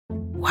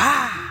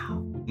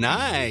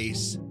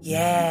Nice.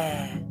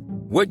 Yeah.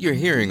 What you're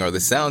hearing are the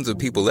sounds of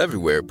people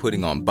everywhere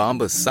putting on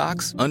Bombas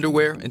socks,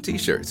 underwear, and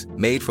T-shirts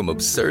made from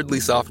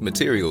absurdly soft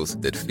materials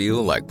that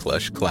feel like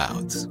plush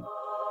clouds.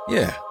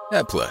 Yeah,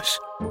 that plush.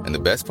 And the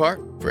best part?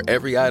 For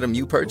every item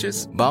you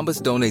purchase,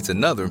 Bombas donates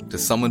another to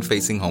someone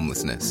facing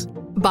homelessness.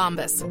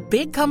 Bombas.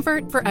 Big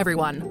comfort for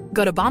everyone.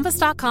 Go to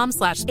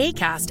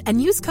bombas.com/ACAST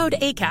and use code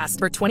ACAST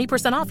for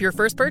 20% off your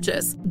first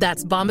purchase.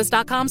 That's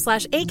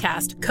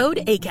bombas.com/ACAST. Code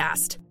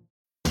ACAST.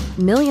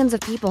 Millions of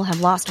people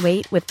have lost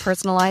weight with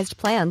personalized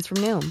plans from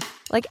Noom.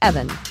 Like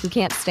Evan, who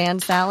can't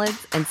stand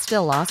salads and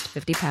still lost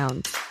 50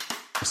 pounds.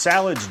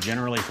 Salads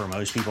generally for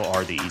most people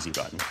are the easy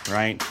button,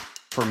 right?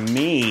 For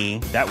me,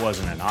 that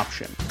wasn't an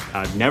option.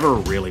 I never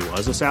really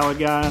was a salad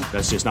guy.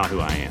 That's just not who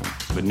I am.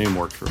 But Noom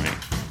worked for me.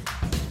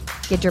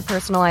 Get your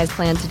personalized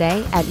plan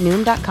today at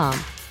Noom.com.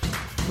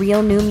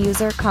 Real Noom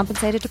user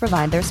compensated to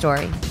provide their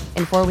story.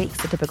 In 4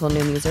 weeks, the typical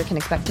Noom user can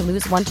expect to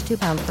lose 1 to 2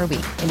 pounds per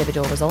week.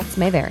 Individual results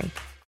may vary.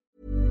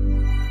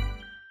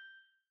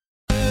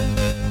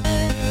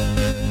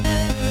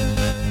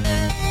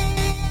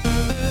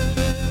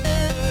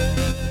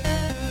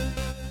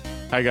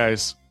 Hi,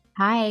 guys.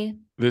 Hi.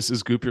 This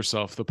is Goop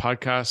Yourself, the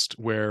podcast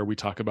where we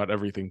talk about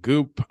everything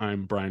Goop.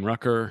 I'm Brian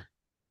Rucker.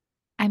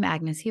 I'm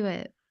Agnes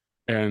Hewitt.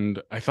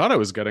 And I thought I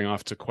was getting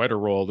off to quite a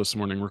roll this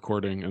morning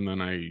recording, and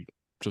then I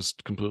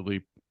just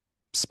completely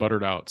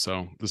sputtered out.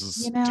 So this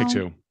is take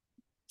two.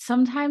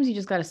 Sometimes you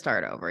just got to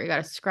start over. You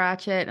got to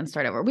scratch it and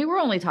start over. We were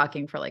only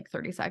talking for like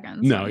 30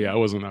 seconds. No, yeah, it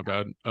wasn't that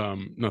bad.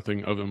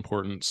 Nothing of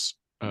importance.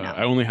 No.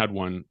 I only had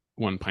one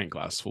pint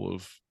glass full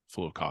of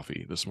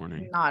coffee this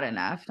morning. Not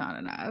enough.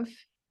 I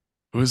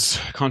was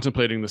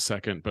contemplating the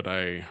second, but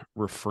I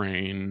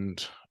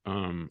refrained.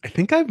 I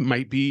think I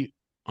might be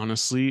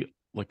honestly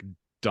like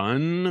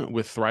done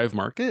with Thrive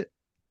Market.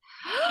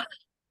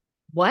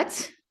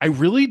 What? I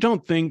really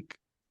don't think.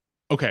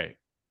 Okay,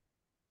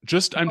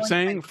 I'm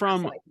saying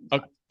from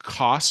a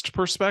cost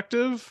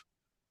perspective,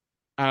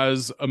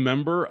 as a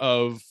member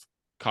of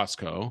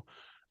Costco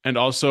and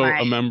also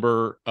a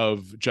member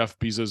of Jeff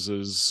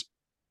Bezos's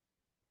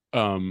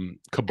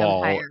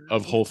cabal Empire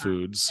of Whole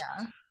Foods.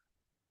 Yeah.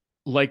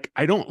 Like,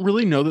 I don't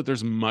really know that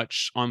there's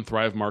much on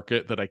Thrive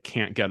Market that I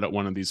can't get at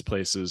one of these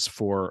places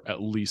for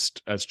at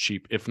least as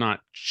cheap, if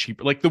not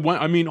cheaper. Like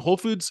Whole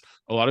Foods,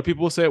 a lot of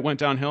people will say it went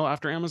downhill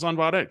after Amazon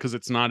bought it because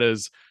it's not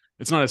as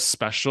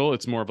special.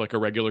 It's more of like a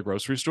regular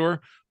grocery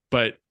store.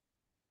 But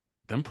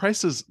them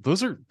prices,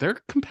 they're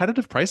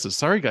competitive prices.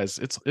 Sorry, guys.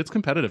 It's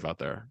competitive out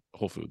there,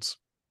 Whole Foods.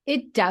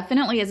 It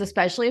definitely is,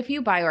 especially if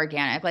you buy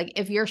organic. Like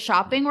if you're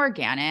shopping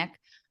organic,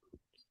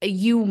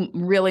 you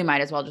really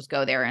might as well just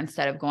go there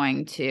instead of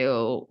going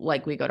to,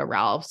 like, we go to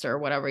Ralph's or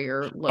whatever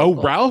your local.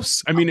 Oh,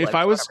 Ralph's. I mean, if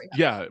I was,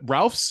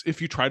 Ralph's, if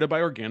you try to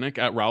buy organic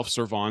at Ralph's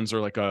or Vaughn's or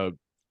like a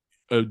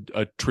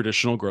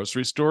traditional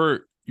grocery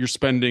store, you're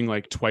spending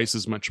like twice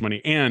as much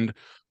money. And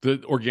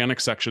the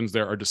organic sections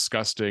there are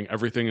disgusting.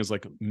 Everything is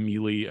like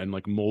mealy and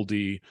like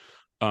moldy.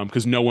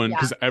 Because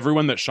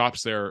everyone that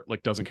shops there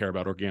like doesn't care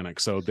about organic.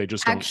 So they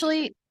just don't.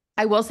 Actually,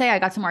 I will say I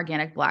got some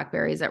organic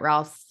blackberries at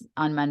Ralph's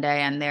on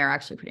Monday and they're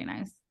actually pretty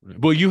nice.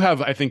 Well,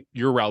 I think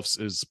your Ralph's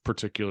is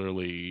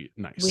particularly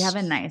nice. We have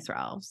a nice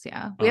Ralph's.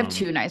 Yeah. We have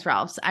two nice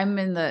Ralph's. I'm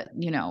in the,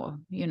 you know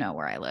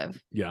where I live.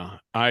 Yeah.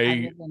 I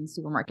live in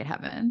supermarket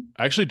heaven.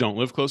 I actually don't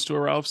live close to a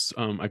Ralph's.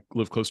 I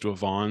live close to a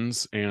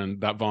Vaughn's, and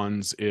that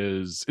Vaughn's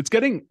it's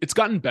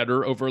gotten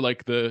better over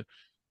like the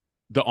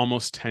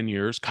almost 10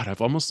 years. God,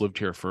 I've almost lived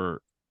here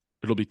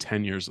it'll be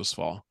 10 years this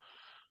fall.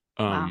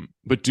 Wow.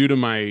 But due to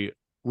my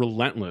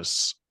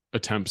relentless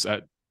attempts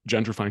at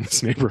gentrifying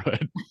this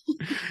neighborhood,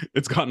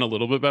 it's gotten a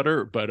little bit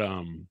better, but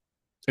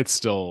it's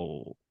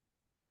still,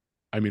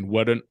 I mean,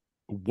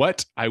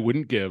 what I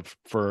wouldn't give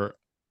for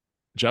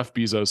Jeff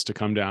Bezos to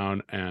come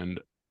down and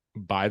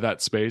buy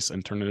that space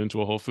and turn it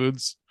into a Whole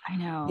Foods. I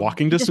know.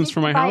 Walking distance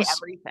from my house.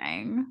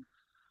 Everything.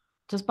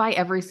 Just buy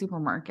every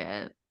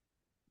supermarket.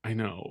 I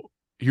know.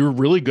 You're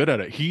really good at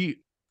it. He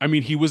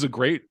was a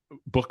great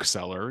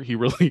bookseller. He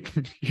really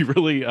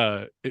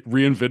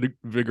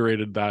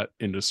reinvigorated that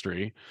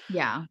industry.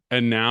 Yeah.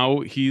 And now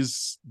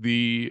he's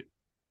the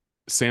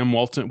Sam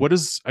Walton.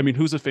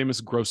 Who's a famous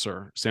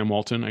grocer? Sam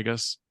Walton, I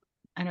guess.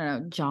 I don't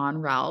know. John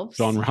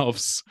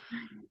Ralph's.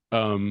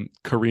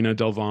 Karina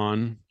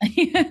Delvon.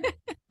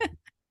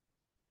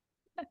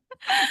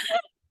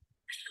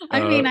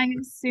 I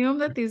assume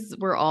that these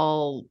were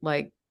all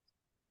like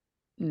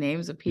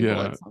names of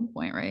people at some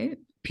point, right?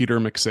 Peter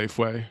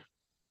McSafeway.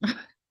 I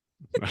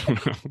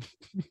don't know.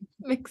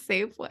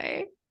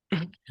 McSafeway.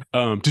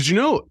 Did you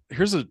know?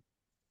 Here's an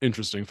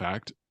interesting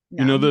fact.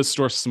 No. You know the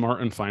store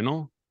Smart and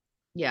Final?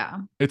 Yeah.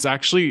 It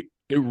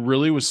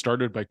really was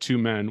started by two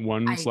men.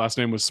 One's last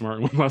name was Smart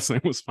and one last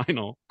name was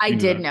Final. I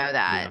did know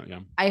that.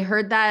 Yeah. I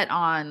heard that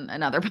on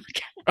another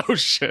podcast. Oh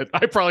shit.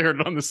 I probably heard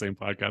it on the same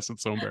podcast.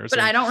 It's so embarrassing.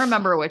 But I don't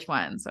remember which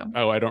one. So.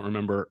 Oh, I don't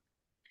remember.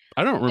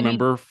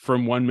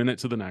 From 1 minute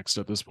to the next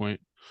at this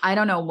point. I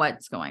don't know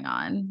what's going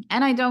on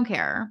and I don't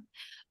care.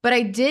 But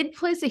I did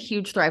place a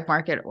huge Thrive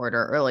Market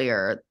order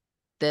earlier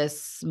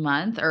this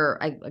month, or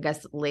I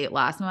guess late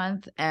last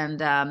month.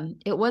 And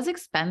it was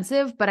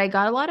expensive, but I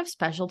got a lot of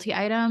specialty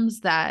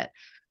items that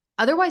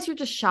otherwise you're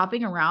just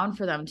shopping around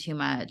for them too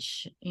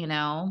much, you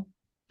know?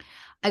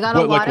 I got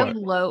a lot of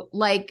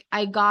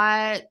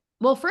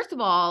well, first of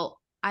all,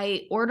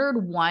 I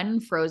ordered one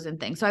frozen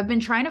thing. So I've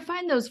been trying to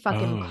find those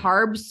fucking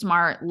carb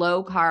smart,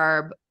 low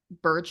carb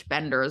Birch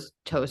Benders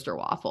toaster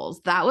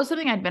waffles. That was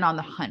something I'd been on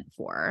the hunt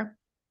for.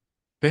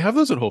 They have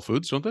those at Whole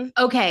Foods, don't they?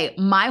 Okay,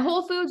 my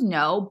Whole Foods,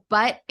 no,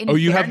 but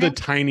you have the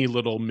tiny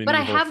little mini. But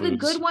I have the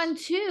good one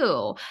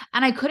too,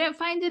 and I couldn't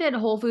find it at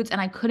Whole Foods,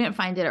 and I couldn't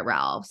find it at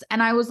Ralph's,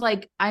 and I was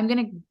like, I'm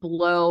gonna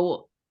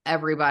blow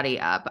everybody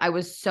up. I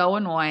was so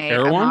annoyed.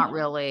 Erewhon? I'm not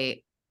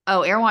really.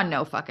 Oh, Erewhon,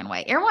 no fucking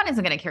way. Erewhon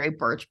isn't gonna carry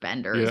Birch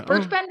Benders. Yeah.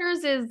 Birch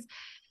Benders is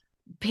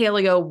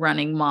paleo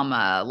running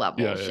mama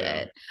level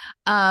shit.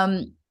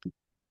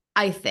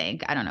 I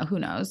think, I don't know, who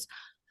knows,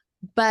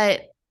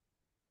 but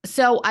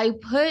so I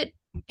put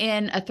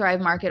in a Thrive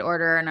Market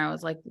order and I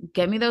was like,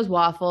 get me those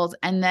waffles.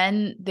 And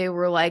then they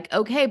were like,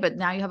 okay, but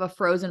now you have a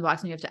frozen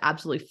box and you have to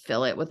absolutely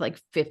fill it with like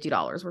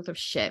 $50 worth of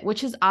shit,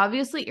 which is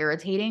obviously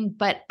irritating,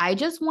 but I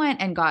just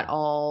went and got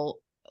all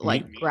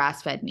like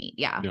grass-fed meat.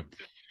 Yeah.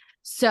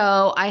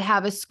 So I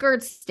have a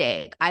skirt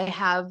steak. I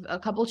have a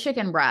couple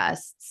chicken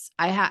breasts.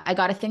 I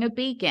got a thing of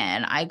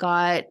bacon. I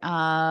got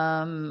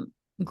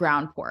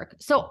ground pork.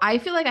 So I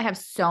feel like I have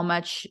so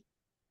much.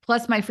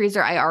 Plus my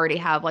freezer, I already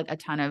have like a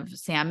ton of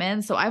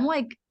salmon. So I'm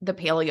like the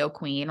paleo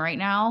queen right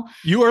now.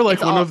 You are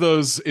like one of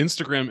those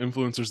Instagram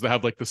influencers that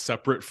have like the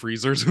separate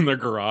freezers in their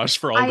garage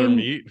for all their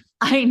meat.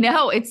 I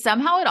know. It's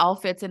somehow it all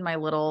fits in my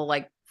little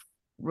like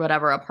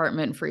whatever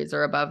apartment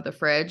freezer above the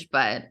fridge,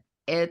 but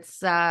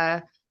it's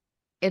a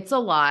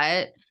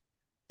lot.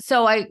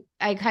 So I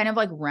kind of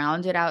like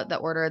rounded out the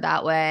order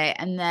that way.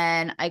 And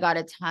then I got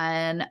a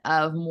ton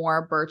of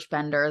more Birch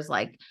Benders,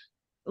 like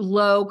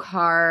low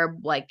carb,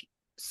 like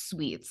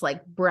sweets,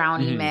 like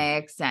brownie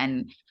mix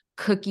and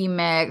cookie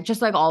mix,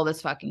 just like all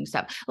this fucking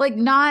stuff. Like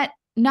not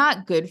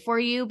good for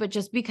you, but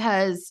just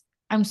because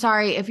I'm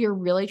sorry, if you're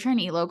really trying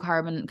to eat low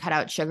carb and cut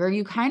out sugar,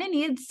 you kind of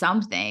need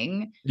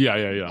something.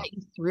 Yeah.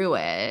 Through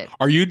it.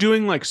 Are you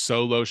doing like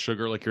so low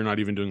sugar, like you're not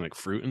even doing like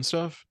fruit and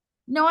stuff?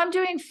 No, I'm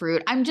doing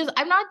fruit. I'm just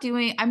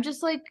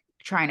like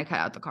trying to cut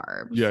out the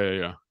carbs.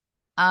 Yeah.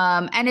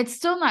 And it's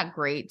still not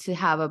great to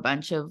have a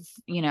bunch of,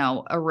 you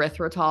know,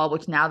 erythritol,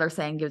 which now they're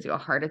saying gives you a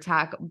heart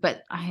attack,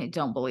 but I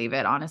don't believe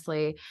it.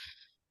 Honestly,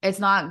 it's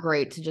not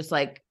great to just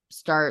like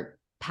start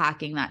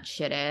packing that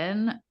shit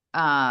in.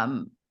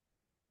 But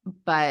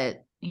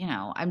you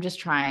know, I'm just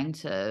trying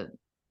to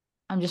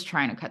cut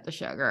the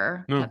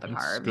sugar, cut the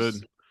carbs good.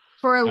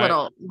 For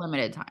a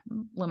limited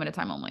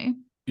time only.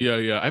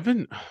 Yeah. I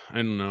don't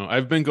know.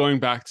 I've been going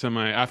back to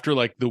after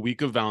like the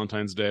week of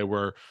Valentine's Day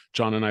where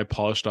John and I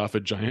polished off a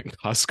giant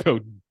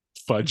Costco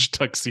fudge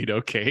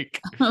tuxedo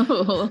cake.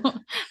 Oh,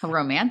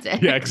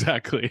 romantic. Yeah,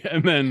 exactly.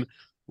 And then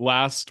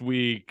last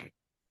week,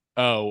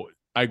 I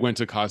went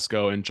to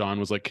Costco and John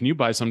was like, can you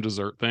buy some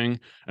dessert thing?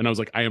 And I was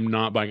like, I am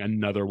not buying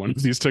another one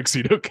of these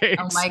tuxedo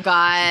cakes. Oh my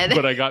God.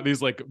 But I got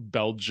these like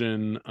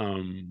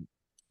Belgian,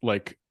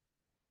 like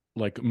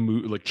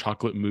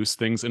chocolate mousse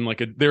things and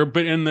like they're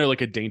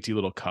like a dainty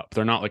little cup.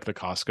 They're not like the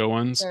Costco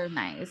ones. They're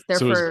nice.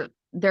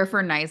 They're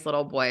for nice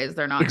little boys.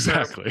 They're not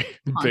exactly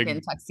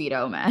big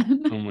tuxedo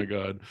men. Oh my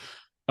God.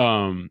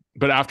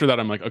 But after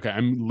that, I'm like, okay,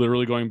 I'm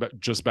literally going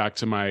back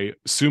to my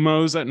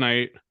sumos at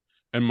night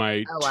and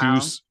my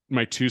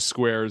two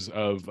squares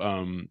of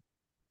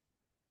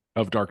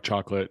dark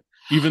chocolate,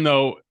 even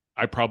though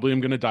I probably am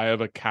going to die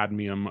of a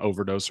cadmium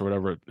overdose or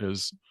whatever it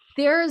is.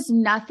 There's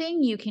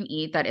nothing you can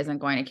eat that isn't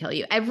going to kill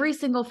you. Every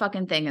single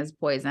fucking thing is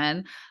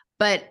poison.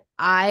 But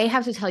I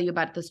have to tell you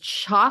about this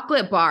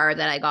chocolate bar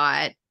that I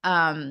got.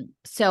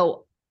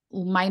 So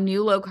my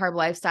new low carb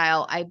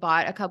lifestyle, I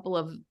bought a couple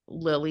of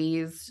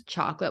Lily's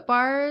chocolate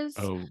bars.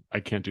 Oh, I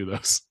can't do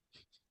those.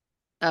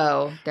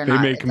 Oh, they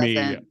make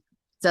me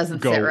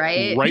doesn't go sit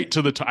right. Right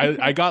to the top.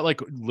 I got like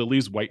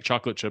Lily's white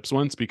chocolate chips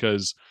once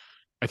because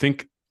I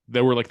think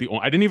they were like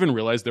I didn't even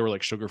realize they were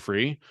like sugar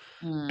free,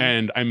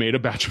 and I made a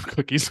batch of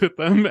cookies with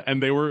them,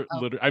 and they were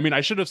literally. I mean,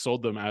 I should have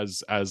sold them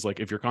as like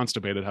if you're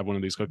constipated, have one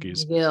of these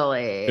cookies.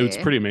 Really, it's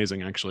pretty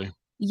amazing, actually.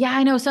 Yeah,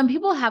 I know some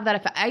people have that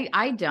effect.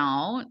 I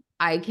don't.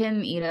 I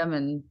can eat them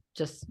and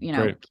just keep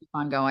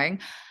on going.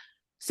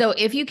 So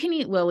if you can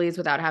eat Lily's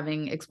without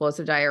having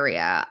explosive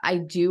diarrhea, I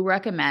do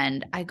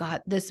recommend. I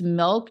got this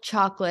milk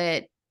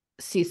chocolate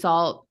sea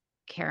salt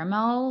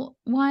caramel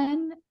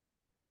one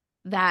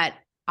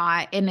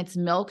and it's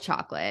milk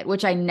chocolate,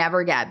 which I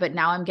never get, but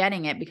now I'm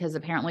getting it because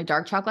apparently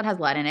dark chocolate has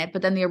lead in it,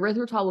 but then the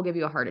erythritol will give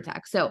you a heart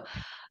attack. So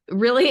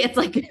really it's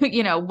like,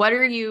 what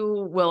are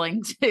you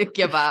willing to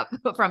give up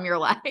from your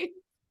life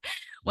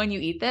when you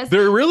eat this?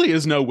 There really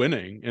is no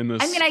winning in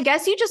this. I mean, I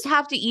guess you just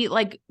have to eat,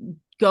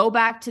 go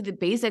back to the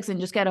basics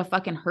and just get a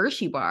fucking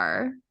Hershey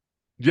bar.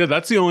 Yeah,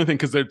 that's the only thing,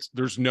 because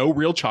there's no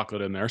real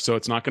chocolate in there, so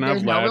it's not going to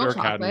have lead or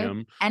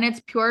cadmium. And it's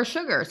pure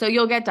sugar. So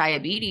you'll get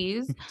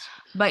diabetes,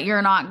 but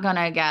you're not going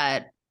to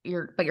get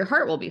your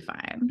heart will be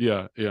fine.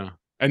 Yeah.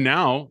 And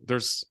now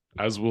there's,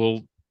 as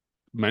we'll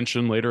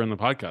mention later in the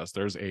podcast,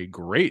 there's a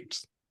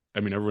great, I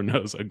mean, everyone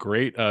knows, a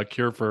great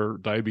cure for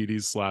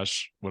diabetes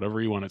 /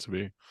 whatever you want it to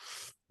be.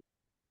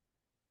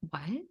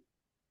 What?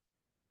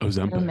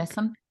 Ozempic. Did I miss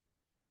something?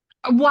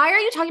 Why are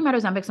you talking about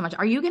Ozempic so much?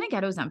 Are you going to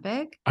get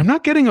Ozempic? I'm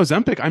not getting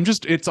Ozempic.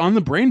 it's on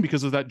the brain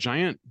because of that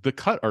The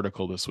Cut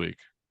article this week.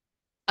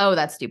 Oh,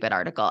 that stupid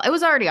article. It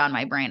was already on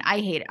my brain.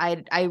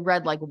 I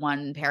read like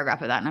one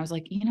paragraph of that and I was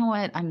like, you know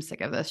what? I'm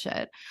sick of this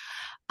shit.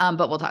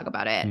 But we'll talk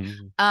about it.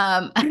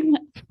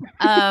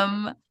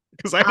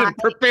 Because I didn't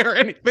prepare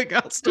anything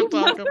else to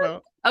talk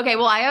about. Okay,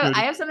 well, I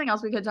have something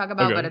else we could talk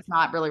about, but it's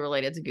not really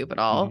related to Goop at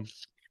all.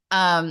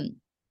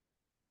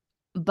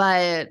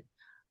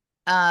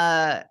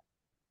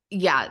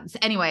 Yeah.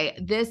 Anyway,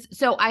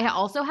 so I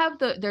also have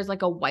there's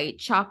like a white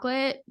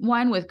chocolate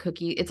one with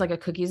cookie. It's like a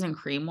cookies and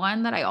cream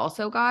one that I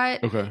also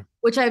got. Okay.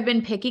 Which I've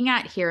been picking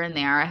at here and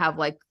there. I have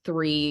like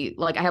 3,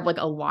 like I have like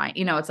a line,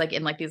 you know, it's like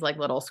in like these like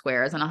little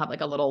squares, and I'll have like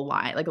a little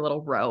line, like a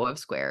little row of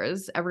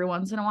squares every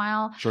once in a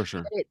while. Sure.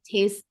 But it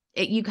tastes,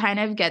 you kind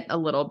of get a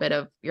little bit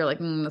of, you're like,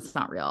 that's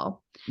not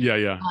real.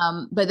 Yeah.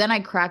 But then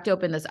I cracked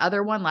open this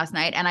other one last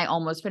night and I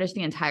almost finished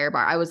the entire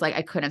bar. I was like,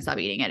 I couldn't stop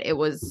eating it. It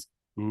was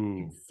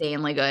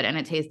insanely good and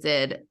it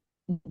tasted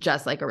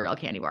just like a real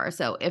candy bar.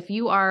 So if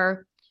you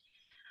are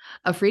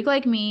a freak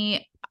like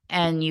me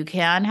and you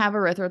can have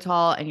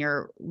erythritol and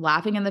you're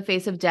laughing in the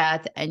face of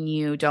death and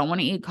you don't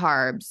want to eat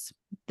carbs,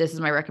 this is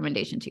my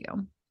recommendation to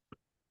you.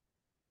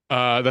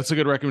 That's a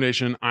good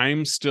recommendation.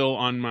 I'm still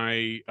on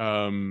my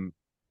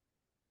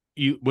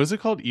was it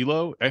called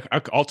ELO?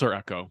 Alter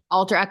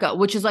Echo,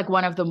 which is like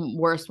one of the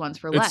worst ones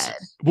for lead.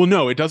 Well,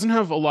 no, it doesn't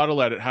have a lot of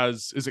lead. It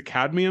has, is it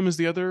cadmium is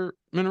the other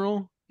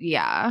mineral?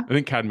 Yeah. I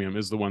think cadmium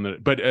is the one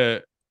that, but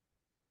I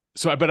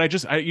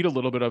eat a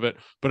little bit of it,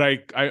 but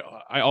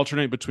I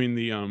alternate between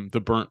the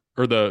burnt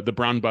or the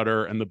brown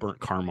butter and the burnt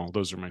caramel.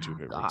 Those are my two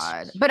favorites.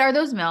 God. But are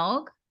those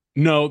milk?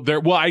 No,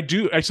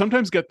 I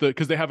sometimes get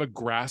because they have a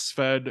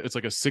grass-fed, it's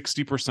like a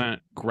 60%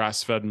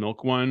 grass-fed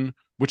milk one,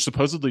 which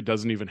supposedly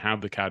doesn't even have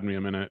the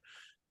cadmium in it.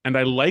 And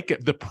I like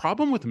it. The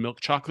problem with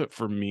milk chocolate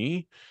for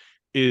me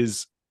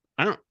is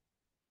I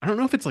don't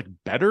know if it's like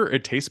better,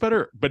 it tastes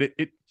better, but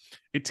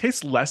it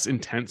tastes less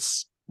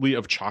intensely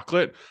of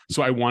chocolate.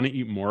 So I want to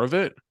eat more of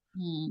it.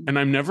 And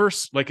I'm never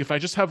like, if I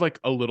just have like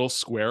a little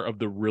square of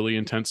the really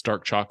intense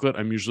dark chocolate,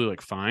 I'm usually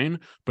like fine.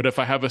 But if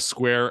I have a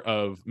square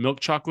of milk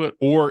chocolate,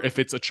 or if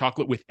it's a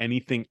chocolate with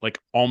anything like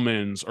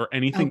almonds or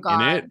anything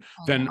in it,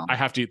 then I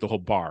have to eat the whole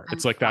bar.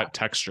 It's like that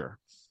texture.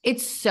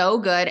 It's so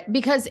good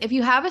because if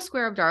you have a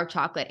square of dark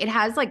chocolate, it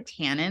has like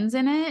tannins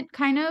in it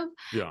kind of.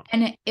 Yeah.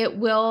 And it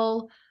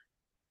will,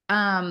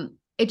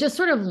 it just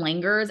sort of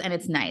lingers and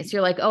it's nice.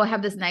 You're like, oh, I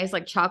have this nice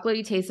like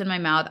chocolatey taste in my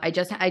mouth.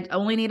 I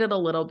only needed a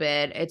little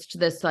bit. It's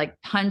this like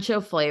punch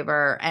of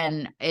flavor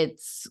and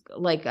it's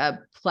like a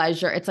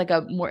pleasure. It's like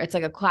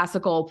a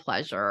classical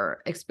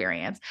pleasure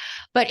experience.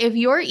 But if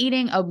you're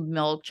eating a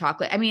milk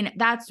chocolate, I mean,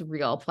 that's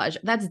real pleasure.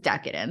 That's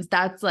decadence.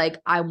 That's like,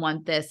 I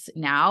want this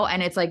now.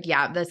 And it's like,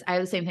 yeah, I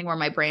have the same thing where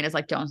my brain is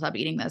like, don't stop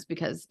eating this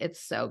because it's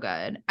so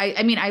good.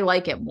 I mean, I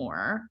like it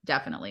more,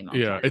 definitely. Milk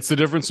chocolate. It's the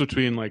difference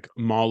between like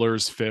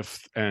Mahler's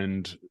Fifth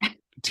and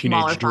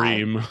Teenage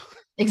Dream.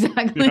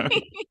 Exactly. Yeah.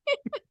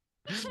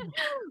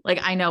 Like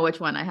I know which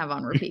one I have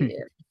on repeat.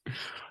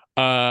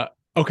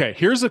 Okay,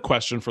 here's a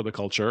question for the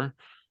culture.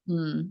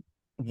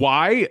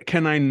 Why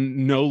can I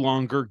no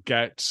longer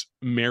get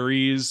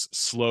Mary's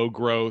slow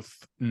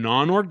growth,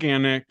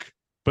 non-organic,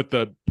 but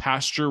the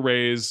pasture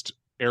raised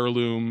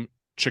heirloom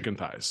chicken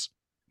thighs?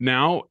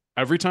 Now,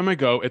 every time I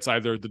go, it's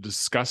either the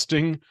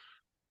disgusting,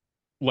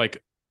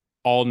 like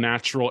all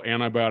natural,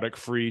 antibiotic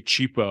free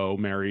cheapo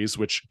Mary's,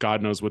 which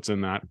God knows what's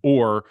in that,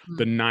 or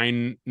the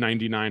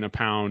 $9.99 a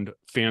pound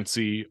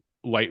fancy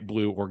light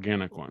blue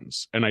organic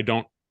ones. And I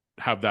don't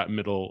have that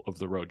middle of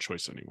the road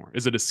choice anymore.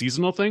 Is it a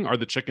seasonal thing? Are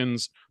the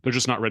chickens, they're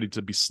just not ready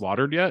to be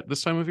slaughtered yet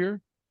this time of year?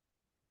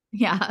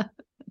 Yeah.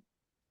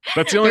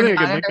 That's the only thing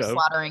I can think of.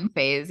 Slaughtering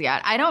phase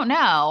yet. I don't know.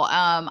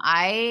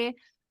 I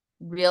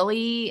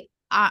really,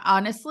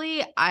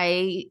 honestly,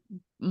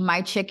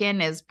 my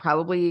chicken is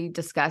probably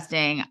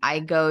disgusting. I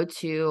go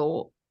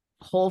to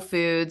Whole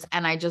Foods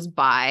and I just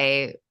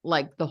buy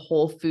like the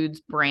Whole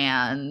Foods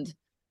brand,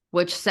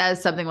 which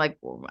says something like,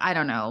 I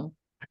don't know.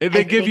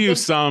 They give you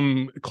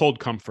some cold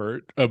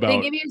comfort about.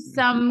 They give you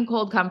some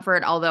cold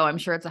comfort, although I'm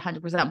sure it's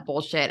 100%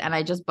 bullshit. And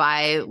I just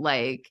buy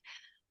like,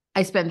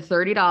 I spend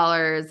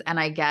 $30 and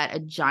I get a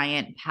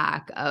giant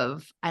pack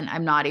of, and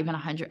I'm not even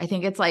 100. I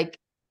think it's like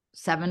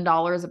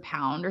 $7 a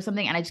pound or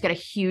something, and I just get a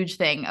huge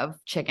thing of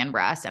chicken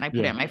breast and I put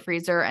it in my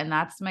freezer, and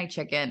that's my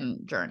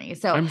chicken journey.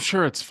 So I'm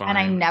sure it's fine. And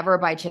I never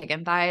buy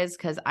chicken thighs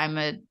because I'm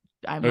a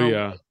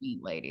meat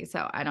lady,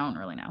 so I don't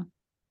really know.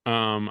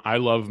 I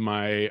love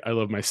my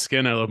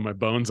skin, I love my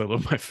bones, I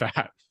love my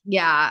fat.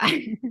 Yeah.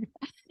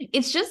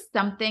 It's just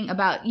something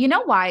about, you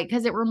know why?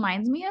 Because it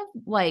reminds me of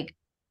like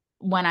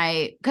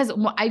my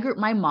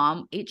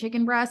mom ate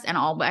chicken breast and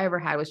all I ever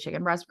had was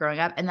chicken breast growing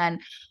up. And then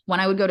when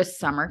I would go to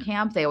summer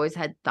camp, they always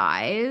had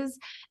thighs.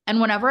 And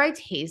whenever I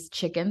taste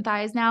chicken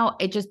thighs now,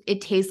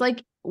 it tastes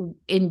like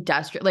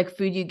industrial, like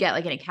food you get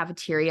like in a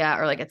cafeteria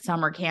or like at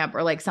summer camp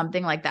or like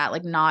something like that,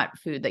 like not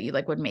food that you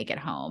like would make at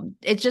home.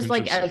 It's just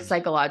like a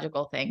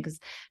psychological thing because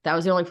that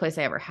was the only place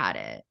I ever had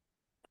it.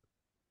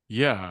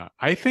 Yeah,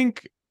 I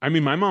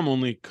mean, my mom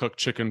only cooked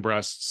chicken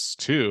breasts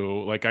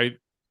too. Like I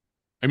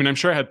mean, I'm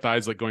sure I had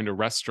thighs like going to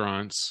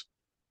restaurants,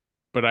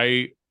 but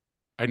I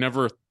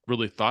never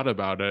really thought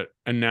about it.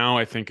 And now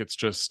I think it's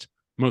just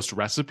most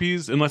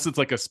recipes, unless it's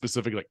like a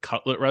specific like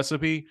cutlet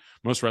recipe,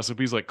 most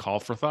recipes like call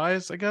for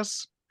thighs, I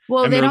guess.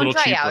 Well, and they don't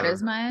dry out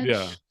as much.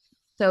 Yeah.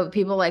 So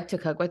people like to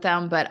cook with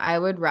them, but I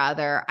would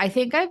rather, I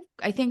think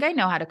I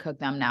know how to cook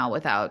them now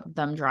without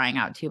them drying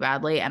out too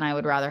badly. And I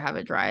would rather have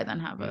it dry than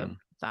have a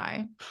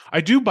thigh. I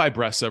do buy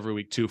breasts every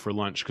week too for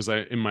lunch because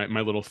in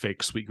my little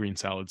fake sweet green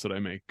salads that I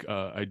make,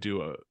 I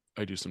do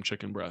some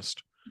chicken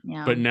breast.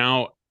 Yeah. But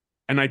now,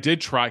 and I did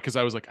try because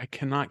I was like, I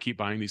cannot keep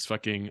buying these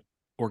fucking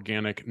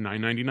organic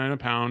 $9.99 a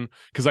pound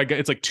because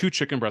it's like 2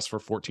 chicken breasts for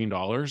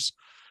 $14,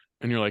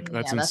 and you're like,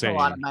 that's insane. That's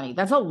a lot of money.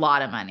 That's a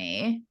lot of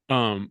money.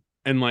 And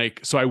like,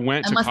 so I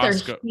went to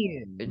Costco.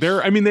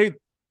 They're huge. I mean,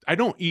 I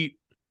don't eat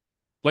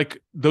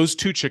like those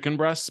 2 chicken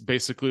breasts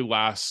basically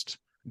last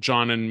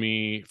John and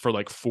me for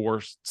like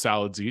 4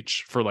 salads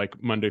each for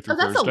like Monday through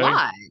Thursday. That's a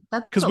lot.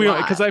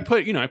 Because I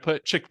put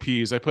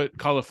chickpeas, I put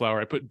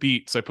cauliflower, I put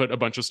beets, I put a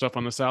bunch of stuff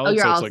on the salad. Oh,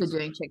 you're also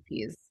doing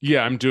chickpeas.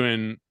 Yeah, I'm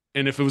doing.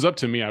 And if it was up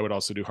to me, I would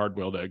also do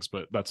hard-boiled eggs,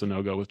 but that's a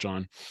no-go with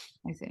John.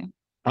 I see.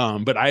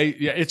 But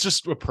it's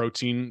just a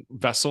protein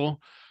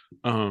vessel.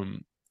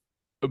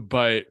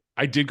 But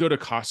I did go to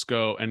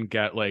Costco and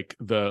get like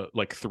the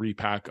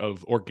 3-pack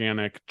of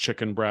organic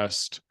chicken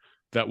breast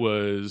that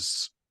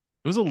was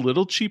a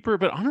little cheaper,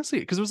 but honestly,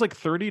 because it was like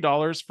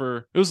 $30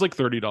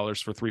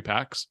 for 3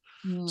 packs.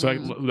 So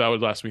that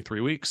would last me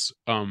 3 weeks.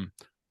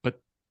 But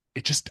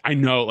it just, I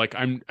know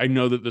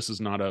that this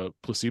is not a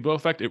placebo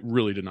effect. It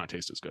really did not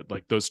taste as good.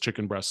 Like those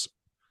chicken breasts,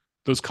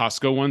 those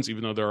Costco ones,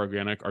 even though they're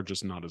organic, are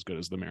just not as good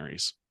as the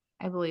Mary's.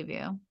 I believe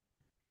you.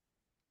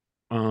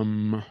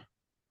 Well,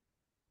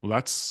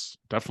 that's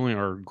definitely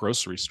our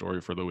grocery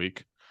story for the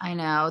week. I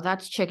know,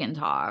 that's chicken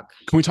talk.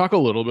 Can we talk a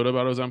little bit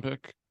about Ozempic?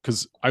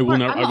 Because I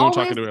won't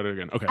talk about it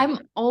again. Okay. I'm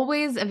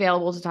always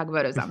available to talk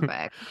about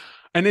Ozempic.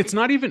 And it's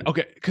not even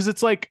okay, because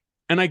it's like,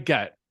 and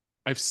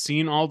I've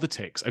seen all the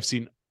takes. I've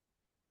seen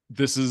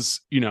this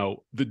is,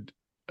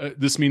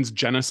 this means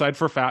genocide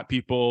for fat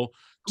people.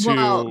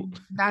 Well,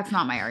 that's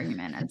not my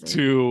argument.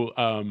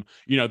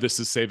 This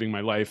is saving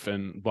my life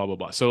and blah, blah,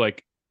 blah. So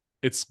like,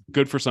 it's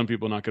good for some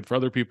people, not good for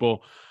other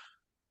people.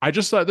 I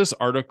just thought this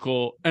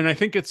article, and I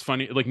think it's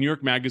funny, like New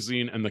York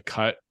Magazine and The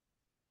Cut,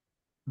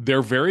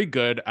 they're very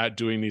good at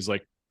doing these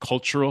like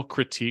cultural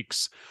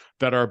critiques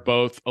that are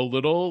both a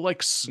little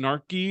like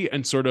snarky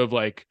and sort of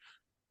like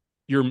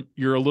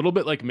you're a little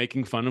bit like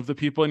making fun of the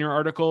people in your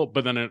article,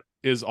 but then it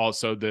is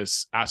also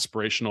this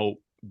aspirational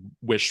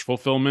wish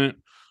fulfillment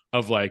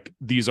of like,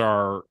 these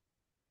are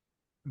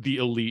the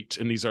elite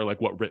and these are like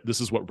this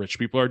is what rich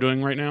people are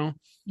doing right now.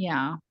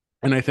 Yeah.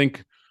 And I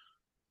think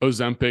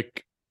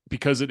Ozempic,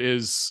 because it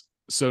is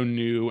so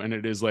new and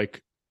it is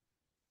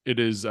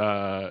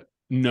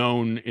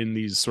known in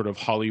these sort of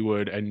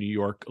Hollywood and New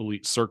York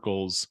elite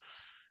circles,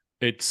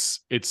 it's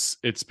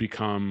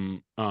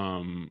become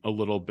a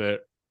little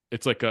bit,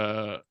 it's like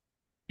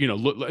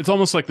it's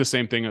almost like the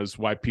same thing as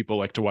why people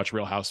like to watch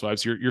Real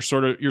Housewives. You're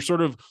sort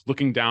of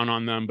looking down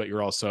on them, but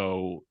you're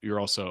also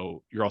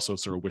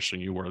sort of wishing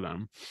you were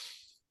them.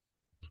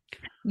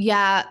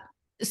 Yeah.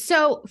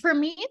 So for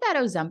me, that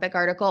Ozempic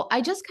article,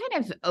 I just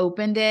kind of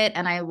opened it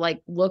and I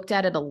like looked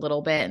at it a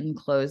little bit and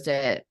closed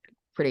it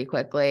pretty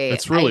quickly.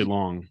 It's really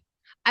long.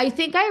 I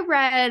think I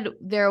read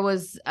there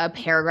was a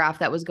paragraph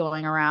that was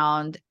going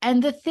around.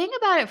 And the thing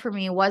about it for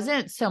me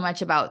wasn't so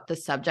much about the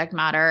subject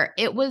matter.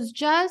 It was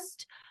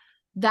just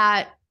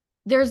that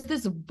there's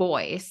this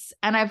voice,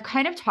 and I've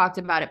kind of talked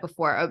about it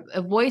before,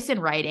 a voice in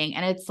writing.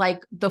 And it's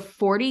like the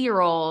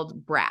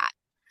 40-year-old brat.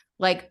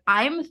 Like,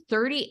 I'm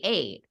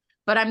 38.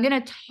 But I'm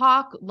going to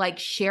talk like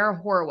Cher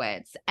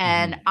Horowitz,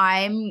 and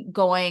I'm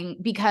going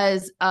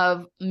because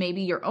of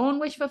maybe your own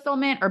wish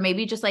fulfillment, or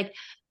maybe just like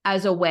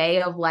as a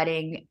way of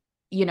letting,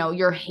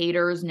 your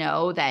haters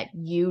know that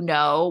you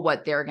know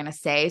what they're going to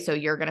say. So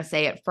you're going to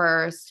say it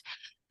first.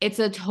 It's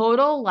a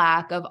total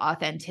lack of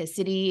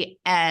authenticity,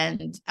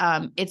 and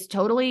it's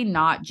totally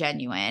not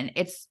genuine.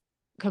 It's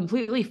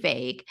completely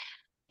fake.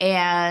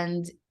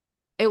 And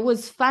it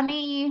was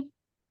funny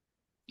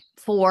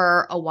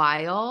for a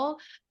while,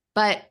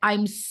 but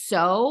I'm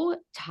so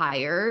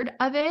tired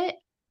of it.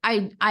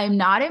 I'm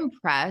not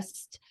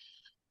impressed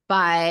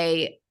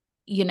by,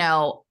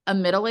 a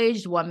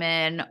middle-aged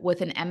woman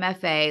with an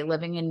MFA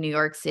living in New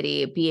York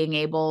City being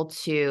able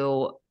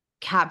to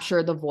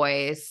capture the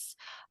voice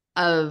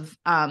of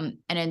an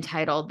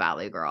entitled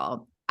Valley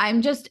girl.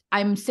 I'm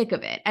sick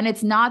of it. And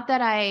it's not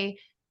that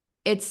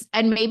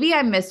and maybe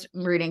I'm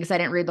misreading because I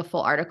didn't read the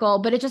full article,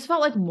 but it just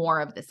felt like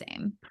more of the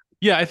same.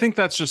 Yeah, I think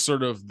that's just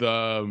sort of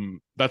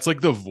that's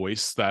like the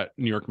voice that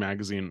New York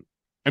Magazine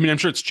I mean, I'm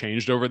sure it's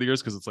changed over the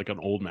years because it's like an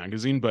old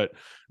magazine, but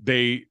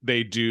they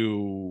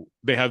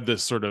have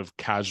this sort of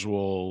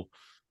casual,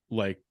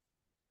 like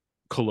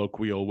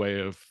colloquial way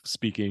of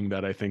speaking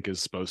that I think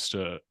is supposed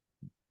to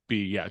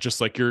be,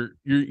 just like your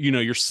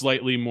your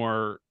slightly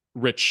more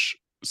rich,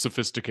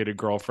 sophisticated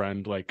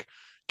girlfriend, like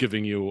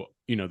giving you,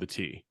 the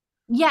tea.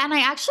 Yeah, and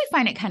I actually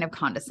find it kind of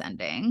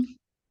condescending.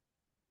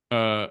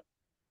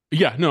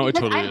 Yeah, no, it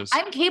totally is.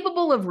 I'm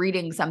capable of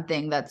reading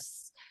something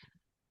that's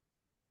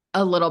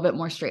a little bit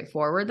more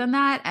straightforward than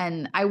that.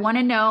 And I want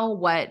to know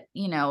what,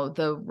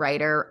 the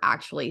writer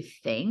actually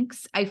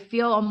thinks. I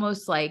feel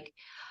almost like,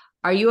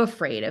 are you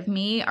afraid of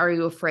me? Are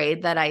you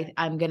afraid that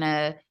I'm going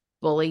to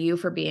bully you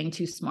for being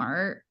too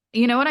smart?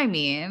 You know what I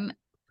mean?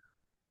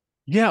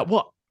 Yeah,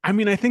 well, I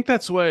mean, I think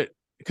that's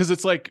because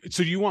it's like,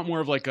 so you want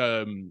more of like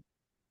an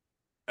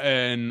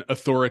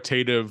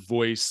authoritative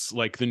voice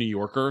like the New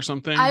Yorker or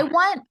something?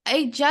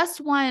 I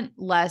just want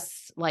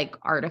less like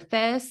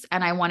artifice,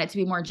 and I want it to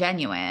be more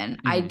genuine.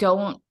 I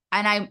don't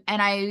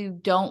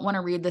want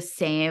to read the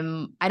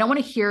same. I don't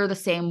want to hear the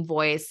same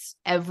voice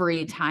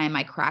every time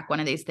I crack one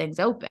of these things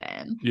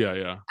open.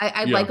 Yeah.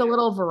 I'd like a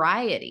little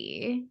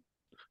variety.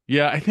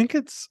 Yeah, I think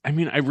I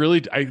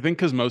think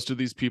because most of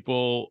these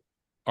people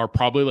are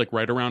probably like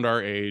right around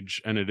our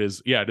age, and it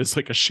is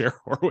like a Cher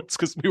Horowitz,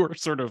 because we were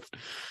sort of,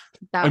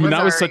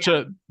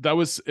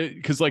 because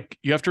like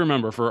you have to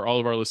remember, for all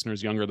of our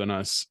listeners younger than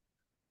us,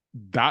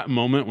 that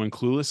moment when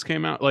Clueless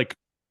came out, like,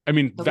 I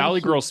mean,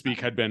 Valley Girl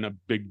Speak had been a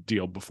big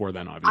deal before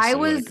then,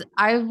 obviously.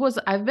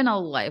 I've been a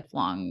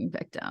lifelong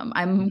victim.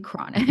 I'm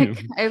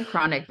chronic. I have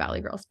chronic Valley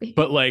Girl Speak.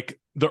 But like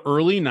the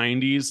early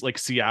 90s, like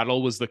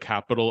Seattle was the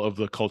capital of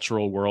the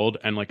cultural world,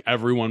 and like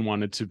everyone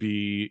wanted to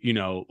be,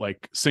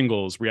 like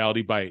Singles,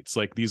 Reality Bites.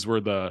 Like these were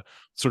the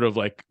sort of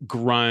like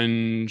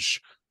grunge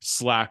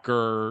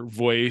slacker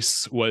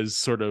voice was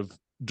sort of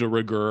de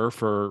rigueur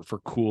for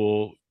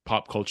cool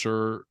pop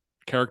culture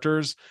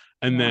characters.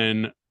 And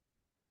then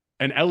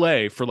in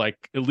LA, for like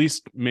at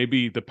least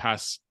maybe the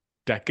past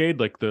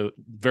decade, like the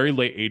very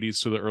late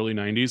 80s to the early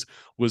 90s,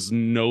 was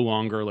no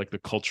longer like the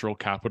cultural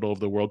capital of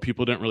the world.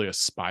 People didn't really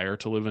aspire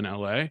to live in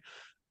LA.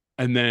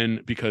 And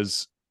then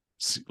because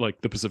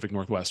like the Pacific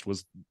Northwest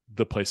was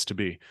the place to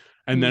be.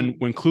 And then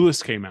when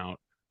Clueless came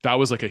out, that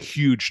was like a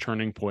huge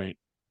turning point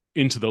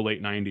into the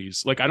late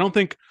 90s. Like, I don't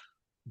think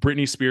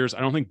Britney Spears,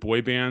 I don't think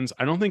boy bands,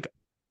 I don't think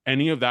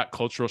any of that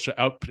cultural shit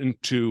up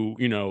into,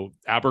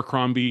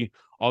 Abercrombie,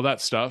 all that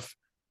stuff.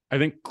 I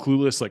think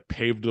Clueless like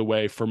paved the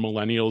way for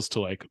millennials to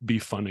like be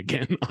fun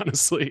again,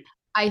 honestly.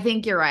 I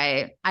think you're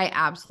right. I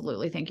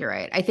absolutely think you're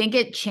right. I think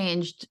it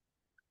changed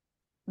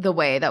the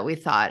way that we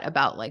thought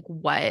about like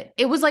what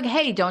it was like.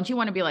 Hey, don't you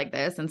want to be like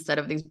this instead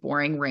of these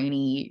boring,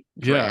 rainy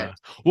trips? Yeah.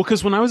 Well,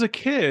 because when I was a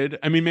kid,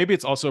 I mean, maybe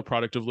it's also a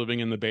product of living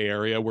in the Bay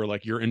Area, where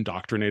like you're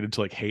indoctrinated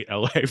to like hate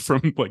LA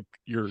from like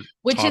your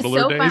which is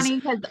so days. funny,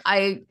 because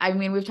I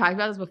mean, we've talked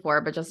about this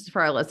before, but just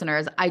for our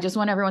listeners, I just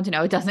want everyone to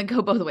know it doesn't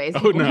go both ways.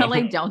 People in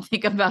LA don't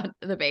think about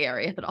the Bay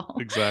Area at all.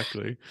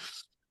 Exactly.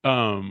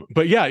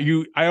 But yeah,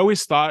 I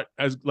always thought,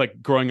 as like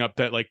growing up,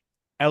 that like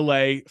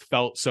LA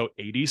felt so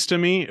 80s to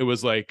me. It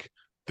was like,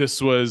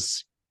 this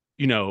was,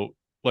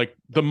 like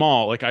the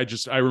mall. Like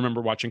I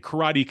remember watching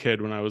Karate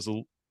Kid when I was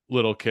a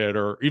little kid,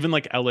 or even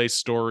like LA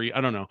Story.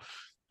 I don't know.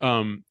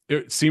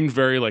 It seemed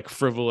very like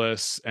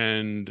frivolous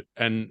and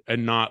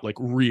not like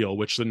real,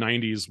 which the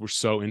 90s were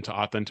so into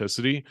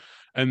authenticity.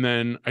 And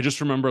then I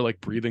just remember like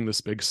breathing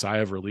this big sigh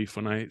of relief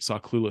when I saw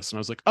Clueless, and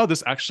I was like, oh,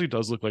 this actually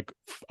does look like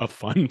a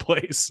fun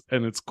place,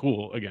 and it's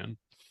cool again.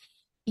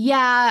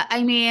 Yeah,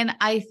 I mean,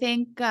 I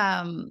think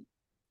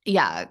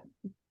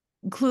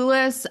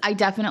Clueless, I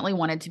definitely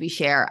wanted to be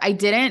Cher. I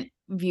didn't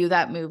view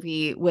that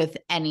movie with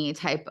any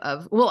type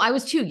of, well, I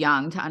was too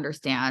young to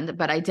understand,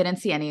 but I didn't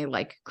see any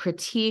like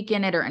critique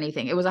in it or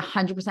anything. It was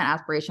 100%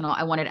 aspirational.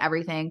 I wanted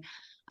everything.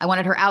 I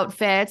wanted her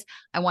outfit.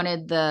 I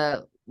wanted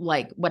the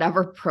like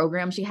whatever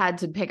program she had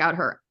to pick out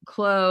her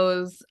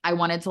clothes. I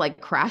wanted to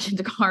like crash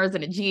into cars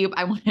in a Jeep.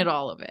 I wanted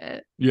all of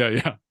it.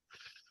 Yeah.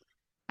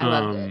 I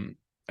loved it.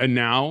 And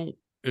now,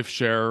 if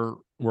Cher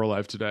were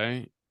alive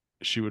today,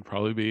 she would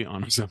probably be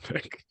on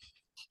Ozempic.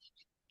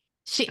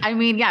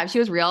 If she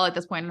was real at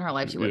this point in her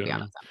life, she would be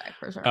on Ozempic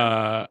for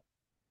sure.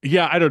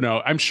 Yeah, I don't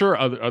know. I'm sure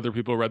other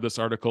people read this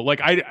article. Like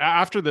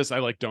after this, I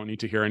like don't need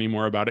to hear any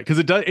more about it, because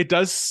it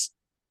does.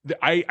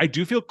 I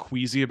do feel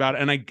queasy about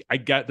it, and I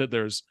get that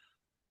there's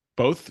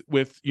both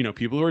with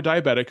people who are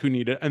diabetic who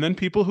need it, and then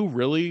people who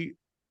really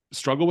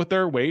struggle with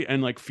their weight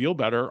and like feel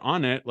better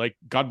on it. Like,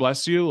 God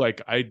bless you.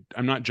 Like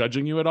I'm not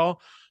judging you at all,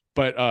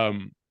 but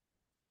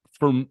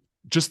from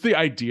just the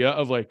idea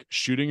of like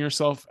shooting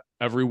yourself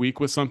every week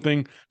with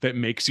something that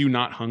makes you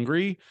not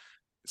hungry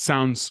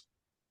sounds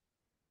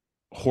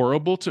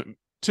horrible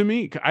to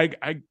me.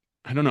 I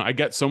don't know. I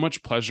get so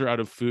much pleasure out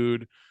of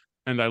food,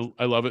 and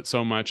I love it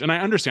so much. And I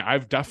understand.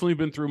 I've definitely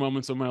been through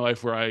moments of my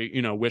life where I,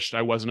 wished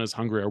I wasn't as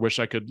hungry, or wish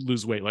I could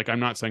lose weight. Like, I'm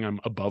not saying I'm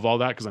above all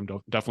that, because I'm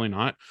definitely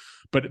not.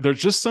 But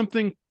there's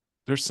something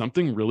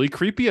really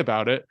creepy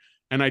about it.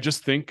 And I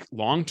just think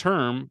long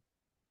term,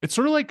 it's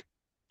sort of like,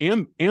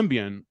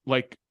 Ambien,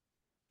 like,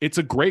 it's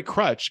a great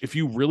crutch. If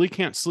you really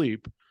can't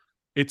sleep,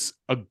 it's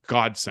a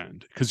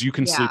godsend because you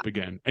can sleep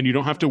again and you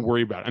don't have to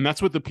worry about it. And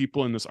that's what the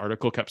people in this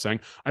article kept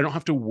saying. I don't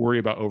have to worry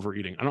about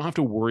overeating. I don't have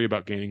to worry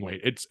about gaining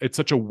weight. It's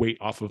such a weight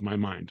off of my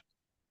mind.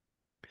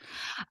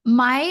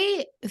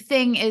 My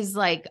thing is,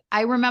 like,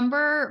 I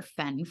remember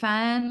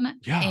Fen-Phen,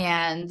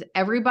 and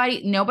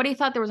nobody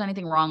thought there was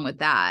anything wrong with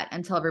that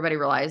until everybody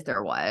realized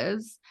there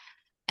was.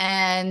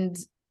 And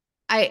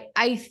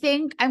I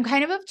think I'm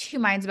kind of two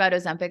minds about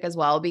Ozempic as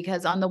well,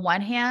 because on the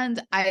one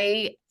hand,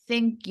 I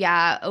think,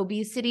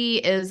 obesity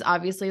is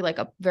obviously like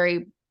a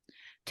very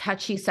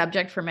touchy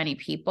subject for many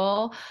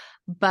people.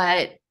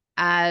 But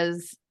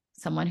as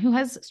someone who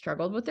has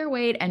struggled with their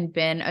weight and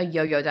been a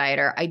yo-yo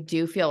dieter, I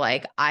do feel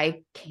like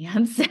I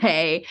can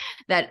say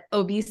that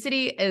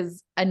obesity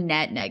is a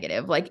net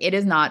negative. Like, it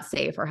is not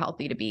safe or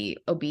healthy to be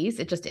obese.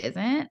 It just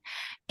isn't.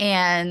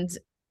 And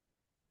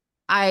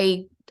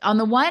on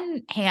the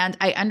one hand,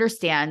 I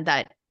understand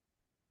that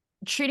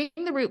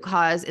treating the root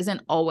cause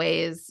isn't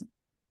always,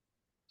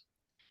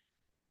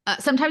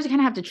 sometimes you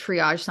kind of have to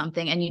triage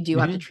something and you do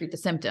have to treat the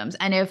symptoms.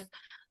 And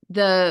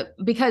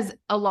because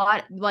a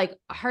lot, like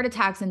heart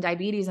attacks and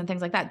diabetes and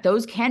things like that,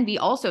 those can be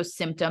also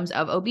symptoms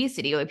of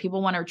obesity. Like,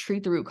 people want to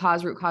treat the root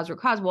cause.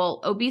 Well,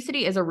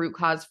 obesity is a root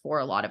cause for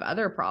a lot of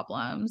other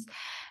problems.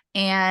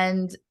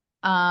 And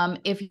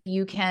if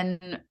you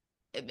can,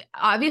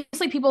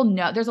 obviously people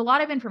know there's a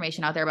lot of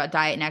information out there about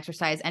diet and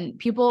exercise, and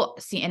people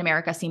in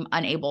America seem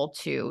unable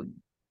to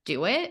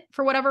do it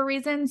for whatever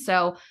reason.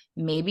 So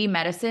maybe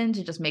medicine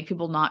to just make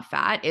people not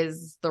fat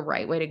is the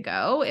right way to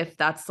go. If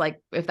that's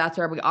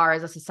where we are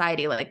as a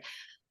society, like,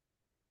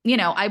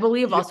 I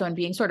believe also in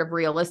being sort of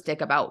realistic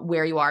about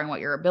where you are and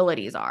what your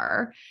abilities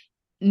are.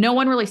 No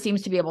one really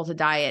seems to be able to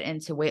diet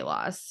into weight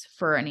loss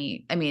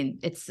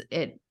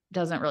it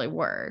doesn't really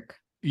work.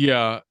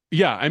 Yeah.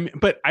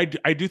 But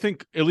I do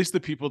think at least the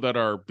people that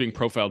are being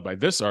profiled by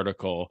this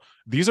article,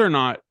 these are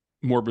not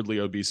morbidly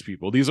obese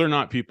people. These are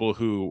not people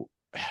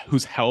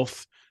whose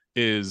health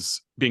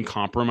is being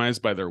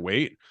compromised by their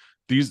weight.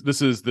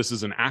 This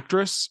is an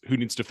actress who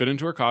needs to fit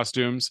into her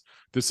costumes.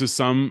 This is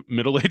some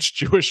middle-aged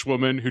Jewish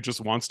woman who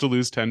just wants to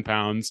lose 10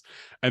 pounds.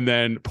 And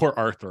then poor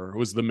Arthur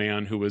was the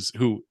man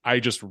who I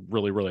just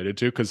really related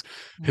to, because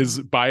his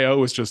bio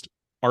was just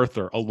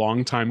Arthur, a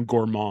longtime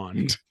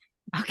gourmand.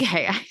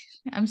 Okay.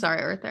 I'm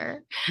sorry,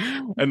 Arthur.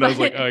 And I was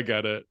like, oh, I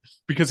get it.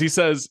 Because he's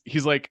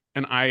like,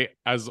 and I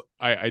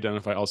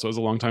identify also as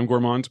a longtime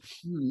gourmand.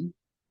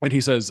 And he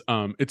says,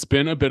 it's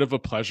been a bit of a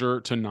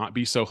pleasure to not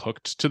be so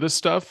hooked to this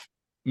stuff,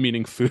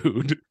 meaning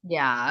food.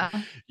 Yeah.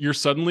 You're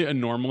suddenly a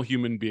normal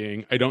human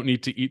being. I don't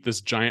need to eat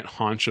this giant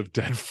haunch of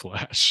dead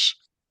flesh.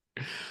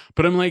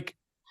 But I'm like,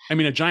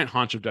 a giant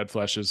haunch of dead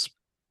flesh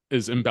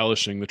is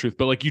embellishing the truth.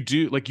 But like,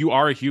 you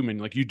are a human.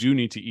 Like, you do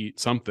need to eat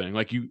something.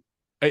 Like,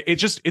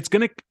 it's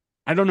going to,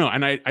 I don't know.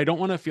 And I don't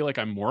want to feel like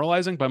I'm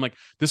moralizing, but I'm like,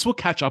 this will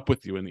catch up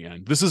with you in the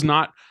end. This is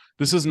not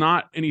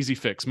an easy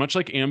fix. Much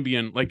like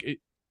Ambien, like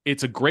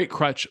it's a great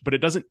crutch, but it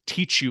doesn't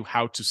teach you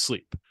how to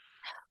sleep.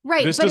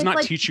 Right. This does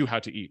not teach you how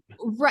to eat.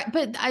 Right.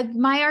 But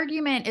my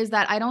argument is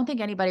that I don't think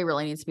anybody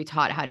really needs to be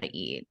taught how to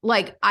eat.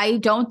 Like, I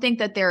don't think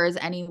that there is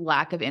any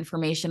lack of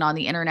information on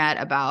the internet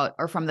about,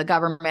 or from the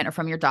government or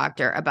from your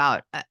doctor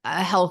about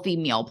a healthy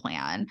meal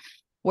plan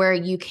where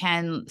you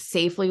can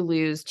safely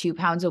lose 2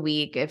 pounds a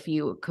week if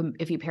you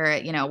pair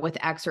it, with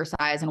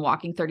exercise and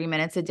walking 30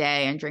 minutes a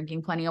day and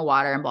drinking plenty of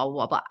water and blah, blah,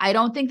 blah, blah. I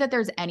don't think that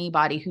there's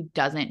anybody who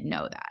doesn't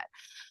know that.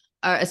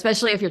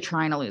 Especially if you're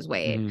trying to lose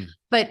weight.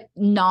 But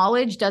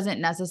knowledge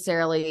doesn't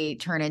necessarily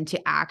turn into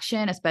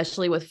action,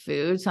 especially with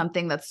food,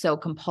 something that's so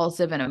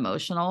compulsive and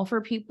emotional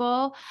for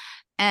people.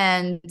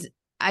 And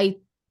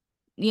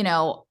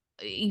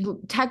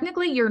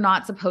technically you're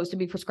not supposed to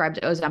be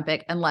prescribed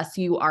Ozempic unless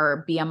you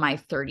are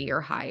BMI 30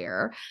 or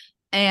higher.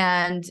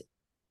 And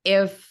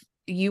if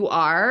you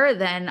are,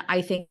 then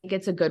I think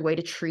it's a good way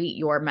to treat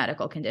your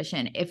medical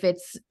condition.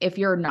 If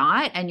you're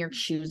not, and you're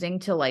choosing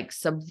to like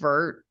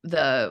subvert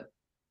the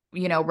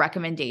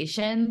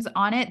recommendations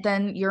on it,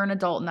 then you're an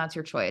adult and that's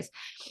your choice.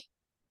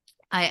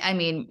 I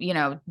mean,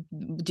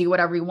 do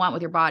whatever you want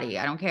with your body.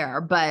 I don't care.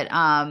 But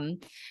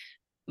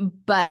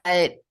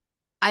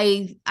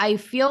I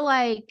feel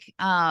like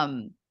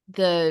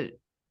the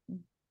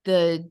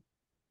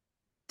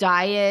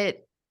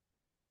diet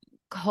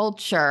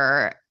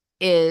culture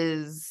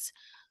is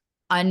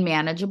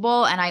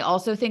unmanageable. And I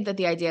also think that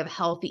the idea of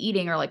healthy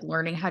eating or like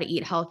learning how to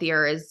eat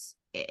healthier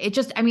it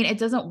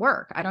doesn't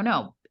work. I don't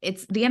know.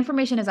 The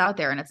information is out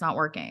there and it's not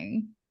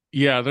working.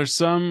 Yeah, there's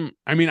some,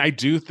 I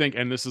do think,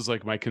 and this is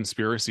like my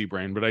conspiracy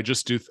brain, but I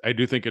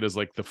do think it is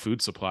like the food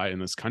supply in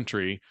this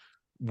country,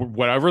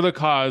 whatever the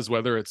cause,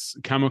 whether it's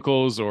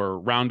chemicals or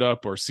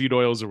Roundup or seed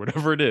oils or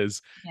whatever it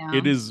is,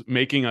 it is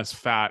making us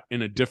fat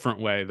in a different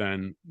way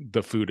than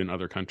the food in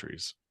other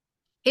countries.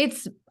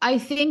 I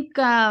think,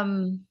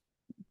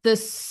 the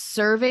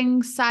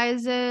serving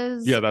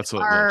sizes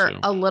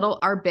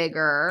are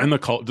bigger, and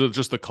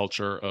the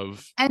culture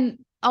of, and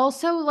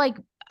also like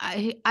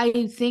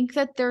I think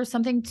that there's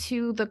something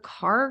to the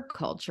car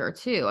culture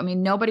too. I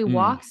mean, nobody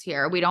walks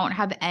here. We don't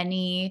have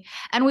any,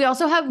 and we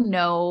also have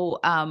no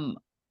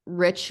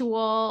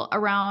ritual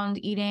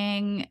around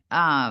eating.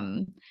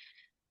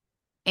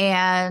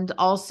 And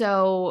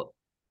also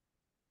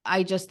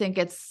I just think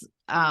it's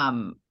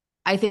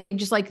I think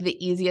just like the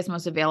easiest,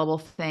 most available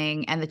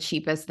thing and the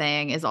cheapest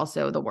thing is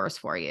also the worst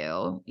for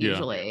you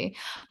usually.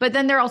 But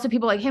then there are also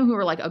people like him who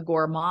are like a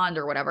gourmand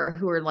or whatever,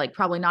 who are like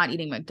probably not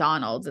eating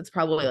McDonald's. It's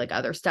probably like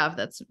other stuff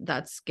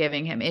that's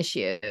giving him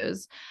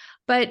issues.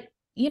 But,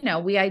 you know,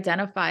 we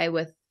identify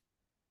with,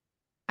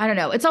 I don't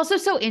know. It's also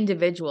so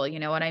individual. You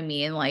know what I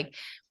mean? Like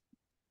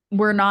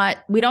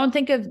we don't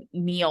think of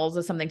meals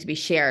as something to be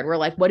shared. We're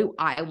like, what do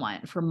I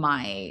want for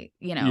my,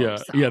 you know?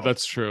 Yeah,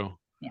 that's true.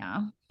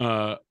 Yeah.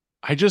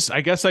 I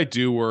guess I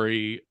do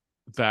worry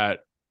that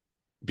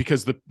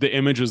because the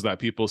images that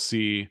people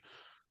see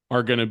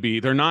are going to be,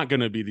 they're not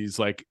going to be these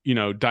like, you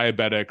know,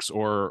 diabetics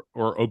or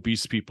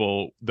obese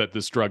people that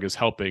this drug is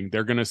helping.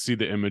 They're going to see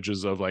the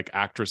images of like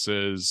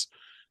actresses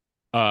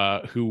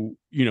who,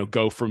 you know,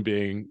 go from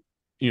being,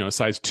 you know, a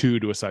size 2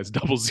 to a size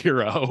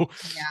 00.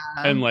 Yeah.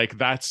 And like,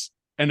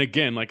 and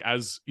again, like,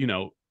 as you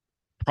know,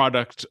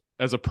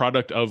 as a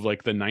product of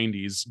like the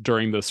 90s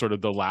during the sort of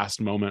the last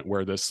moment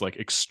where this like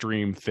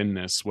extreme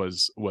thinness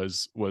was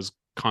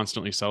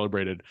constantly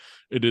celebrated,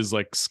 it is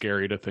like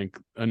scary to think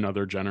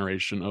another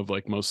generation of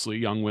like mostly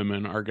young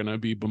women are going to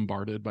be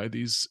bombarded by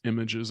these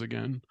images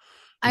again.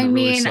 I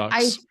mean,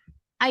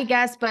 I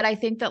guess, but I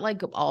think that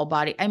like all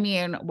body, I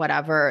mean,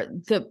 whatever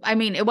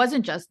it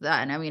wasn't just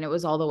that. And I mean, it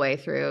was all the way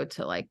through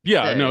to like,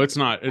 no, it's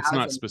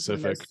not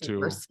specific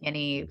to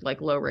skinny, like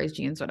low rise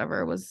jeans,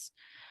 whatever was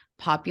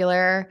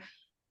popular.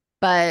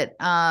 But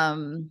I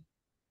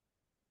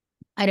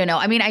don't know.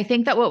 I mean, I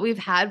think that what we've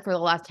had for the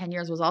last 10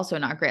 years was also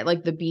not great.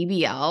 Like the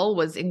BBL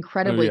was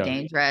incredibly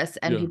dangerous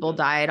and people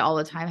died all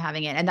the time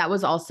having it. And that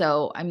was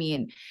also, I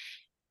mean,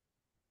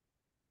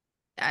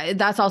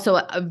 that's also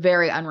a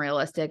very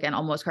unrealistic and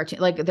almost cartoon.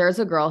 Like there's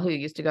a girl who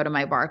used to go to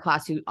my bar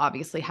class who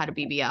obviously had a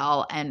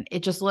BBL and it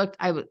just looked,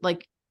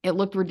 it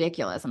looked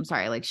ridiculous. I'm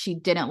sorry. Like she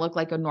didn't look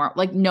like a normal,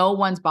 like no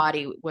one's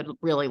body would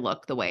really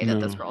look the way that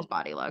this girl's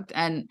body looked.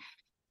 And,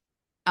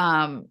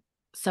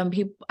 some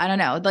people, I don't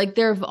know, like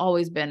there have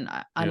always been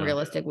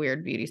unrealistic,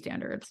 weird beauty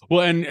standards.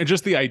 Well, and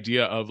just the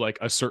idea of like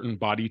a certain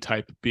body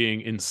type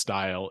being in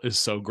style is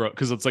so gross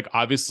because it's like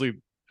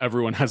obviously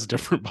everyone has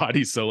different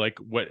bodies. So like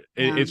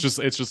it's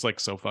just like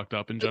so fucked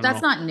up in general. But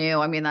that's not new.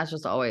 I mean, that's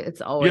just always,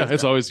 it's always.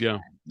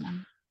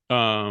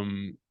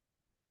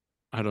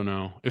 I don't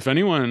know if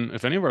any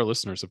of our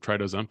listeners have tried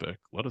Ozempic,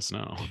 let us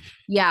know.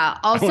 Yeah.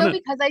 Also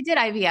because I did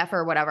IVF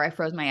or whatever, I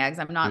froze my eggs.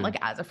 I'm not like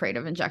as afraid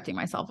of injecting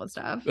myself with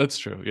stuff. That's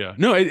true. Yeah.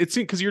 No, it's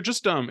because you're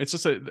just it's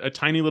just a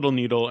tiny little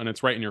needle and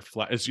it's right in your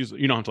flat. It's just,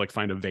 you don't have to like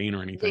find a vein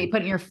or anything. Yeah, you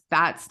put it in your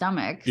fat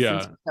stomach.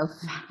 Yeah. So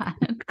fat.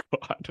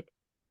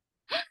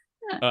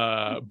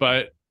 God.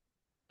 But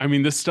I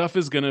mean, this stuff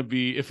is going to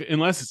be,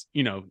 unless,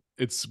 you know,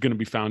 it's going to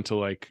be found to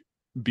like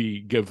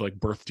give like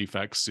birth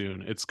defects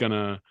soon. It's going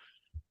to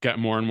get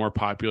more and more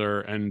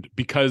popular, and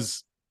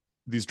because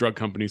these drug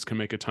companies can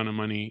make a ton of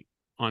money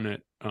on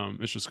it,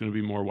 it's just going to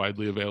be more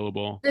widely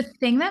available. The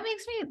thing that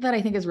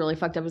I think is really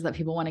fucked up is that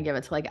people want to give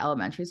it to like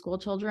elementary school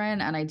children,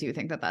 and I do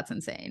think that that's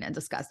insane and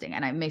disgusting,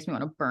 and it makes me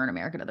want to burn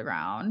America to the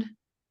ground.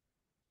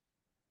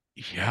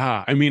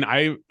 Yeah, I mean,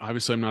 I'm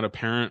not a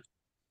parent,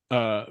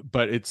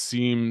 but it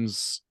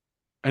seems.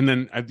 And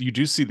then you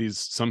do see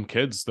some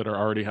kids that are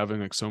already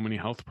having like so many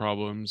health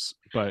problems,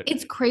 but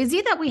it's crazy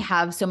that we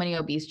have so many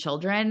obese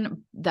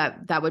children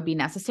that would be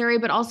necessary.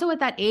 But also at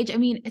that age, I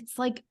mean, it's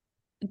like,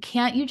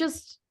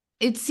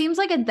 it seems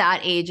like at that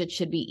age, it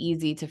should be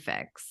easy to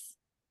fix.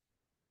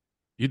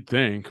 You'd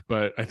think,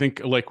 but I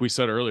think like we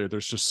said earlier,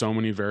 there's just so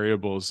many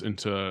variables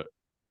into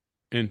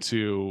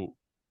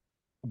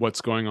what's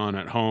going on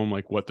at home,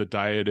 like what the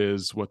diet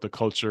is, what the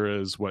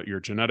culture is, what your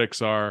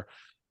genetics are.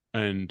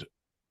 And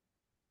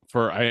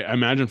I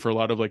imagine for a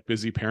lot of like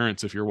busy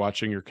parents, if you're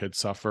watching your kids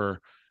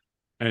suffer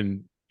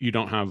and you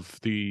don't have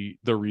the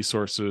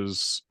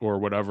resources or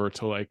whatever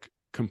to like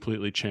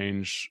completely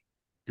change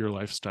your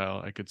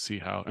lifestyle, I could see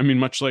how. I mean,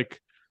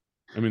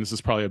 this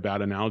is probably a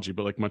bad analogy,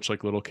 but like much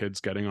like little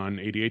kids getting on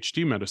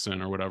ADHD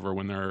medicine or whatever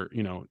when they're,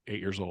 you know, 8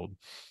 years old.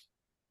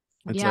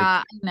 It's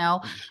I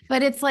know,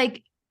 but it's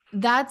like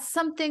that's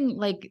something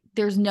like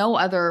there's no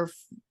other.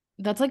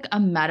 That's like a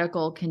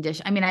medical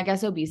condition. I mean, I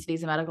guess obesity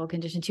is a medical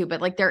condition too,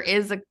 but like there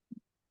is a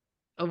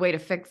way to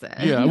fix it.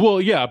 Yeah. Well,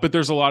 yeah, but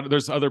there's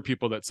other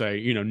people that say,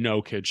 you know,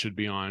 no kid should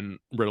be on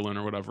Ritalin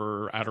or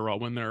whatever, or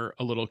Adderall when they're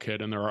a little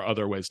kid. And there are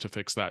other ways to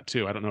fix that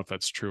too. I don't know if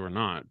that's true or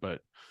not,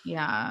 but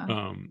yeah,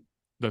 I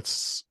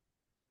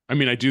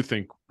do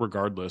think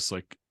regardless,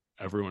 like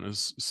everyone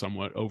is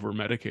somewhat over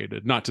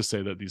medicated, not to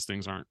say that these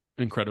things aren't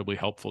incredibly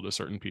helpful to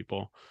certain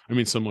people. I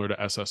mean, similar to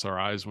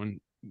SSRIs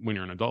when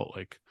you're an adult,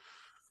 like,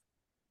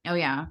 oh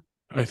yeah,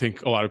 I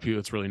think a lot of people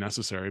it's really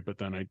necessary, but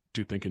then I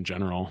do think in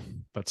general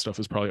that stuff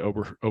is probably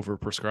over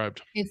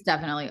prescribed. It's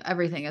definitely,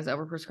 everything is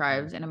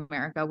overprescribed in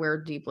America.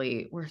 We're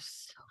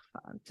so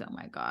fucked. Oh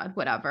my God.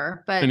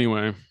 Whatever. But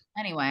Anyway.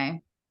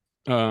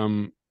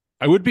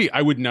 I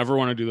would never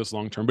want to do this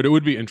long term, but it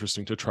would be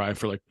interesting to try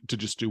to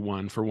just do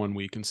one for 1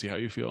 week and see how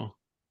you feel.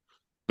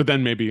 But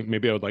then maybe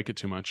I would like it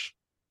too much.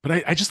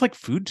 But I just like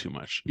food too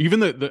much.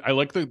 Even I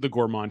like the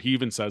gourmand. He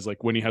even says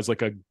like when he has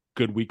like a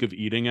good week of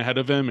eating ahead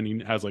of him and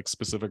he has like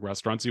specific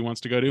restaurants he wants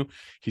to go to,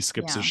 he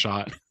skips a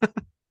shot.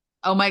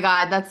 Oh my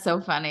God, that's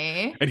so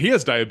funny. And he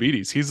has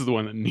diabetes. He's the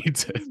one that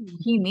needs it.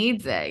 He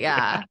needs it.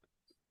 Yeah.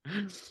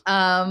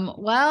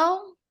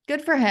 Well,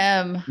 good for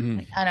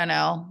him. I don't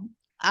know.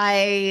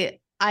 I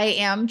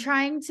am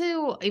trying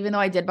to, even though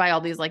I did buy all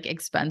these like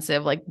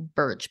expensive, like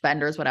Birch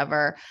benders,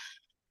 whatever,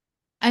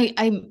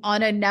 I'm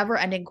on a never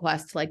ending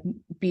quest to like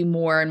be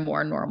more and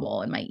more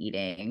normal in my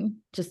eating,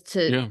 just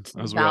to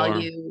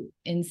value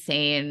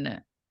insane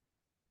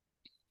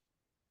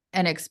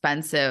and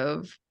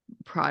expensive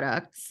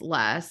products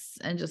less,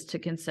 and just to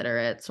consider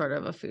it sort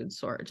of a food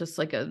source, just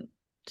a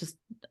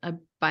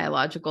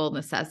biological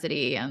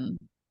necessity, and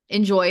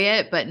enjoy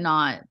it, but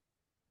not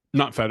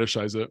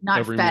fetishize it.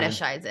 Not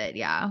fetishize it.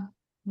 Yeah.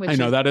 I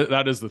know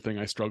that is the thing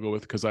I struggle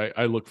with, because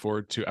I look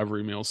forward to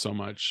every meal so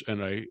much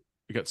and I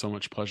get so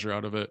much pleasure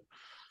out of it.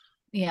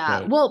 Yeah.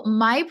 But well,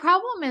 my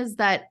problem is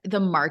that the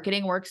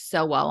marketing works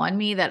so well on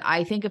me that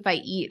I think if I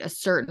eat a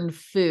certain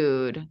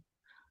food,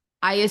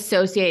 I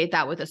associate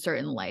that with a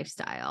certain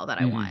lifestyle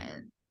that I want.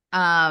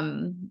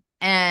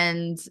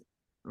 And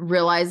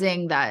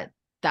realizing that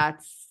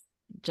that's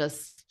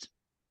just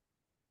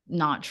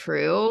not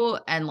true,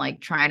 and like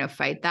trying to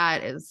fight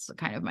that is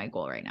kind of my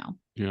goal right now.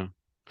 Yeah.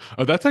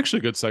 Oh, that's actually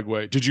a good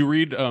segue. Did you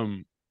read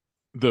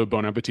the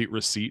Bon Appetit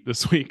receipt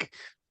this week?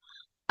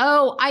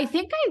 Oh, I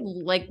think I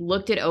like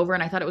looked it over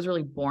and I thought it was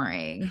really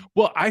boring.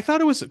 Well, I thought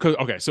it was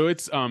okay. So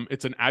it's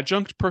an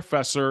adjunct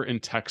professor in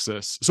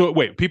Texas. So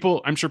wait,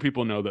 I'm sure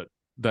people know that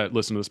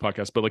listen to this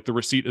podcast, but like the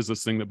receipt is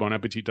this thing that Bon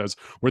Appetit does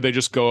where they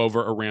just go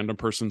over a random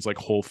person's like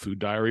whole food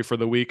diary for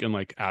the week and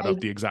like add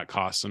up the exact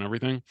costs and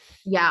everything.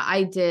 Yeah,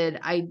 I did.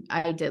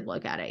 I did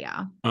look at it.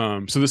 Yeah.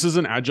 So this is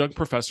an adjunct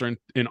professor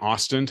in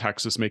Austin,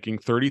 Texas, making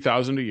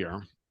 $30,000 a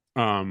year.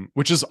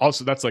 Which is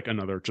also, that's like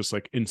another just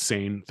like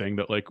insane thing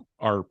that like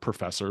our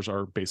professors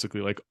are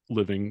basically like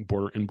living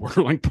in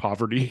borderline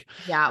poverty.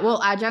 Yeah.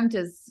 Well, adjunct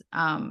is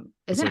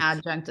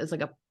adjunct is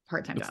like a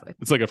part-time job.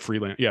 It's like a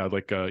freelance. Yeah.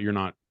 Like you're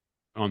not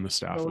on the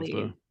staff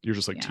you're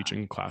just like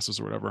teaching classes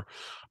or whatever.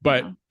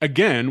 But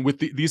again, with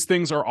these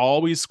things are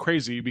always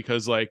crazy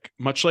because like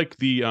much like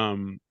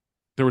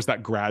there was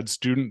that grad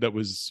student that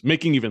was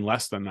making even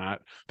less than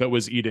that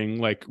was eating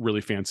like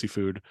really fancy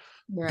food.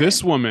 Right.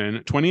 This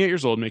woman, 28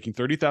 years old, making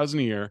 $30,000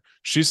 a year,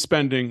 she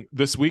spent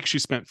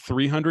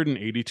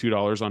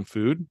 $382 on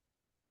food,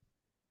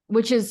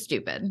 which is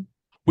stupid.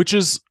 Which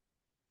is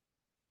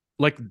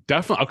like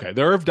definitely okay.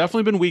 There have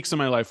definitely been weeks in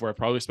my life where I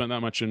probably spent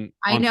that much on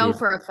food.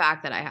 For a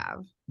fact that I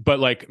have. But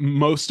like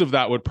most of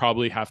that would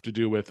probably have to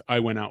do with I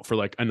went out for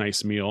like a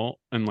nice meal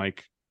and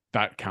like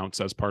that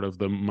counts as part of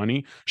the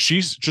money.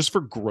 She's just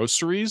for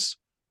groceries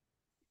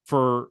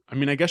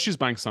I guess she's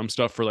buying some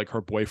stuff for like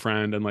her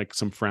boyfriend and like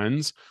some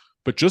friends,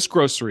 but just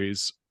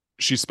groceries,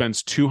 she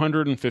spends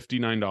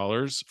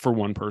 $259 for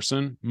one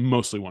person,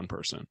 mostly one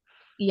person.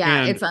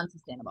 Yeah, it's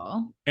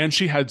unsustainable. And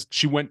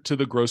she went to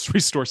the grocery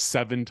store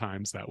 7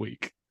 times that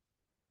week.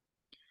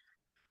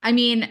 I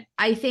mean,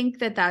 I think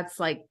that's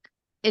like,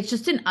 it's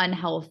just an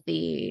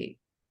unhealthy,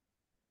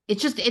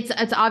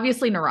 it's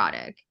obviously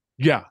neurotic.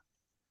 Yeah.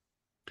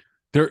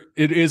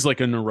 It is like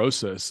a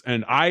neurosis.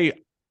 And I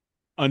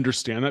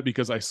understand that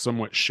because I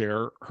somewhat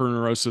share her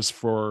neurosis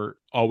for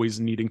always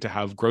needing to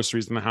have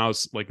groceries in the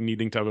house, like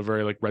needing to have a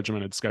very like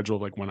regimented schedule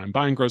of like when I'm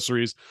buying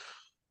groceries.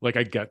 Like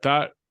I get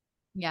that.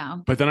 Yeah.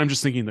 But then I'm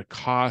just thinking the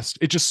cost,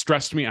 it just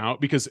stressed me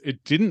out because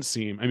it didn't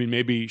seem, I mean,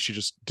 maybe she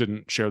just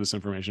didn't share this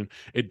information.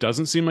 It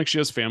doesn't seem like she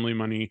has family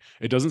money.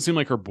 It doesn't seem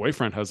like her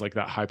boyfriend has like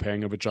that high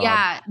paying of a job.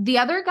 Yeah.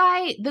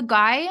 The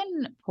guy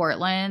in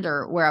Portland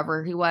or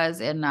wherever he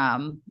was in,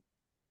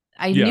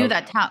 I knew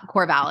that town,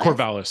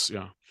 Corvallis.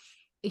 Yeah.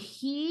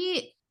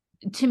 He,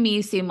 to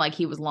me, seemed like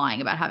he was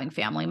lying about having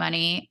family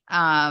money,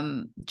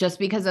 just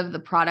because of the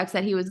products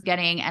that he was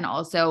getting. And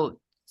also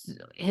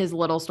his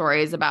little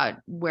stories about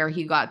where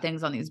he got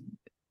things on these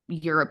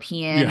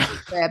European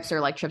trips or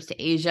like trips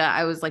to Asia.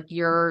 I was like,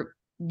 you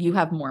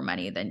have more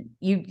money than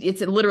you.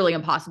 It's literally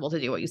impossible to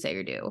do what you say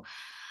you do.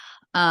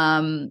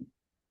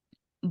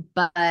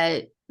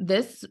 But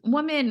this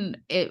woman,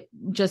 it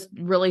just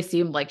really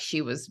seemed like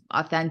she was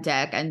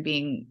authentic and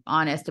being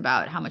honest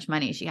about how much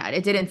money she had.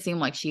 It didn't seem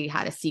like she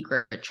had a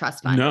secret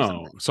trust fund.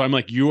 No. So I'm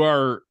like,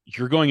 you're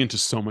going into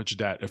so much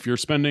debt. If you're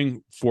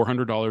spending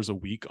 $400 a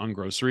week on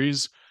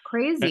groceries,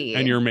 crazy,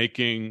 and you're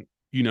making,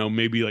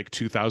 maybe like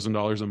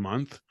 $2,000 a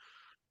month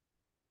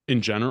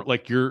in general,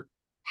 like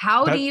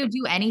how do you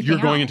do anything?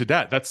 You're going into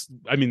debt.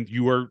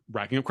 You are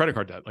racking up credit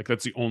card debt. Like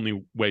that's the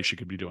only way she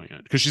could be doing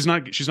it because she's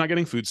not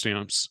getting food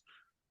stamps.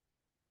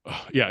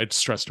 Yeah, it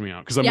stressed me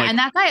out because I'm yeah, like, and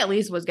that guy at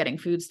least was getting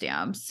food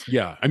stamps.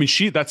 yeah, I mean,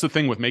 that's the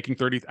thing with making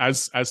 30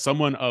 as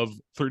someone of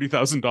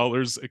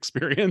 $30,000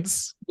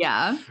 experience.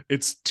 Yeah.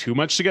 It's too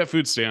much to get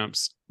food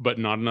stamps, but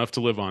not enough to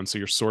live on. So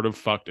you're sort of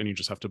fucked and you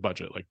just have to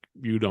budget. Like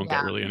you don't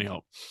get really any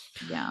help.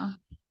 Yeah.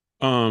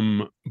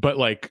 But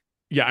like,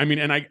 yeah, I mean,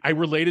 and I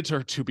related to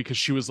her too, because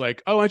she was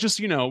like, oh, I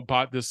just,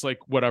 bought this like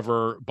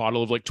whatever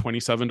bottle of like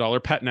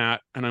 $27 pet nat.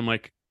 And I'm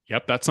like,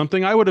 yep, that's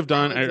something I would have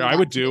done. I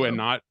would do and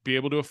not be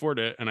able to afford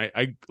it. And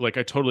I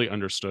totally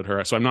understood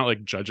her. So I'm not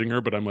like judging her,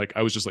 but I'm like,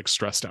 I was just like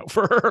stressed out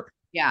for her.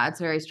 Yeah, it's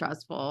very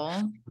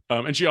stressful.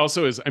 And she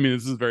also is, I mean,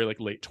 this is very like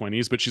late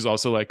 20s, but she's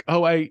also like,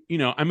 oh,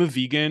 I'm a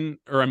vegan,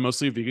 or I'm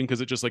mostly a vegan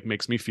because it just like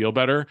makes me feel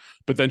better.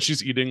 But then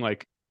she's eating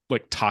like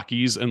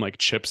Takis and like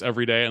chips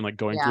every day and like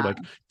going through like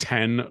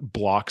 10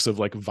 blocks of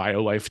like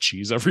Violife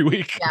cheese every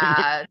week.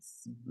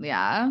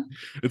 Yeah.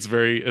 It's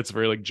very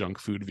like junk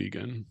food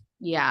vegan.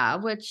 Yeah,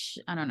 which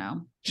I don't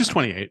know. She's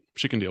 28.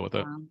 She can deal with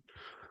it.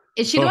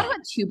 Is she the one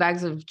with 2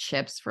 bags of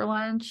chips for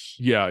lunch?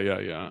 Yeah.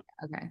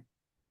 Okay.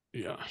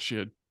 Yeah, she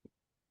had.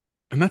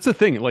 And that's the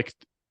thing. Like,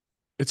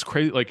 it's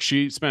crazy. Like,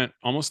 she spent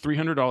almost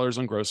 $300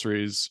 on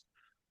groceries.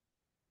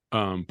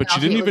 But she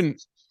didn't even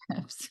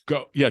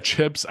go. Yeah,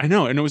 chips. I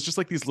know. And it was just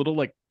like these little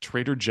like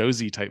Trader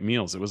Joe's-y type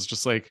meals. It was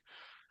just like,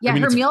 yeah,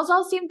 her meals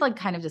all seemed like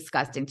kind of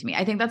disgusting to me.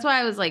 I think that's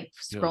why I was like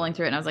scrolling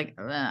through it and I was like,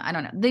 I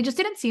don't know. They just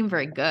didn't seem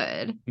very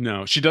good.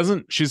 No, she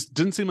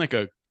didn't seem like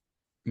a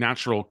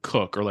natural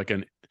cook or like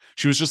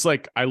she was just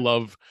like,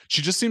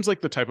 she just seems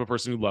like the type of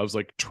person who loves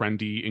like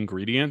trendy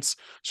ingredients.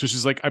 So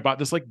she's like, I bought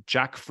this like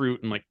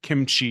jackfruit and like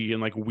kimchi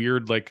and like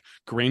weird like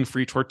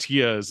grain-free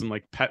tortillas and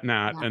like pet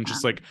nat and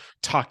just like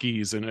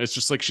Takis. And it's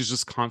just like, she's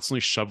just constantly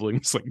shoveling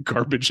this like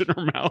garbage in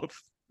her mouth.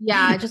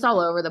 Yeah, just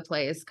all over the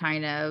place,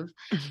 kind of.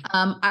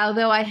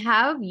 Although I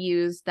have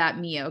used that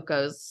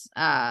Miyoko's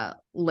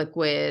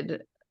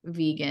liquid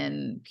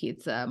vegan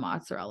pizza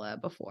mozzarella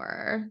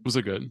before. Was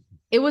it good?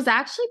 It was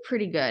actually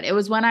pretty good. It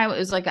was when it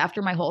was like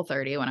after my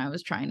Whole30 when I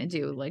was trying to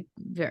do like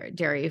very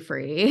dairy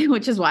free,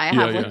 which is why I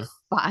have like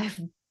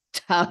 5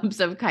 tubs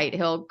of Kite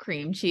Hill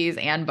cream cheese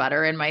and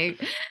butter in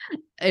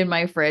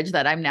my fridge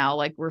that I'm now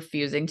like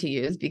refusing to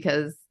use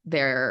because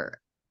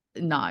they're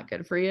not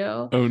good for you.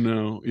 Oh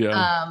no.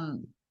 Yeah.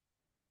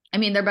 I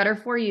mean, they're better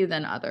for you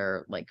than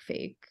other like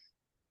fake.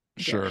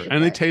 Sure.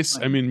 And they taste,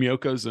 I mean,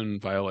 Miyoko's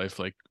and Violife,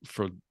 like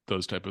for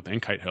those type of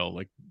thing, Kite Hill,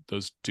 like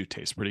those do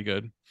taste pretty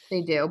good.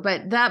 They do.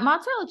 But that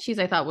mozzarella cheese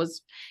I thought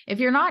was, if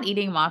you're not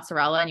eating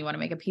mozzarella and you want to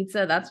make a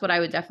pizza, that's what I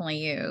would definitely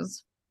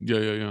use.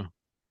 Yeah.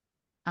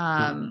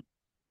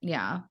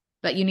 Yeah.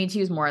 But you need to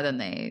use more than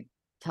they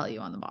tell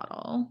you on the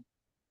bottle.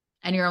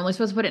 And you're only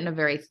supposed to put it in a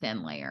very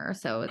thin layer.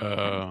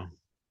 So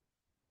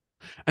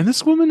and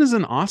this woman is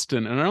in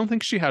Austin, and I don't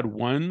think she had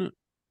one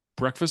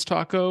breakfast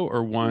taco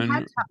or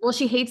one. Well,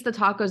 she hates the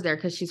tacos there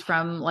because she's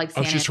from like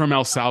she's from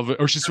El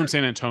Salvador, or she's from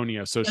San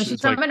Antonio, so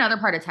she's from like another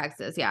part of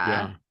Texas.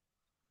 Yeah.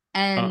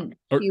 And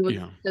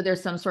so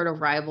there's some sort of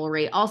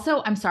rivalry.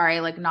 Also, I'm sorry,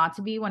 like not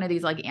to be one of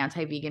these like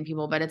anti-vegan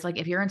people, but it's like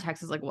if you're in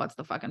Texas, like what's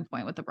the fucking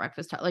point with the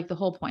breakfast? Like the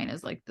whole point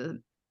is like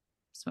the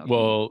smoking.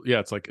 Well, yeah,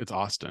 it's like it's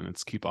Austin.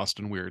 It's keep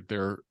Austin weird.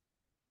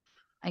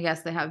 I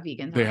guess they have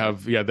vegans.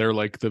 They're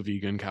like the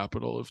vegan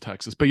capital of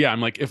Texas. But yeah,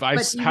 I'm like, if I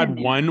had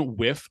one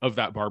whiff of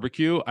that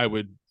barbecue, I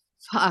would.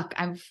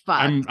 I'm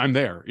fucked. I'm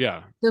there.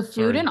 Yeah. The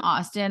food in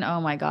Austin.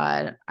 Oh my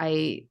God.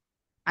 I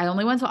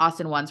only went to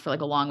Austin once for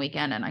like a long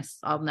weekend and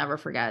I'll never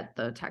forget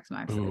the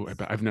Tex-Mex. Oh, I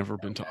bet I've never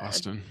been to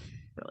Austin.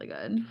 Really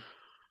good.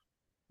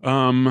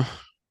 All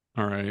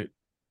right.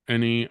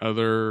 Any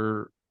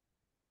other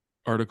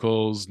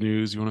articles,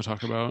 news you want to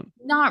talk about?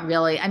 Not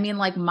really. I mean,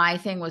 like my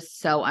thing was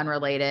so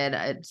unrelated.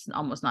 It's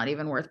almost not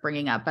even worth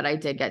bringing up, but I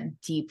did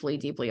get deeply,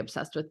 deeply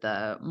obsessed with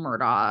the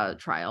Murdaugh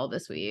trial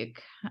this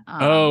week.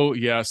 Oh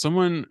yeah.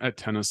 Someone at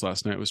tennis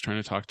last night was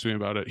trying to talk to me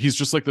about it. He's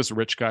just like this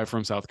rich guy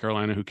from South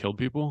Carolina who killed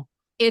people.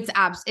 It's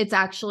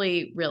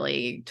actually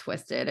really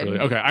twisted. Really?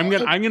 Okay. I'm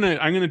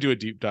gonna do a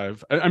deep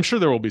dive. I'm sure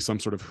there will be some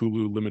sort of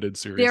Hulu limited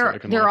series.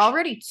 There are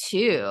already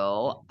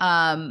 2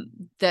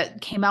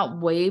 that came out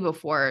way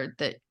before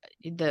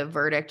the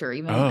verdict or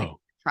even like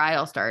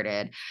trial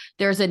started.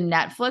 There's a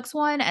Netflix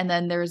one and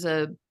then there's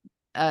a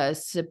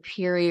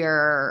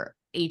Superior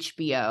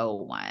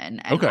HBO one.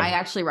 And I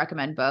actually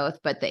recommend both,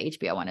 but the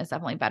HBO one is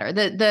definitely better.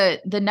 The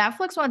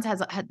Netflix ones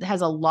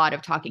has a lot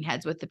of talking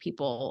heads with the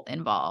people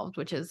involved,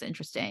 which is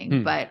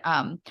interesting. But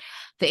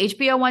the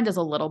HBO one does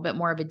a little bit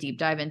more of a deep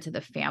dive into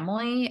the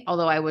family,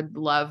 although I would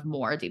love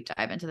more deep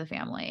dive into the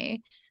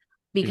family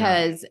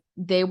because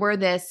they were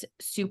this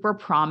super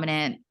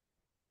prominent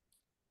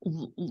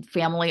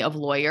family of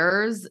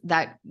lawyers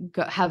that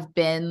have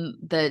been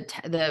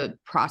the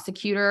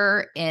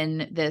prosecutor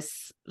in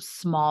this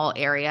small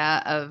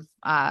area of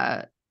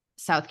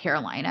South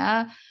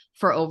Carolina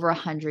for over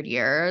 100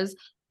 years,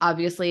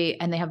 obviously,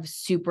 and they have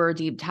super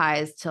deep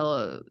ties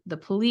to the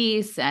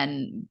police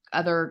and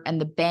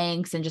the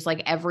banks and just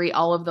like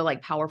all of the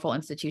like powerful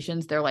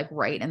institutions. They're like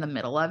right in the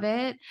middle of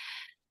it.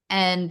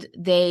 And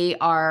they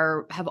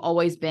have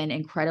always been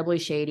incredibly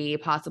shady,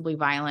 possibly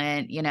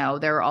violent. You know,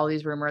 there are all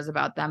these rumors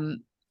about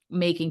them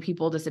making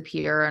people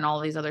disappear and all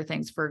these other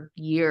things for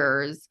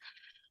years.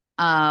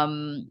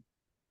 And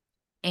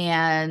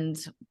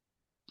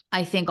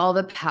I think all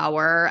the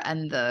power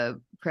and the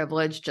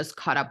privilege just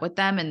caught up with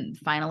them. And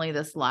finally,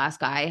 this last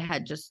guy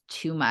had just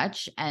too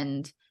much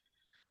and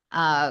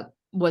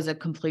was a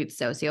complete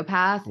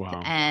sociopath.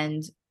 Wow.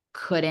 And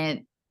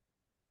couldn't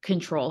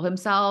control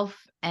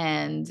himself.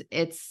 And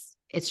it's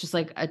just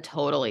like a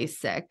totally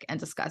sick and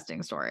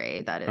disgusting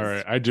story. That is all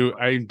right.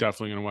 I'm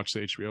definitely gonna watch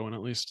the HBO one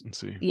at least and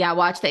see. Yeah,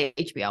 watch the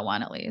HBO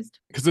one at least.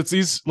 Because it's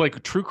these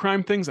like true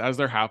crime things as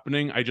they're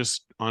happening. I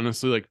just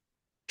honestly like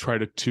try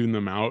to tune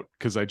them out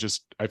because I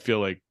feel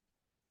like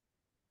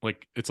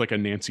it's like a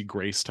Nancy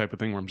Grace type of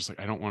thing where I'm just like,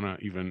 I don't want to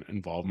even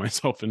involve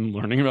myself in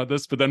learning about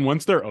this. But then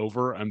once they're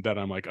over, I'm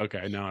like,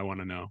 okay, now I want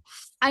to know.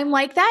 I'm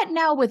like that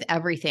now with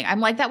everything. I'm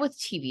like that with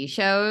TV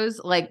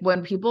shows. Like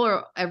when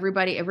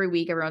every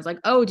week, everyone's like,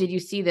 oh, did you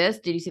see this?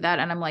 Did you see that?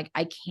 And I'm like,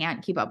 I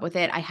can't keep up with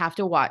it. I have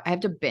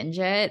to binge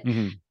it.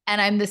 Mm-hmm.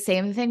 And I'm the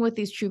same thing with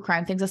these true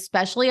crime things,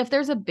 especially if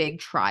there's a big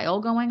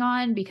trial going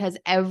on, because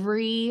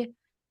every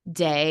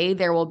day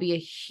there will be a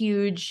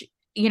huge,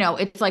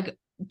 it's like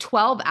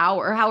 12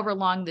 hour, however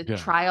long the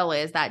trial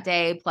is that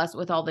day, plus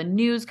with all the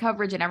news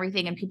coverage and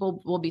everything. And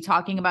people will be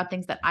talking about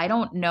things that I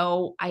don't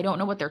know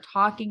what they're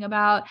talking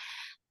about.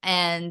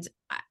 And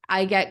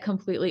I get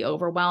completely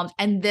overwhelmed.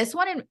 And this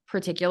one in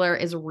particular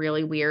is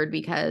really weird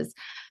because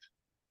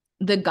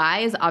the guy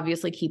is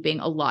obviously keeping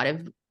a lot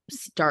of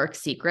dark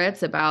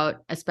secrets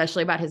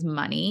especially about his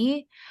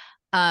money,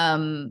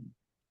 that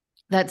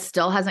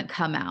still hasn't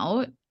come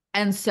out.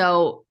 And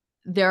so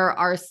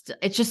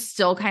it's just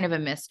still kind of a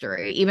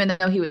mystery, even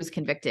though he was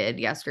convicted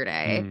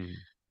yesterday.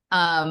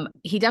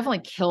 He definitely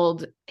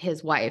killed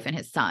his wife and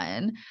his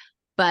son,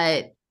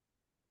 but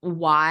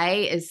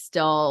why is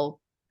still,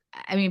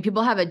 I mean,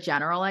 people have a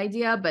general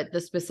idea, but the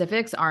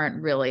specifics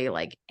aren't really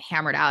like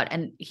hammered out.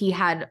 And he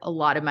had a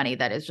lot of money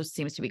that just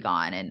seems to be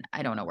gone, and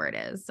I don't know where it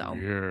is. So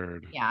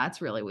weird. Yeah,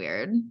 it's really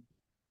weird.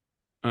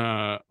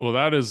 Well,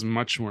 that is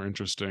much more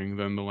interesting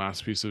than the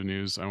last piece of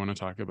news I want to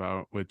talk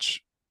about,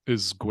 which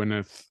is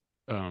Gwyneth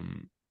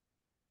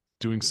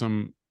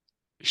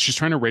she's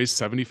trying to raise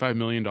 $75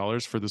 million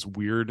for this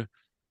weird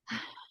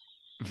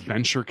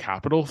venture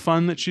capital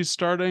fund that she's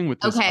starting with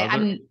this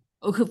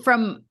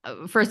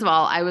first of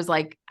all, I was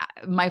like,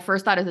 my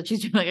first thought is that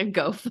she's doing like a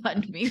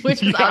GoFundMe,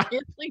 which is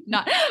obviously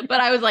not, but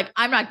I was like,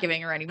 I'm not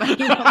giving her any money.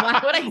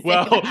 Why would I say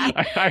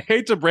that? I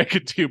hate to break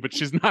it to you, but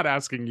she's not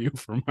asking you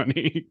for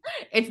money.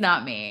 It's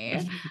not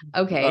me.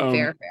 Okay.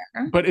 Fair.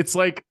 But it's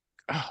like,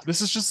 this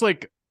is just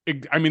like,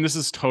 I mean, this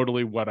is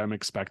totally what I'm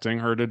expecting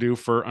her to do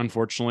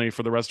unfortunately,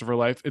 for the rest of her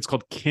life. It's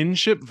called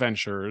Kinship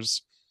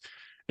Ventures.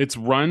 It's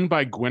run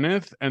by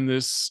Gwyneth and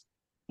this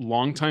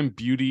longtime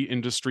beauty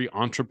industry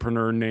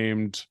entrepreneur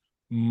named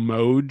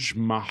Moj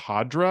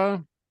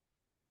Mahadra.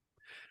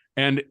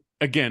 And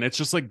again, it's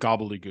just like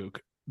gobbledygook.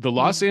 The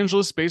Los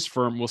Angeles-based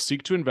firm will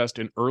seek to invest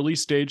in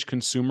early-stage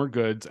consumer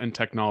goods and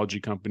technology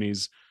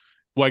companies.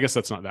 Well, I guess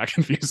that's not that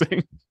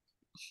confusing.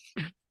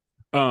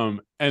 And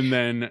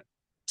then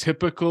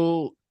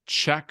typical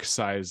check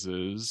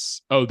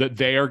sizes. Oh, that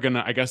they are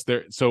gonna, I guess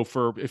they're, so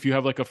for, if you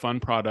have like a fun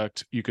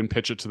product, you can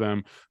pitch it to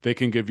them. They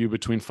can give you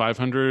between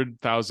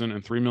 $500,000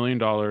 and $3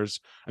 million.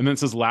 And then it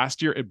says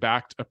last year it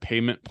backed a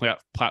payment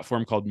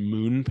platform called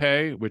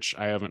MoonPay, which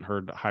I haven't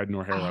heard hide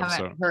nor hair of. I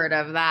haven't heard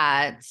of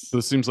that. So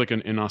this seems like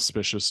an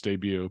inauspicious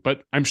debut,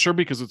 but I'm sure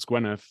because it's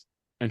Gwyneth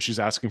and she's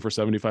asking for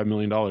 $75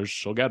 million,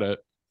 she'll get it.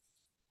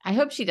 I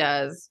hope she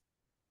does.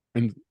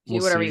 And do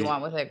whatever you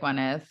want with it,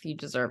 Gwyneth. You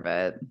deserve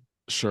it.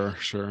 Sure.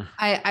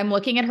 I'm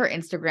looking at her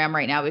Instagram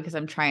right now because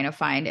I'm trying to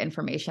find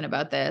information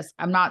about this.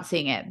 I'm not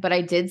seeing it, but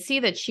I did see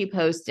that she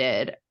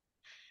posted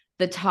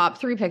the top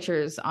 3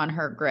 pictures on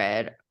her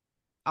grid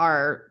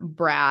are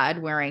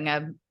Brad wearing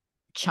a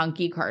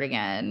chunky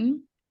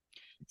cardigan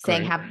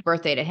saying happy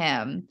birthday to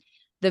him.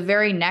 The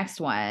very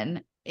next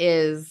one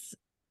is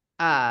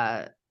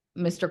Mr.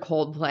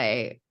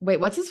 Coldplay. Wait,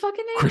 what's his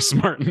fucking name?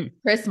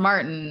 Chris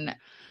Martin,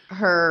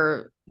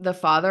 the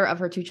father of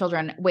her 2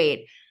 children.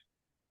 Wait,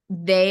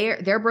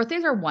 their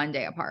birthdays are 1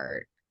 day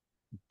apart.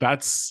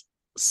 That's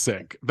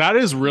sick. That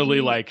is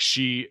really like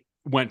she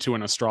went to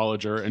an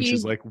astrologer and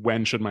she's like,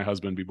 when should my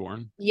husband be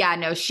born? Yeah,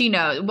 no, she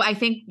knows. I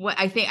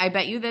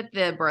bet you that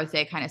the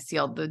birthday kind of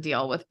sealed the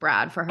deal with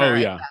Brad for her. Oh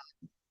yeah.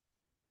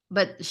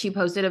 But she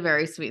posted a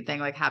very sweet thing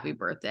like, happy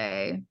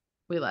birthday.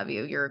 We love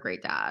you. You're a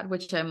great dad,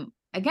 which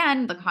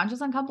again, the conscious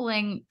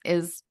uncoupling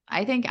is,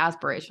 I think,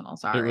 aspirational.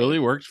 Sorry. It really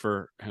worked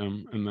for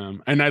him and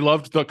them. And I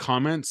loved the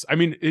comments. I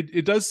mean,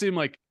 it does seem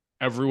like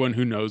everyone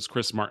who knows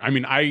Chris Martin, I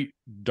mean, I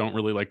don't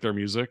really like their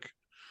music,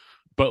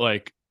 but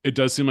like, it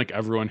does seem like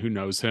everyone who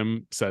knows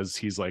him says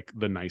he's like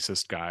the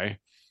nicest guy.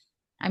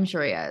 I'm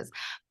sure he is.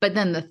 But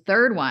then the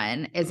third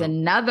one is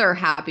another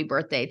happy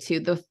birthday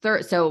to the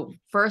third. So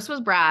first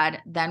was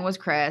Brad, then was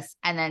Chris.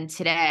 And then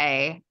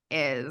today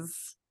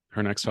is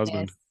her next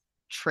husband,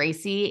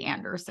 Tracy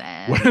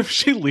Anderson. What if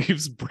she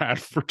leaves Brad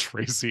for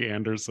Tracy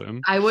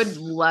Anderson? I would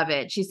love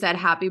it. She said,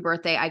 happy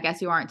birthday. I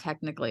guess you aren't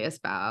technically a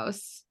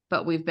spouse,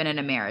 but we've been in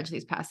a marriage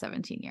these past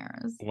 17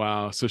 years.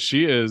 Wow. So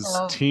she is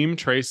Team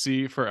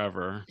Tracy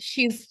forever.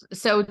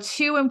 So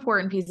 2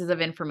 important pieces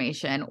of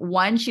information.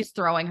 1, she's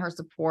throwing her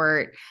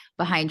support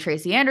behind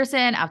Tracy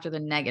Anderson after the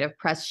negative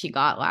press she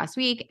got last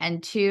week.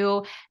 And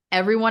 2,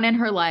 everyone in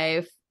her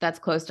life that's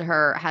close to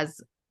her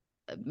has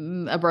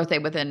a birthday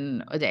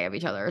within a day of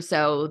each other.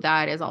 So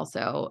that is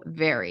also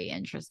very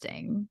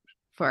interesting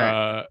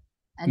for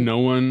no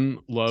one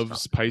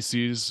loves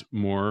Pisces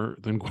more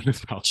than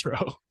Gwyneth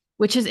Paltrow.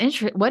 Which is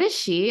interesting. What is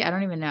she? I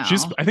don't even know.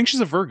 I think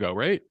she's a Virgo,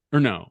 right? Or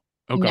no?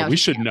 Oh God, No, we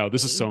she should can't know.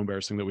 This be. is so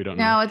embarrassing that we don't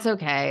know. No, it's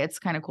okay. It's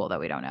kind of cool that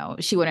we don't know.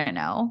 She wouldn't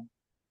know.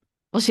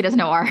 Well, she doesn't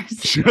know ours.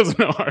 She doesn't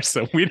know ours,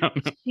 so we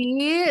don't know.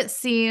 She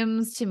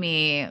seems to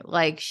me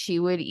like she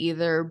would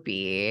either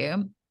be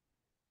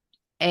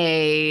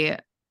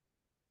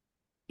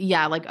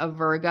like a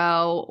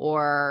Virgo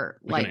or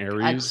like an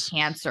Aries? a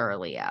Cancer or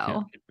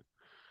Leo.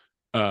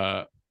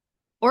 Yeah.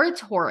 Or a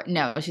Taurus.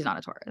 No, she's not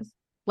a Taurus.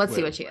 Let's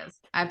see Wait. what she is.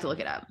 I have to look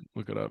it up.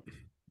 Look it up.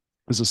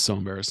 This is so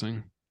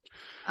embarrassing.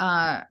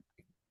 I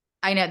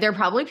know there are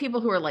probably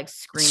people who are like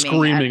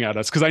screaming at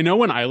us, because I know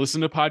when I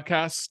listen to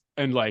podcasts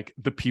and like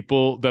the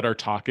people that are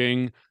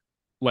talking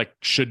like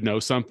should know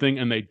something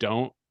and they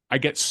don't, I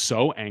get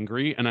so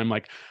angry and I'm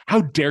like,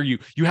 how dare you?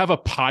 You have a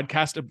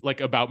podcast like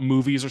about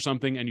movies or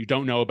something and you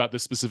don't know about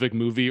this specific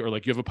movie, or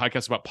like you have a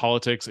podcast about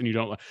politics and you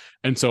don't.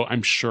 And so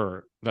I'm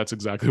sure that's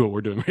exactly what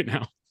we're doing right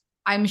now.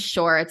 I'm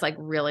sure it's like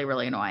really,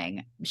 really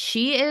annoying.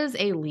 She is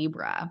a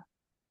Libra.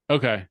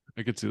 Okay.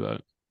 I could see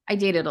that. I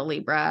dated a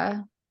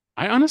Libra.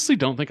 I honestly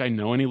don't think I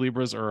know any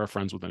Libras or are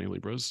friends with any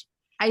Libras.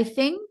 I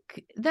think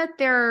I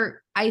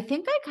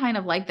kind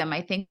of like them.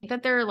 I think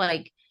that they're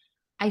like,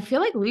 I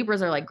feel like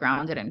Libras are like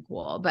grounded and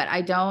cool, but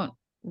I don't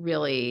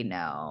really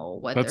know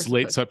what that's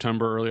late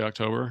September, early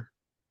October.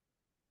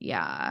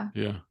 Yeah.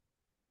 Yeah.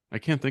 I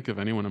can't think of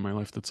anyone in my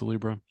life that's a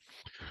Libra.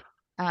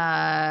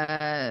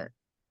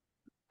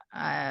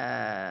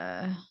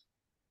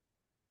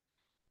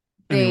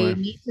 They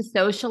need to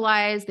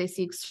socialize. They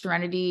seek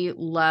serenity,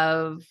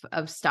 love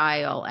of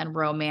style and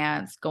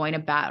romance, going to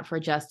bat for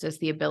justice,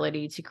 the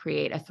ability to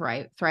create a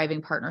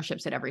thriving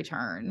partnerships at every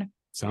turn.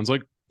 Sounds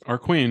like our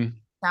queen.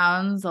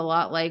 Sounds a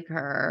lot like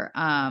her.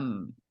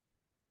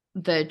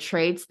 The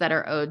traits that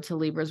are owed to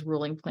Libra's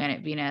ruling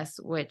planet Venus,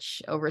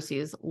 which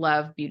oversees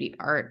love, beauty,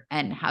 art,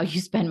 and how you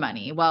spend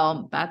money.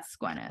 Well, that's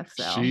Gwyneth.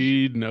 So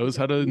she knows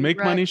how to make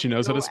money. She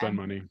knows how to spend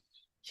money.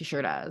 She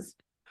sure does.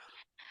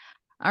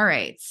 All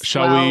right.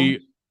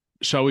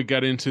 Shall we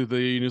get into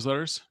the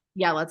newsletters?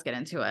 Yeah, let's get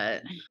into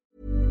it.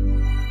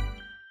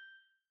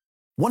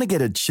 Want to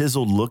get a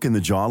chiseled look in the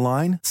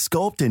jawline?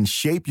 Sculpt and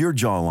shape your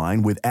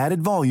jawline with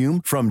added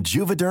volume from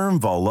Juvederm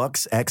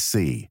Volux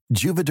XC.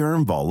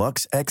 Juvederm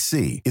Volux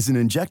XC is an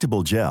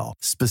injectable gel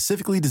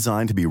specifically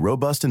designed to be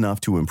robust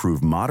enough to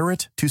improve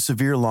moderate to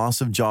severe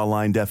loss of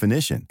jawline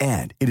definition.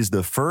 And it is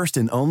the first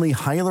and only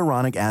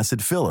hyaluronic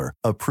acid filler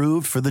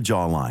approved for the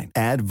jawline.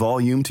 Add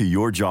volume to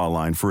your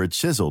jawline for a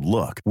chiseled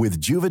look with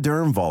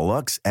Juvederm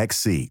Volux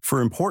XC. For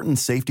important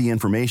safety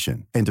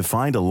information and to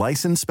find a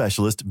licensed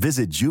specialist,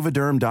 visit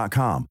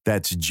Juvederm.com.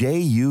 That's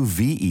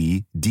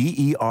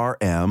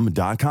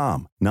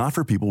Juvederm.com. Not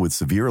for people with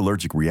severe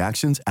allergic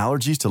reactions,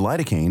 allergies to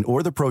lidocaine,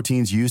 or the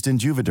proteins used in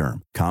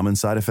Juvederm. Common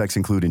side effects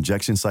include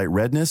injection site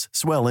redness,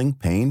 swelling,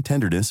 pain,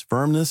 tenderness,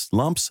 firmness,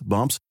 lumps,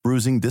 bumps,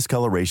 bruising,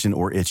 discoloration,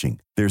 or itching.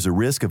 There's a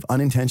risk of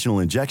unintentional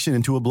injection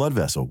into a blood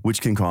vessel,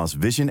 which can cause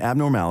vision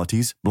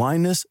abnormalities,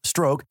 blindness,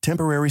 stroke,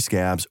 temporary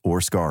scabs,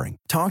 or scarring.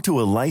 Talk to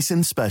a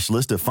licensed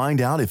specialist to find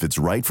out if it's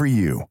right for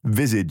you.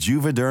 Visit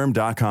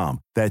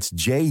Juvederm.com. That's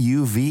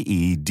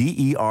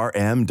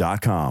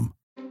Juvederm.com.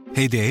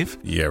 Hey, Dave.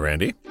 Yeah,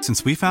 Randy.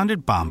 Since we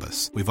founded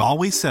Bombas, we've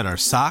always said our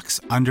socks,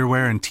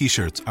 underwear, and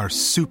T-shirts are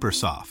super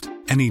soft.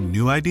 Any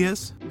new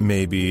ideas?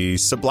 Maybe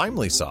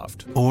sublimely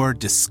soft. Or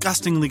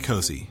disgustingly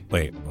cozy.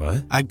 Wait,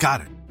 what? I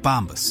got it.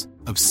 Bombas.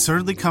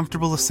 Absurdly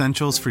comfortable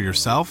essentials for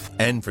yourself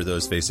and for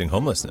those facing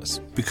homelessness.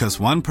 Because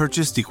one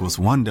purchased equals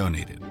one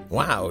donated.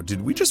 Wow,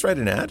 did we just write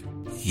an ad?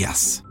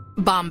 Yes.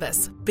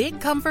 Bombas.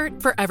 Big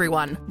comfort for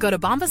everyone. Go to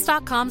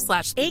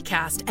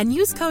bombas.com/ACAST and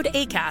use code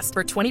ACAST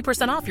for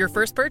 20% off your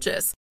first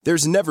purchase.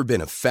 There's never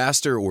been a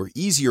faster or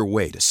easier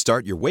way to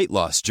start your weight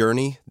loss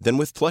journey than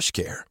with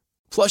PlushCare.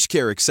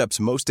 PlushCare accepts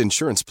most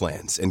insurance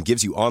plans and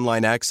gives you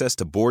online access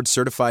to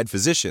board-certified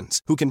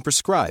physicians who can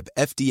prescribe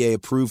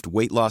FDA-approved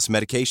weight loss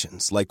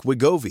medications like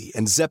Wegovy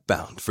and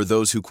Zepbound for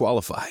those who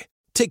qualify.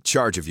 Take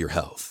charge of your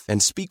health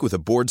and speak with a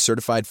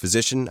board-certified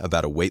physician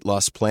about a weight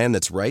loss plan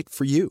that's right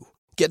for you.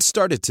 Get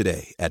started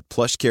today at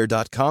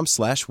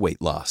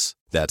plushcare.com/weight-loss.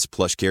 That's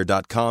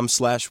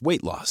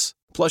plushcare.com/weight-loss.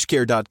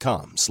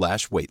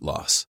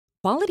 plushcare.com/weight-loss.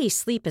 Quality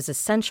sleep is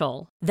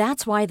essential.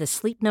 That's why the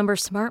Sleep Number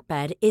Smart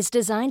Bed is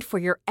designed for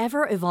your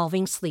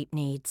ever-evolving sleep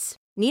needs.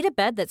 Need a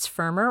bed that's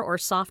firmer or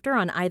softer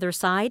on either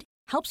side?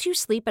 Helps you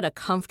sleep at a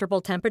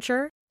comfortable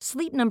temperature?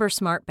 Sleep Number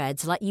Smart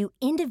Beds let you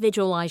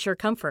individualize your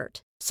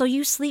comfort so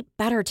you sleep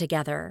better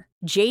together.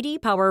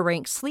 JD Power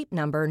ranks Sleep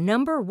Number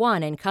number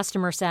 1 in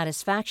customer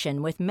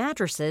satisfaction with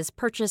mattresses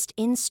purchased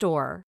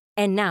in-store.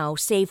 And now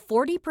save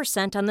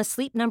 40% on the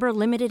Sleep Number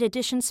Limited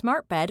Edition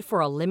Smart Bed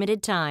for a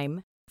limited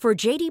time. For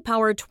JD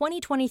Power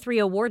 2023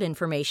 award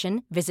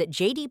information, visit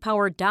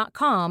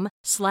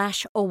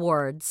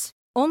jdpower.com/awards.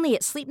 Only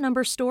at Sleep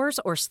Number stores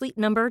or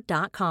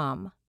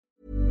sleepnumber.com.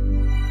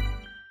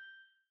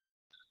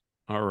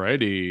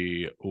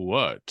 Alrighty,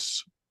 what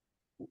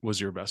was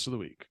your best of the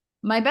week?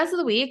 My best of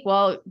the week,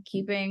 well,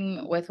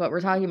 keeping with what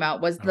we're talking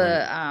about, was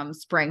the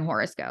spring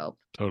horoscope.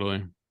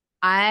 Totally.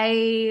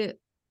 I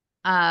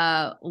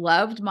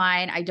loved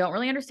mine. I don't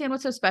really understand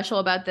what's so special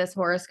about this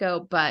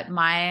horoscope, but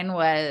mine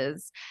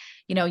was,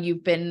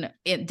 you've been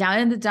down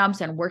in the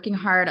dumps and working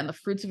hard, and the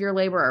fruits of your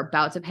labor are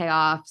about to pay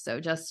off. So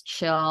just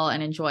chill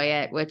and enjoy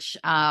it, which,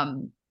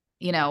 will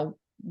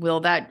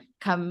that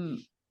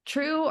come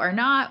true or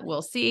not?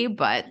 We'll see.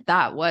 But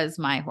that was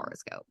my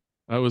horoscope.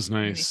 That was nice.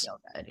 Made me feel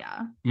good,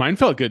 yeah. Mine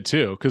felt good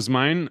too, because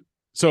mine.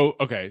 So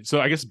I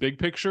guess big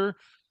picture,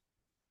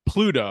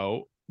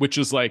 Pluto, which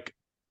is like,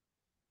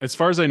 as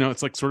far as I know,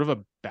 it's like sort of a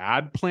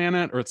bad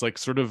planet, or it's like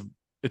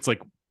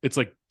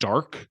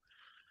dark.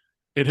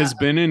 It has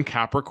been in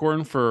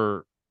Capricorn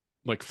for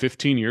like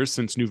 15 years,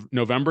 since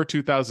November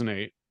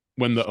 2008,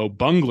 when the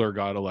O'Bungler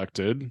got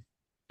elected.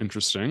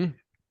 Interesting.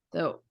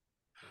 So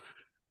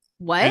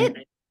what?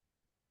 And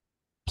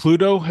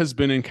Pluto has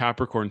been in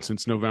Capricorn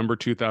since November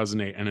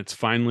 2008, and it's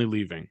finally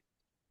leaving.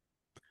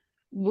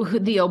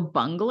 The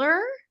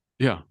O'Bungler?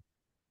 Yeah.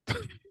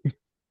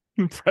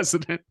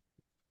 President.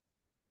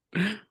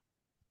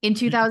 In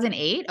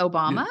 2008,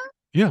 Obama?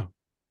 Yeah.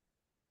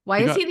 Why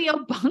is he the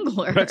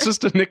O'Bungler? That's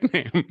just a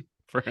nickname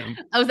for him.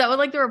 Oh, is that what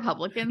like the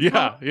Republicans Yeah,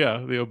 call?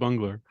 yeah, the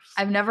O'Bungler.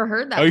 I've never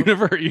heard that. Oh, you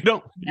before. you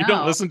don't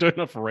listen to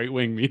enough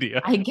right-wing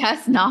media. I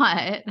guess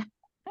not.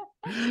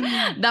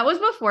 That was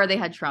before they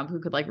had Trump, who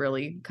could like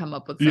really come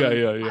up with some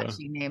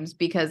catchy names,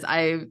 because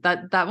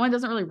that one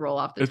doesn't really roll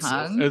off the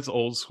tongue. It's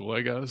old school,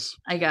 I guess.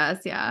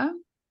 Yeah.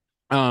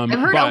 I've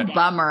heard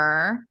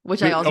O'Bummer,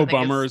 which I also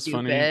think is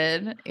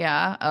stupid. Funny.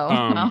 Yeah.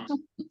 Well.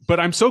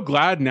 But I'm so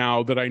glad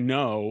now that I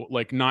know,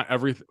 like,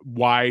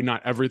 why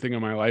not everything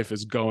in my life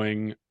is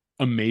going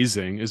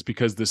amazing is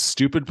because this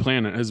stupid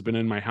planet has been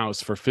in my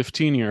house for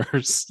 15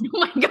 years. Oh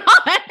my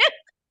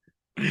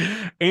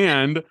God.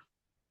 And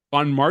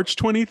on March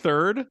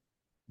 23rd,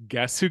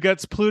 guess who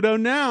gets Pluto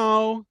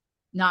now?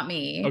 Not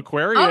me.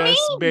 Aquarius,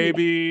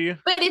 baby.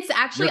 But it's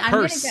actually,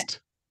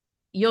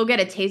 you'll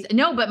get a taste.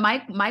 No, but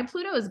my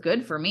Pluto is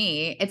good for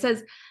me. It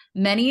says,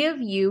 many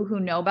of you who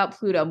know about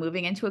Pluto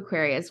moving into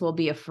Aquarius will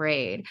be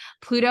afraid.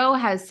 Pluto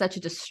has such a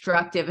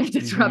destructive and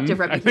disruptive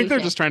reputation. I think they're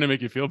just trying to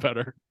make you feel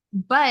better.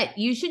 But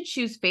you should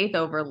choose faith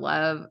and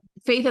love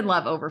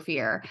over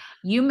fear.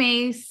 You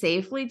may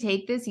safely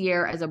take this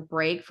year as a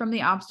break from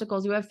the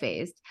obstacles you have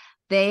faced.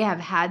 They have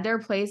had their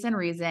place and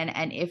reason,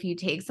 and if you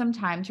take some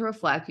time to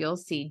reflect, you'll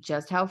see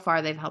just how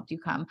far they've helped you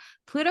come.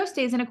 Pluto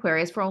stays in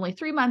Aquarius for only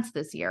 3 months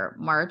this year,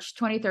 March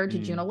 23rd to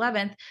June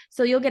 11th,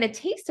 so you'll get a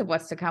taste of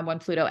what's to come when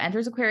Pluto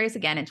enters Aquarius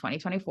again in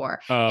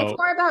 2024. It's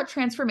more about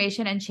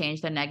transformation and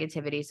change than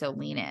negativity, so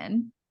lean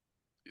in.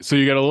 So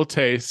you get a little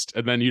taste,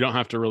 and then you don't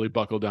have to really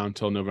buckle down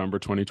till November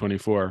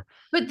 2024.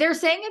 But they're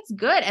saying it's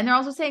good. And they're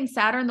also saying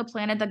Saturn, the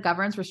planet that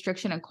governs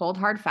restriction and cold,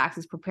 hard facts,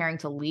 is preparing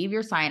to leave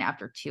your sign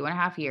after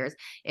 2.5 years.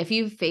 If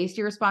you've faced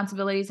your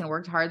responsibilities and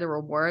worked hard, the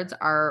rewards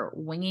are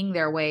winging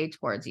their way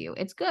towards you.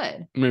 It's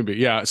good. Maybe,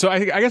 yeah. So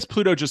I guess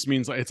Pluto just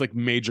means like it's like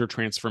major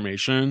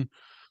transformation.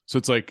 So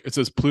it's like, it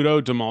says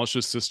Pluto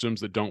demolishes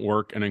systems that don't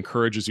work and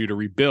encourages you to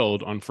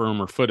rebuild on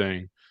firmer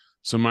footing.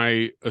 So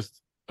my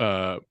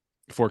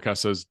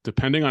forecast says,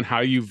 depending on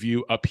how you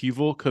view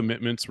upheaval,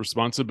 commitments,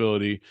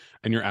 responsibility,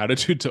 and your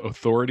attitude to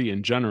authority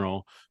in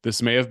general,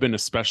 this may have been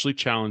especially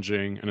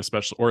challenging and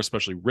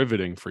especially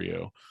riveting for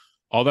you.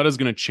 All that is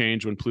going to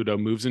change when Pluto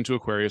moves into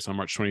Aquarius on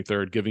March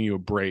 23rd, giving you a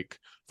break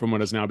from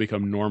what has now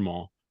become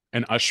normal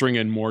and ushering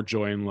in more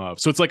joy and love.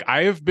 So it's like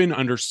I have been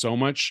under so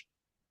much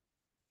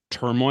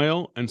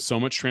turmoil and so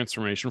much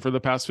transformation for the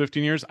past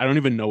 15 years. I don't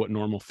even know what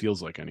normal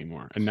feels like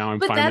anymore. And now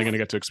I'm finally going to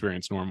get to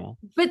experience normal.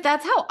 But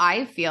that's how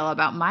I feel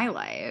about my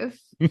life.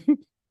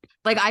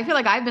 Like, I feel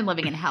like I've been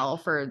living in hell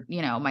for,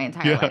 my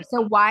entire life.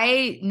 So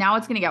why now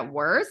it's going to get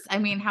worse? I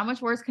mean, how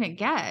much worse can it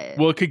get?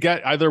 Well, it could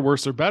get either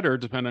worse or better,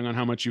 depending on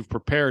how much you've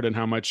prepared and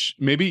how much,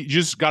 maybe you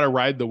just got to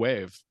ride the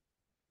wave.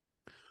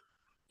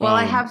 Well,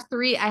 I have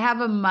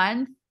a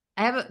month.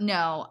 I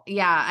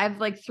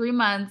have like 3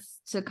 months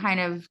to kind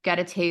of get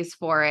a taste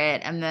for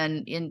it. And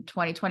then in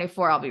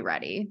 2024, I'll be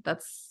ready.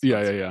 That's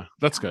yeah.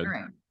 That's good.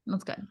 Right.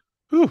 That's good.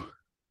 Whew.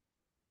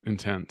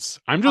 Intense.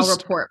 I'll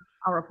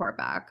report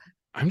back.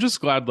 I'm just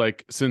glad,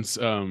 like, since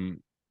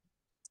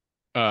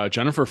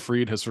Jennifer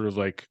Freed has sort of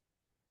like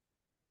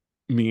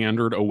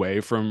meandered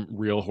away from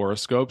real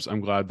horoscopes,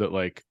 I'm glad that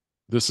like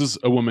this is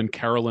a woman,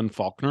 Carolyn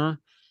Faulkner,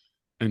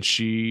 and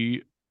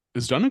she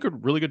has done a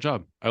really good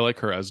job. I like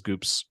her as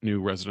Goop's new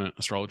resident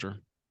astrologer.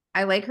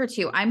 I like her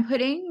too. I'm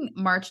putting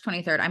March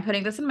 23rd. I'm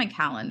putting this in my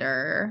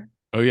calendar.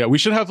 Oh yeah, we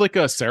should have like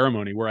a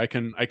ceremony where I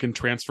can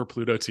transfer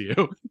Pluto to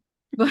you.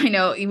 I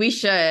know we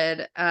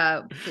should.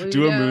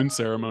 Do a moon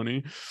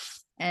ceremony.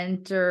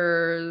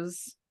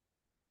 Enters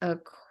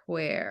Aquarius.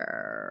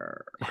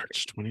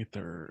 March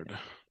 23rd.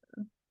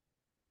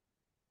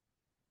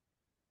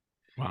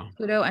 Wow.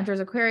 Pluto enters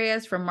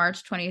Aquarius from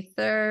March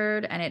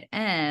 23rd, and it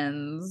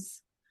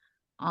ends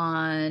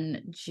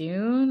on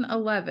June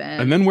 11th.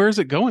 And then where is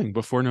it going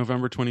before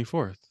November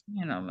 24th?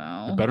 I don't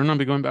know. It better not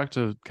be going back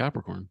to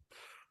Capricorn.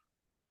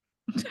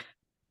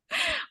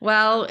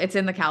 Well, it's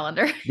in the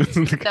calendar.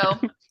 So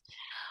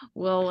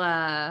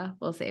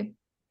we'll see.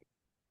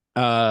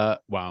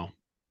 Wow.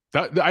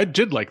 That I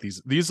did like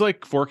these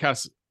like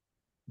forecasts.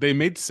 They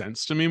made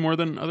sense to me more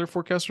than other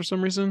forecasts for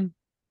some reason.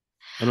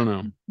 I don't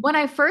know. When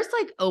I first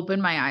like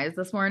opened my eyes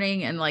this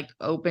morning and like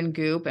opened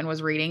Goop and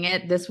was reading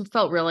it, this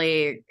felt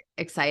really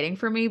exciting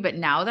for me. But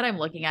now that I'm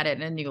looking at it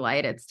in a new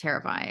light, it's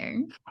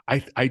terrifying.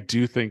 I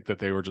do think that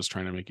they were just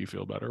trying to make you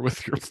feel better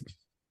with your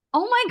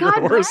oh my God,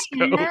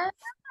 horoscope.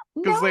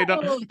 Because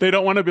no. they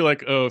don't want to be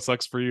like, oh, it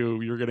sucks for you.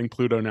 You're getting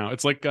Pluto now.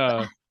 It's like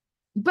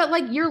but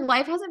like your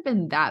life hasn't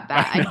been that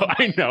bad.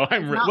 I know.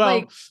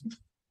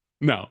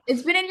 No.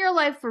 It's been in your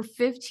life for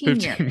 15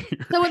 years.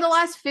 So in the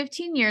last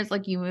 15 years,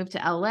 like you moved to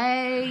LA.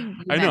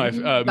 I know.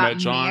 I've met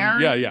John.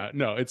 Married. Yeah.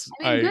 No, it's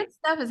good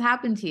stuff has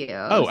happened to you.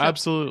 Oh, so.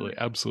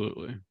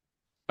 Absolutely.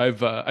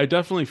 I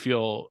definitely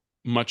feel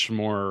much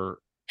more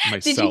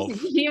myself.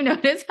 Did you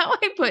notice how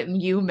I put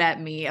 "you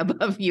met me"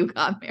 above "you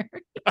got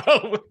married"?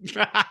 Oh,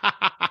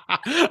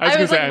 I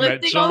was like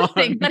listing all the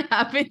things that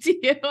happened to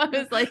you. I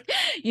was like,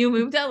 you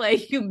moved to LA,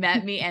 you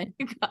met me, and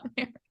you got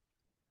married.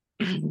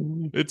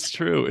 It's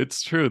true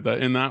that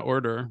in that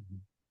order.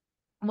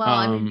 Well,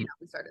 I mean,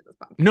 we started this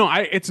podcast. No,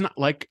 it's not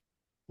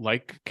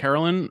like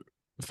Carolyn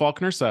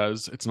Faulkner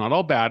says, it's not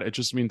all bad. It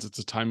just means it's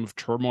a time of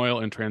turmoil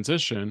and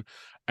transition.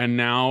 And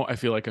now I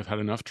feel like I've had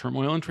enough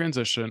turmoil and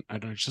transition,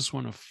 and I just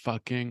want to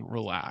fucking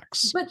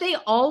relax. But they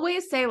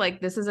always say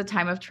like this is a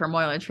time of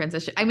turmoil and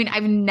transition. I mean,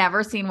 I've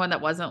never seen one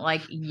that wasn't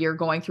like you're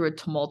going through a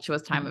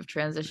tumultuous time of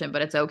transition,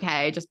 but it's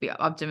okay. Just be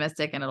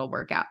optimistic and it'll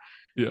work out.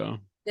 Yeah.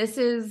 This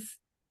is,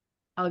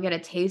 I'll get a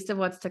taste of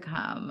what's to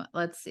come.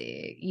 Let's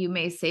see. You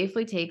may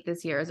safely take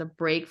this year as a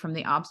break from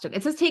the obstacle.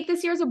 It says take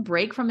this year as a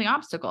break from the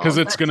obstacle. Because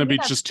it's going to be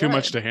just too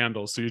much to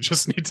handle. So you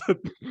just need to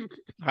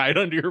hide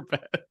under your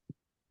bed.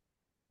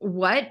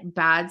 What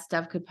bad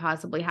stuff could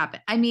possibly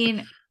happen? I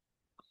mean,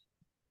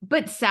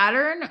 but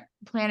Saturn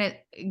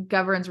planet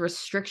governs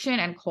restriction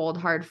and cold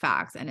hard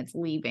facts, and it's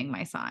leaving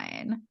my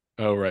sign.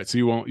 Oh, right. So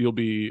you won't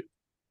be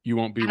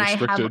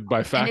restricted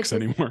by facts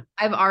anymore.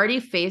 I've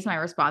already faced my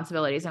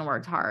responsibilities and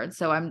worked hard.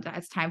 So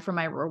it's time for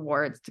my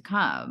rewards to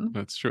come.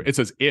 That's true. It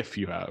says if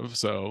you have,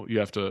 so you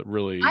have to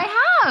really.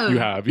 I have. You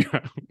have.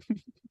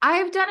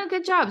 I've done a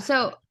good job.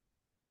 So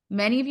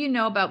many of you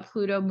know about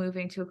Pluto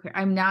moving to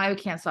Aquarius. I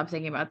can't stop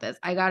thinking about this.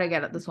 I got to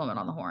get this woman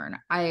on the horn.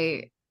 All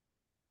right.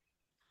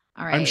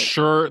 I'm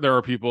sure there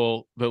are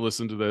people that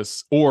listen to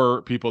this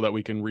or people that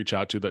we can reach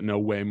out to that know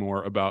way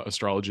more about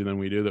astrology than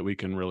we do, that we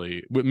can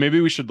really, maybe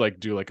we should like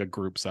do like a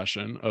group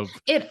session of.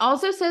 It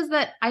also says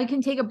that I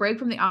can take a break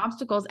from the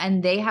obstacles,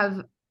 and they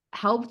have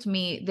helped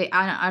me. When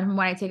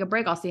I take a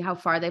break, I'll see how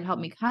far they've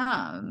helped me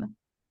come.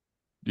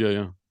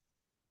 Yeah.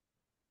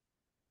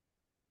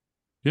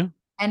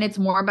 And it's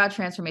more about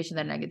transformation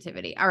than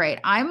negativity. All right.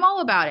 I'm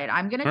all about it.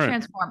 I'm going to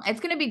transform. Right.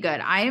 It's going to be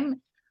good. I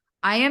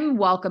am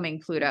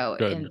welcoming Pluto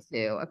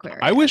into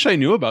Aquarius. I wish I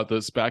knew about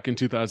this back in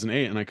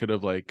 2008 and I could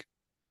have like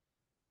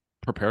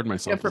prepared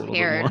myself a little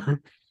bit more.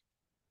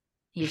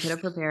 You could have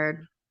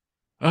prepared.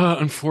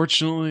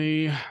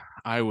 Unfortunately,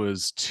 I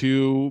was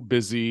too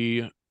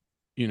busy,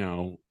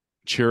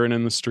 cheering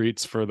in the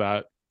streets for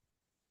that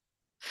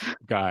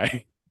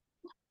guy.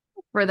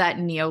 For that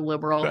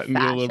neoliberal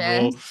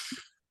fascist.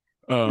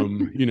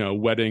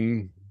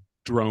 Wedding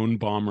drone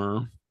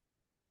bomber.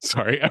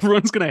 Sorry,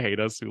 everyone's gonna hate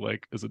us who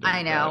like is a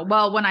Democrat. I know.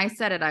 Well, when I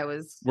said it,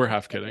 we're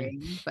half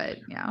kidding, but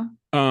yeah.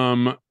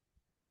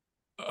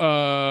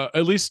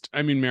 At least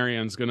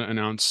Marianne's gonna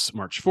announce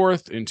March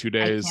 4th in 2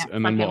 days,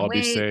 and then we'll all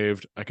be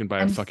saved. I can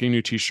buy a fucking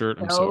new t-shirt.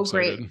 I'm so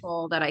excited.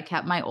 Grateful that I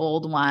kept my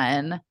old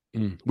one.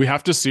 We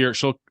have to see her.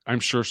 I'm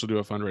sure she'll do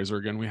a fundraiser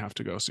again. We have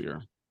to go see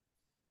her.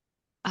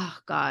 Oh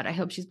God, I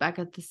hope she's back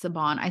at the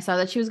Saban. I saw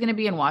that she was going to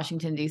be in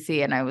Washington,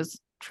 D.C. and I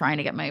was trying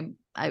to get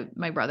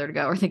my brother to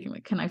go, or thinking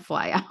like, can I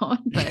fly out?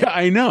 But yeah,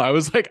 I know. I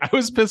was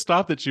pissed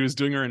off that she was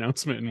doing her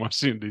announcement in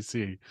Washington,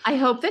 D.C. I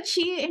hope that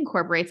she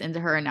incorporates into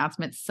her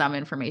announcement some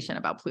information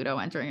about Pluto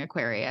entering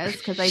Aquarius,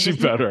 because I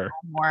just need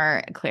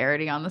more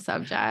clarity on the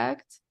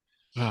subject.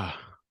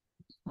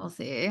 We'll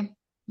see.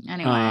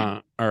 Anyway.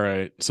 All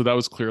right. So that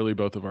was clearly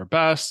both of our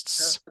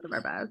bests. Both of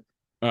our best.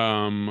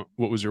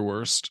 What was your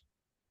worst?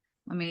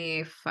 Let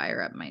me fire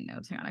up my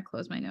notes. Hang on, I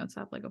closed my notes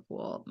up like a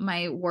fool.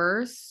 My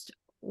worst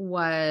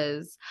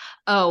was,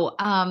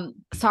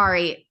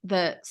 sorry,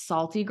 the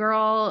Salty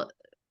Girl.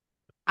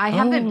 I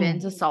haven't been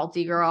to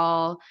Salty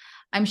Girl.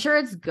 I'm sure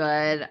it's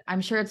good.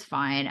 I'm sure it's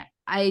fine.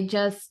 I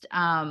just,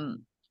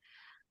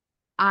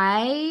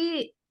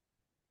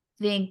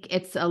 think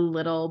it's a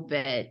little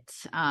bit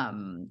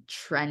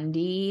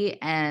trendy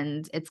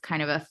and it's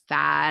kind of a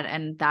fad,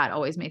 and that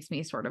always makes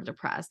me sort of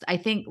depressed. I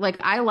think like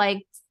I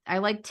like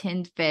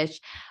tinned fish.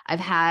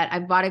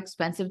 I've bought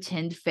expensive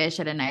tinned fish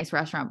at a nice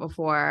restaurant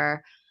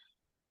before.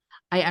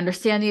 I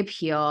understand the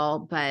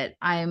appeal, but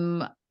I'm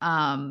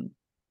not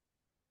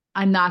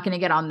going to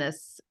get on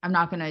this. I'm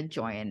not going to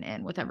join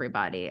in with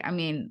everybody. I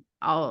mean,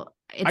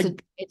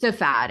 it's a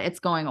fad. It's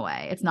going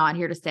away. It's not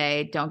here to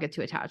stay. Don't get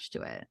too attached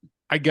to it.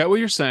 I get what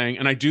you're saying.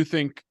 And I do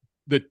think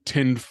the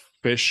tinned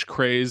fish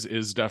craze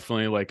is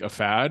definitely like a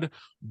fad,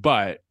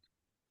 but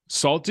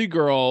Salty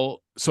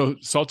Girl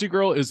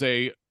is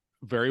a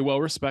very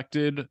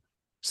well-respected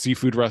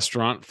seafood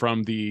restaurant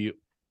from the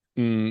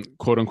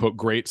quote unquote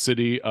great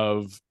city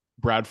of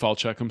Brad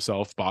Falchuk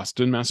himself,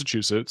 Boston,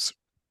 Massachusetts.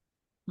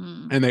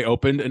 And they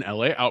opened an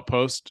LA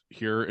outpost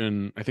here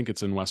in, I think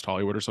it's in West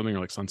Hollywood or something, or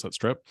like Sunset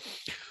Strip.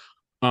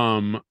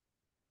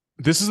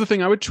 This is the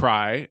thing I would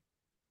try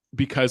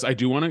because I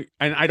do want to,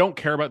 and I don't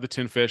care about the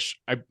tin fish.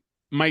 I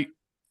might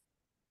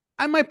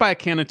buy a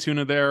can of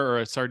tuna there or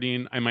a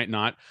sardine. I might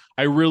not.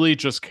 I really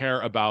just care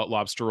about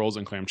lobster rolls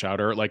and clam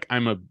chowder. Like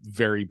I'm a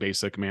very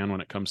basic man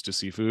when it comes to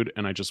seafood,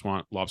 and I just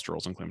want lobster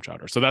rolls and clam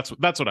chowder. So that's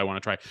what I want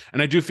to try.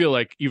 And I do feel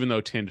like even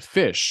though tinned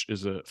fish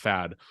is a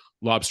fad,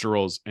 lobster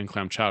rolls and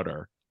clam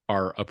chowder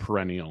are a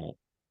perennial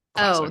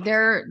classic. Oh,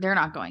 they're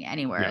not going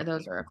anywhere. Yeah.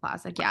 Those are a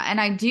classic. Yeah. And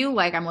I do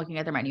like, I'm looking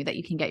at their menu that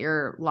you can get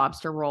your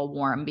lobster roll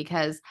warm,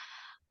 because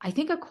I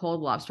think a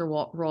cold lobster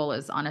roll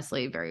is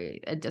honestly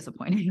very a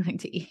disappointing thing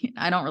to eat.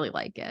 I don't really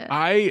like it.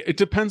 It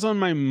depends on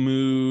my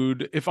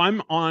mood. If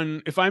I'm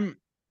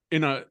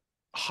in a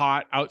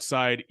hot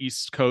outside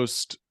East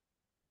Coast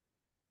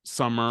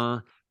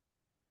summer,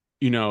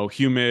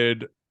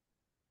 humid,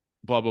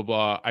 blah blah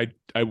blah,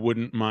 I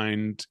wouldn't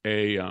mind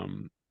a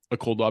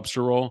cold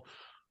lobster roll.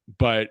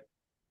 But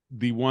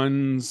the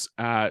ones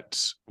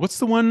at, what's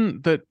the one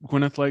that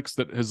Gwyneth likes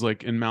that is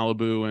like in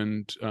Malibu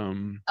and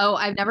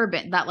I've never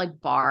been that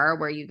like bar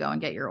where you go and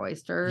get your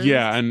oysters.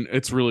 Yeah, and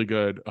it's really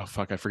good. Oh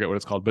fuck, I forget what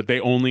it's called, but they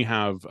only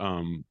have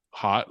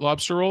hot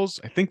lobster rolls.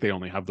 I think they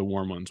only have the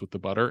warm ones with the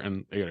butter,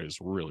 and it is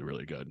really,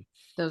 really good.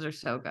 Those are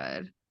so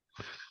good.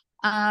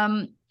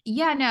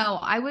 Yeah, no,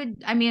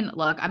 I mean,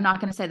 look, I'm not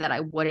going to say that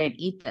I wouldn't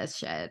eat this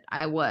shit.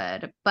 I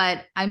would,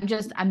 but I'm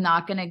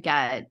not going to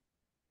get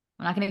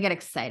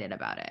excited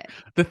about it.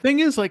 The thing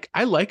is, like,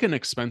 I like an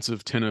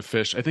expensive tin of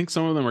fish. I think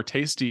some of them are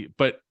tasty,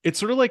 but it's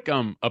sort of like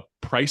a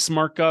price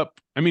markup.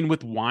 I mean,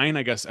 with wine,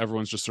 I guess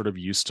everyone's just sort of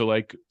used to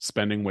like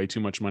spending way too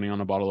much money on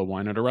a bottle of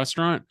wine at a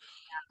restaurant.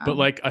 Yeah. But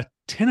like a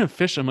tin of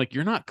fish, I'm like,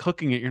 you're not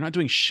cooking it. You're not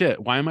doing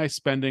shit. Why am I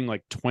spending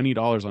like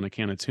 $20 on a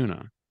can of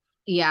tuna?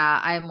 Yeah,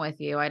 I'm with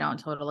you. I don't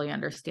totally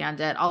understand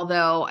it.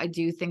 Although I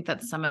do think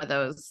that some of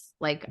those,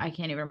 like, I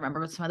can't even remember,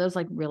 but some of those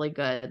like really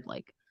good,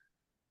 like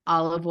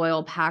olive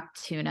oil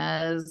packed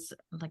tunas,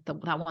 like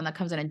that one that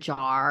comes in a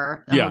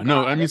jar. Yeah,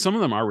 no, I mean, some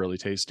of them are really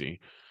tasty.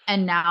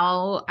 And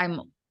now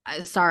I'm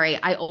sorry,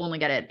 I only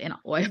get it in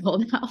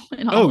oil now.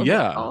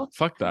 Oil.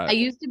 Fuck that. I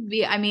used to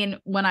be, I mean,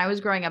 when I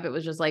was growing up, it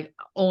was just like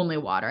only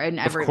water. I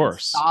never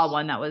saw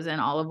one that was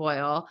in olive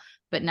oil,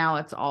 but now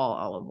it's all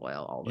olive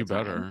oil all the time.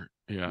 You better.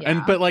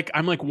 Yeah. But like,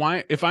 I'm like,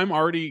 why, if I'm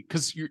already,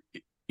 because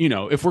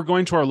if we're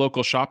going to our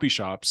local shoppy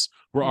shops,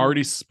 we're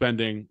already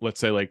spending, let's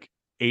say like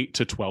 $8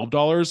 to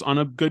 $12 on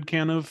a good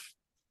can of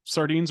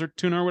sardines or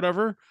tuna or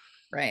whatever.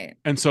 Right.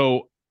 And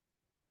so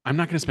I'm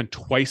not going to spend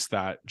twice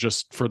that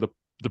just for the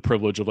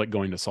privilege of like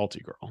going to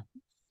Salty Girl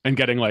and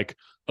getting like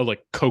a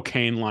like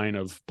cocaine line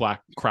of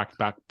cracked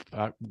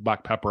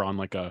black pepper on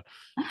like a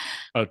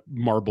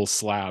marble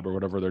slab or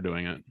whatever they're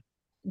doing it.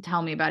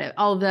 Tell me about it.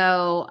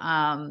 Although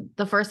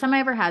the first time I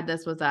ever had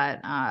this was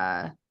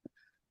at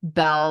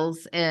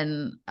Bell's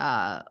in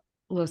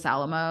Los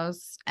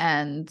Alamos,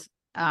 and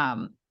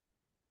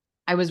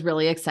I was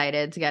really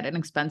excited to get an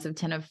expensive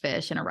tin of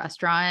fish in a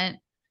restaurant.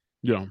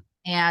 Yeah.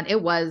 And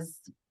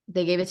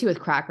they gave it to you with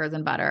crackers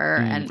and butter,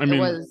 and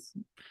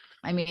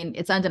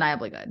it's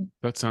undeniably good.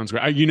 That sounds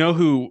great. You know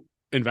who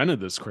invented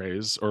this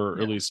craze, or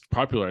at least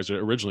popularized it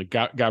originally?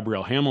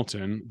 Gabrielle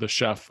Hamilton, the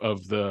chef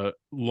of the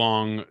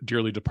long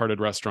dearly departed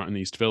restaurant in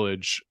the East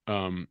Village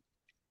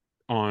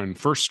on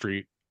First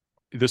Street.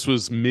 This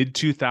was mid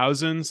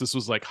 2000s. This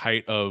was like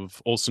height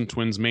of Olsen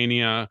Twins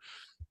mania.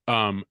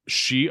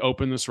 She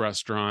opened this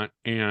restaurant,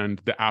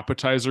 and the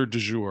appetizer du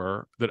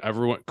jour that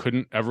everyone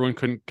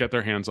couldn't get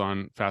their hands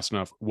on fast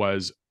enough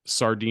was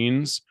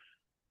sardines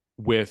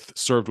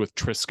served with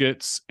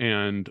Triscuits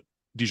and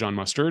Dijon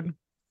mustard.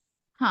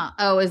 Huh.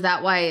 Oh, is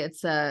that why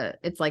it's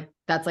like,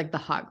 that's like the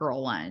hot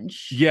girl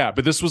lunch? Yeah,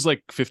 but this was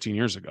like 15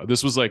 years ago.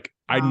 This was like,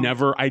 I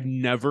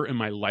never in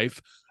my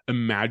life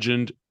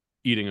imagined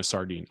eating a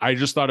sardine. I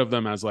just thought of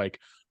them as like,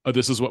 oh,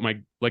 this is what my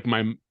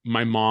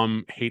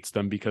mom hates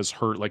them, because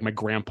my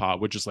grandpa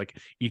would just like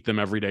eat them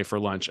every day for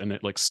lunch, and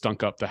it like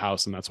stunk up the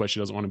house, and that's why she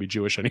doesn't want to be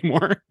Jewish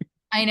anymore.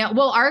 I know.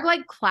 Well,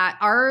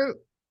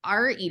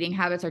 our eating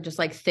habits are just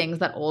like things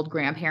that old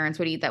grandparents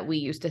would eat that we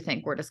used to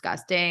think were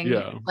disgusting.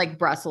 Yeah. Like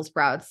Brussels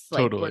sprouts,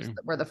 like totally.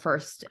 were the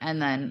first,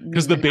 and then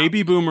because the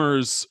baby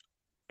boomers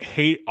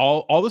hate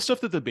all the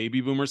stuff that the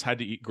baby boomers had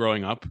to eat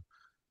growing up.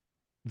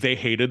 They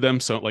hated them.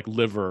 So like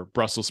liver,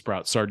 Brussels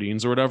sprouts,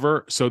 sardines or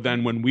whatever. So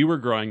then when we were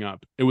growing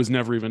up, it was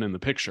never even in the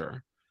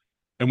picture.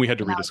 And we had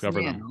to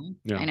rediscover them.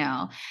 Yeah. I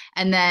know.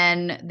 And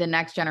then the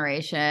next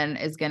generation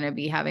is going to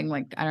be having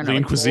like, I don't know,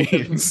 lean like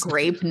cuisines,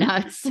 grape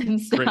nuts and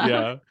stuff.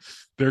 Yeah.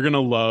 They're going to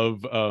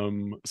love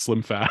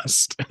Slim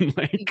Fast. And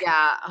like,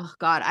 yeah. Oh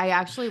God. I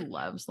actually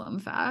love Slim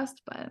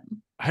Fast, but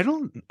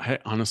I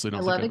honestly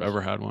don't think I've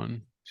ever had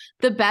one.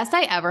 The best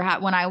I ever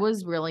had when I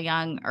was really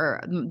young,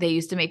 or they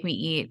used to make me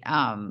eat,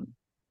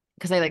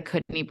 because I like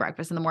couldn't eat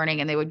breakfast in the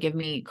morning, and they would give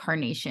me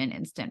Carnation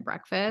instant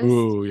breakfast.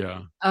 Ooh,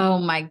 yeah. Oh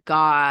my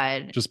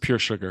God. Just pure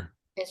sugar.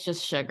 It's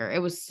just sugar.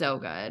 It was so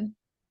good.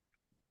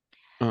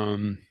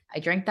 I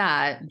drank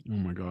that. Oh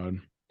my God.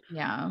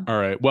 Yeah. All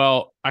right.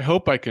 Well, I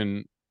hope I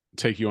can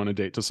take you on a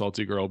date to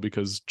Salty Girl,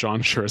 because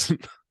John sure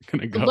isn't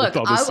gonna go with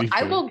all this seafood.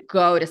 I will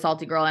go to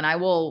Salty Girl and I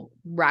will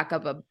rack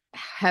up a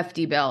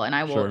hefty bill and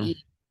I will eat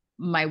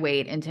my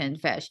weight in tinned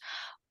fish.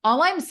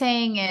 All I'm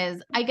saying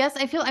is,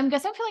 I'm feeling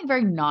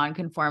very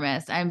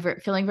nonconformist. I'm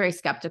feeling very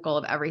skeptical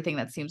of everything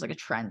that seems like a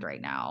trend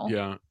right now.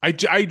 Yeah,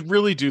 I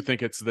really do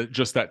think it's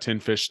just that tin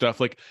fish stuff.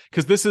 Like,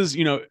 because this is,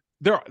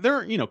 there,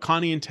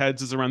 Connie and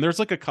Ted's is around. There's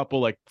like a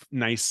couple like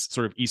nice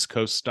sort of East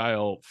Coast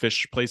style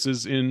fish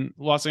places in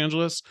Los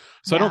Angeles.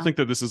 So I don't think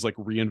that this is like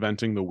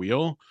reinventing the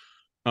wheel.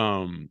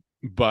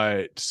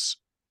 But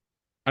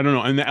I don't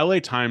know. In the LA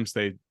Times,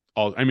 it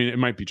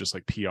might be just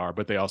like PR,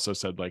 but they also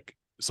said like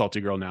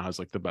Salty Girl now has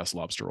like the best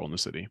lobster roll in the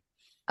city.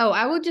 Oh,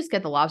 I would just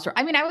get the lobster.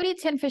 I mean, I would eat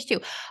tin fish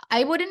too.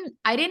 I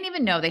didn't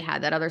even know they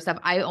had that other stuff.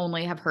 I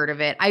only have heard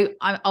of it.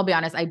 I'll be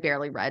honest, I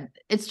barely read.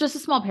 It's just a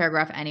small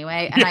paragraph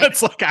anyway. And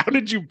it's like, how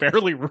did you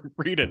barely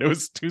read it? It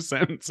was 2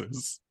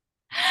 sentences.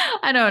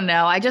 I don't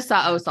know. I just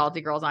saw,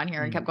 Salty Girl's on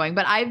here and kept going,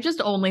 but I've just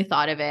only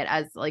thought of it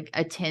as like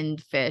a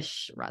tinned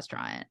fish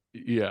restaurant.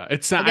 Yeah.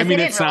 It sounds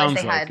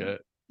like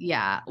it.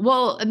 Yeah.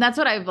 Well, and that's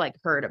what I've like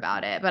heard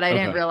about it, but I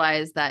didn't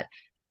realize that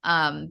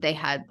they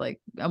had like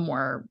a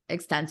more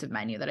extensive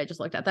menu that I just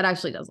looked at. That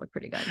actually does look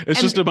pretty good.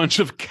 It's just a bunch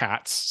of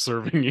cats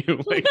serving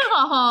you. Like,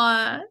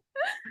 aww.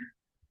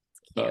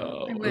 Cute.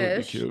 I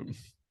wish. Cute.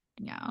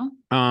 Yeah.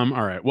 All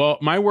right. Well,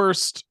 my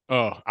worst.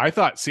 I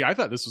thought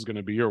this was going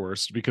to be your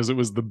worst because it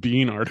was the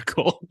bean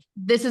article.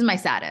 This is my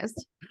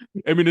saddest.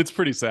 I mean, it's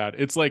pretty sad.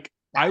 It's like,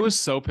 I was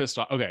so pissed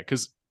off. Okay.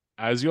 Because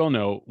as you all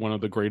know, one of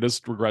the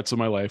greatest regrets of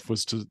my life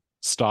was to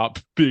stop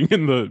being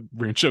in the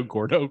Rancho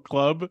Gordo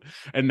club,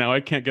 and now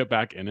I can't get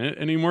back in it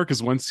anymore,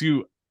 because once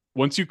you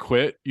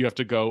quit, you have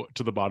to go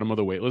to the bottom of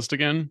the wait list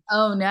again.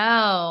 Oh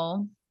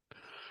no.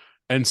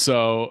 And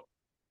so,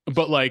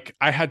 but like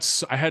I had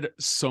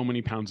so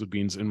many pounds of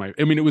beans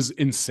it was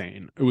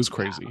insane. It was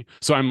crazy. Yeah.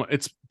 So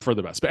it's for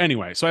the best. But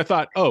anyway, so I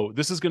thought,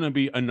 this is going to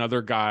be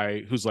another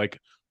guy who's like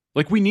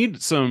we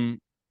need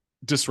some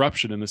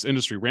disruption in this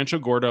industry. Rancho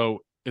Gordo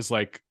is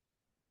like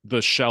the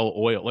Shell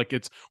oil. Like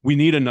we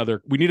need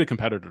a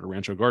competitor to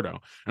Rancho Gordo.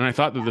 And I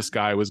thought that this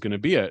guy was going to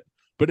be it,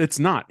 but it's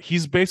not.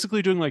 He's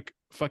basically doing like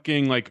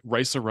fucking like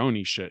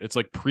rice-a-roni shit. It's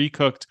like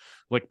pre-cooked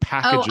like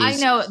packages. Oh, I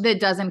know, the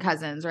Dozen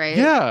Cousins, right?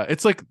 Yeah.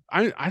 It's like,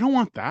 I don't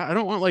want that. I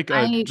don't want like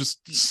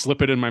just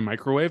slip it in my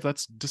microwave.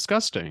 That's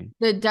disgusting.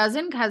 The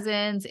Dozen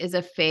Cousins is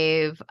a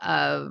fave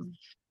of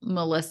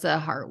Melissa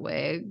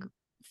Hartwig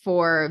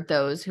for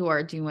those who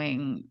are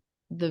doing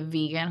the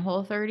vegan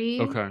Whole30.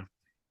 Okay.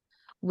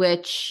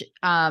 Which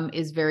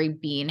is very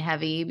bean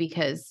heavy,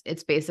 because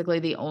it's basically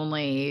the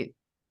only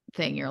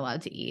thing you're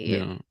allowed to eat.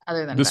 Yeah.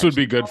 Other than this would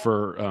be good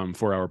for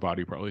our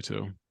body probably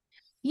too.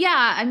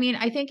 Yeah, I mean,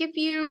 I think if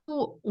you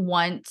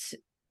want,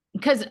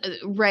 because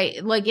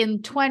like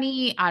in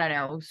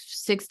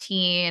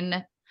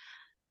 2016,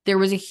 there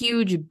was a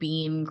huge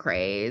bean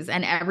craze,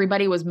 and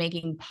everybody was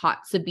making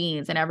pots of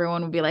beans, and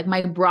everyone would be like,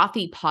 my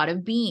brothy pot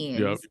of beans.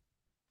 Yep.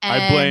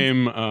 And I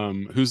blame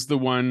who's the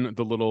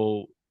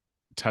little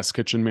test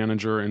kitchen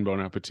manager in Bon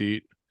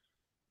Appetit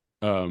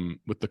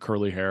with the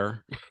curly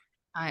hair.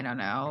 I don't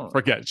know.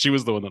 Forget. She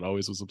was the one that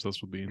always was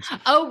obsessed with beans.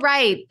 Oh,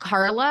 right.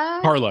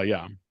 Carla,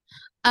 yeah.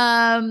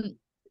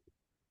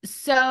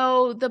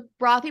 So the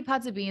brothy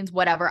pots of beans,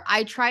 whatever.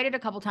 I tried it a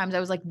couple times.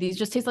 I was like, these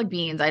just taste like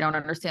beans. I don't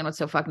understand what's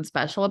so fucking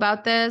special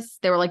about this.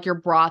 They were like, your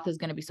broth is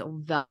going to be so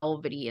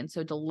velvety and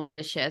so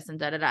delicious and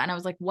da-da-da. And I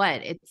was like,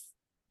 what?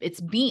 It's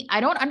bean.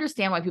 I don't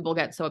understand why people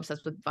get so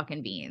obsessed with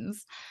fucking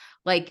beans.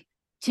 Like,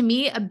 to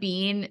me, a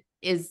bean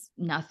is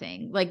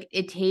nothing. Like,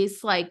 it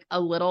tastes like a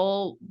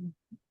little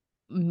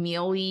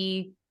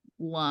mealy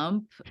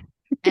lump,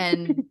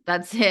 and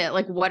that's it.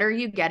 Like, what are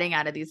you getting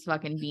out of these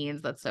fucking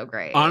beans? That's so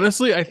great.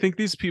 Honestly, I think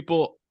these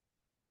people,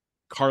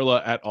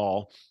 Carla et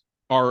al.,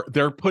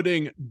 they're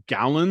putting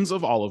gallons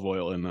of olive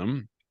oil in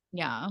them.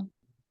 Yeah.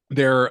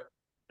 They're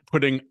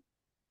putting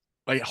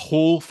a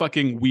whole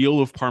fucking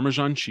wheel of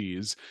Parmesan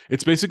cheese.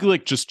 It's basically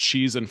like just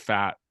cheese and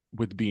fat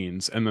with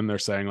beans, and then they're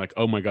saying like,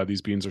 oh my god,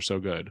 these beans are so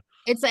good.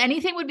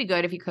 Anything would be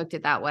good if you cooked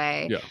it that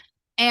way. Yeah.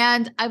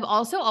 And I've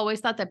also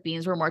always thought that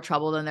beans were more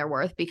trouble than they're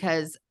worth,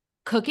 because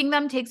cooking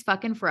them takes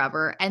fucking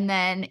forever. And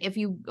then if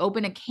you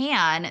open a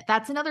can,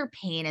 that's another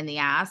pain in the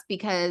ass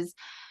because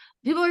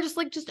people are just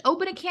like, just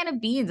open a can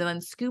of beans and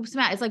then scoop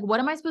some out. It's like, what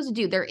am I supposed to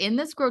do? They're in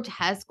this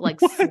grotesque, like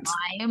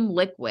slime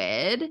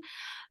liquid.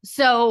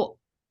 So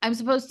I'm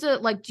supposed to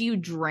like, do you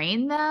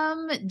drain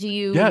them? Do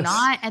you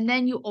not? And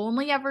then you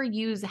only ever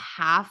use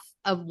half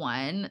of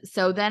one.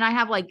 So then I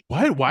have like,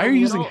 why are you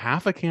using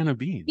half a can of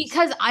beans?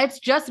 Because it's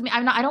just me.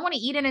 I don't want to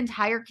eat an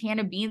entire can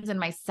of beans in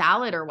my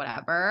salad or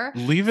whatever.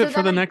 Leave it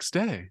for the next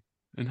day.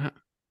 And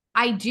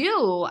I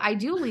do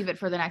leave it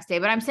for the next day,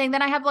 but I'm saying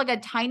then I have like a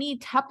tiny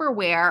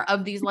Tupperware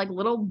of these like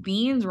little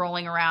beans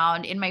rolling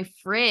around in my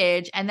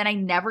fridge, and then I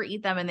never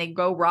eat them and they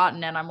go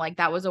rotten. And I'm like,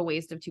 that was a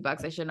waste of $2.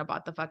 I shouldn't have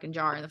bought the fucking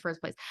jar in the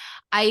first place.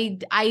 I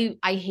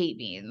hate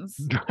beans.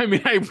 I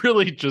mean, I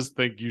really just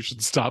think you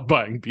should stop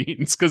buying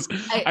beans because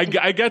I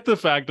get the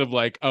fact of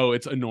like, oh,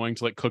 it's annoying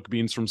to like cook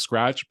beans from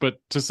scratch, but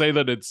to say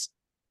that it's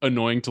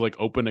annoying to like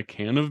open a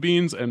can of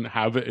beans and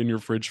have it in your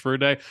fridge for a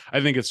day, I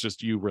think it's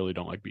just you really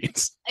don't like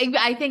beans.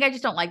 I think I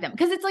just don't like them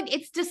because it's like,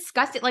 it's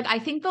disgusting. Like I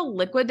think the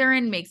liquid they're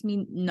in makes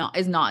me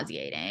is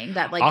nauseating.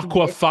 That like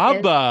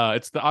aquafaba,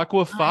 it's the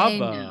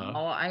aquafaba.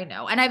 I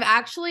know. And I've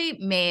actually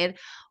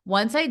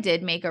once I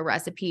did make a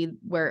recipe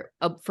where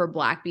for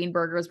black bean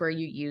burgers where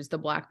you use the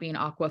black bean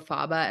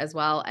aquafaba as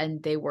well,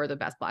 and they were the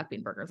best black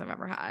bean burgers I've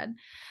ever had.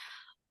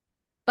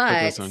 But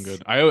that does sound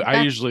good.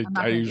 I usually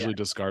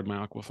discard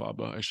my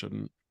aquafaba. I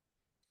shouldn't.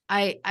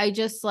 I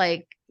just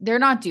like, they're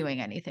not doing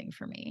anything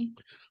for me.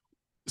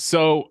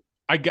 So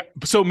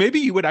maybe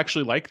you would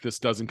actually like this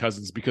Dozen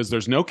Cousins because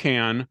there's no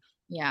can.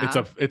 Yeah.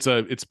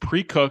 It's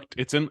pre-cooked.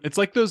 It's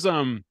like those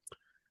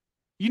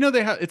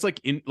they have, it's like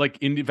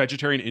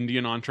vegetarian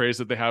Indian entrees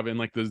that they have in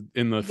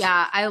the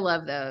yeah, I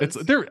love those.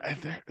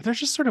 They're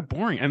just sort of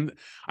boring, and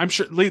I'm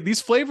sure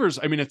these flavors.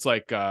 I mean, it's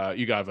like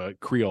you have a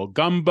Creole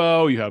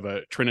gumbo, you have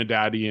a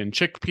Trinidadian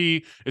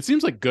chickpea. It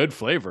seems like good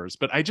flavors,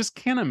 but I just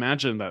can't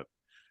imagine that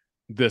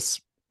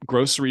this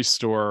grocery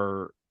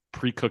store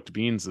pre-cooked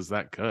beans is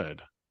that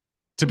good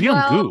to be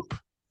on Goop.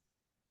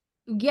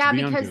 Yeah,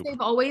 because they've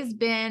always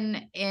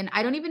been in,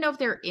 I don't even know if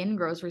they're in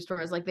grocery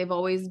stores. Like they've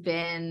always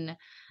been.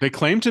 They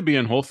claim to be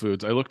in Whole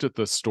Foods. I looked at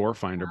the store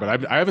finder,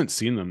 but I haven't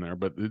seen them there,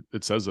 but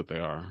it says that they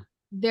are.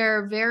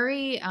 They're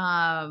very,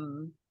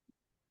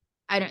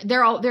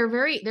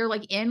 they're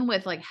like in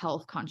with like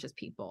health conscious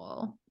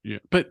people. Yeah.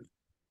 But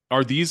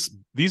are these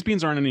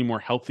beans aren't any more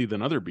healthy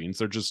than other beans.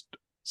 They're just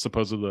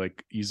supposedly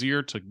like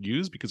easier to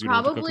use because you don't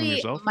have to cook them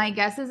yourself. My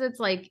guess is it's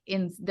like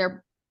it's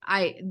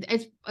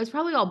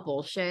probably all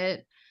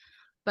bullshit.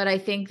 But I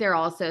think they're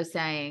also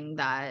saying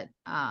that,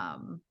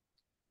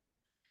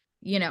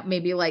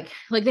 maybe like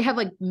they have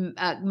like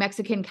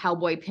Mexican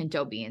cowboy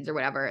pinto beans or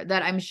whatever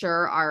that I'm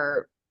sure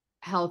are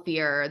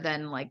healthier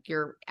than like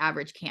your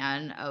average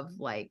can of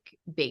like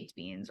baked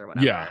beans or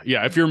whatever.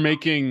 Yeah. If you're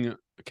making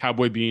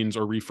cowboy beans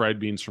or refried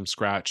beans from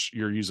scratch,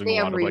 you're using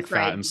a lot of like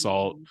fat and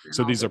salt.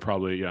 So these are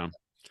probably,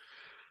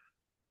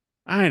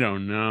 I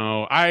don't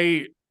know.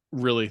 I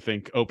really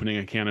think opening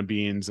a can of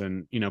beans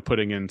and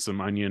putting in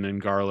some onion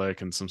and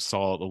garlic and some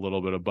salt, a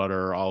little bit of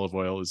butter, olive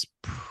oil is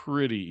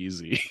pretty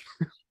easy.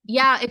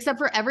 Yeah, except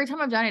for every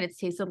time I've done it, it's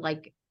tasted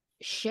like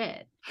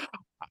shit.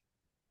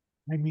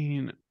 I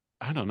mean,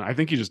 I don't know. I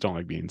think you just don't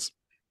like beans.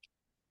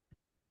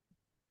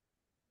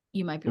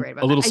 You might be right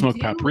about a little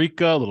smoked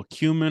paprika, a little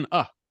cumin.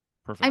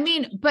 Perfect. I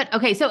mean, but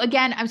okay. So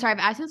again, I'm sorry, I've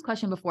asked this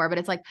question before, but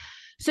it's like,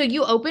 so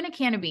you open a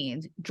can of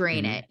beans,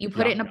 drain it, you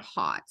put it in a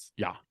pot.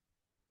 Yeah.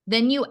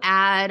 Then you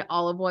add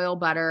olive oil,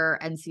 butter,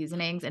 and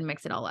seasonings and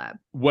mix it all up.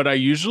 What I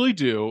usually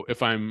do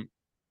if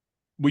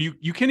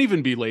you can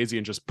even be lazy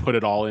and just put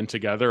it all in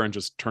together and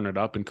just turn it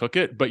up and cook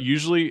it. But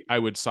usually I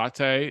would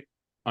saute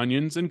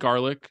onions and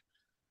garlic,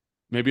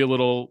 maybe a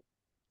little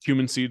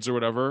cumin seeds or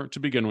whatever to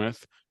begin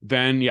with.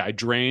 Then I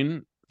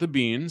drain the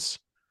beans,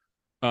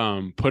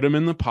 put them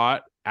in the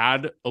pot,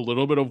 add a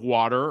little bit of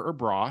water or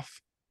broth,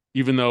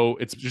 even though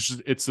it's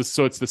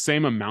the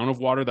same amount of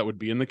water that would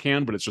be in the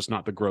can, but it's just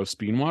not the gross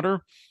bean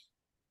water.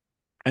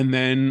 And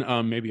then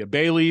maybe a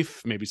bay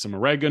leaf, maybe some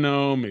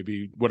oregano,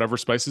 maybe whatever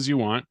spices you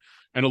want,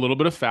 and a little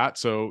bit of fat.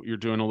 So you're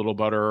doing a little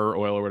butter or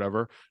oil or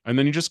whatever. And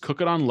then you just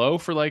cook it on low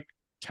for like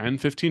 10,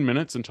 15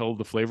 minutes until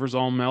the flavors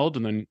all meld.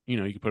 And then, you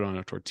can put it on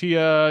a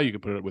tortilla, you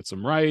could put it with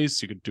some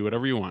rice, you could do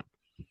whatever you want.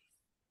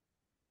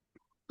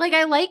 Like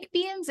I like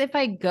beans if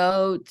I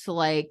go to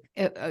like,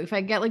 if I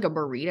get like a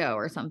burrito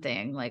or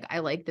something, like I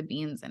like the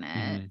beans in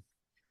it.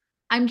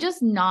 I'm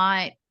just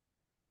not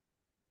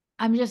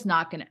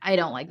gonna, I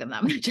don't like them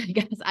that much, I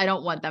guess. I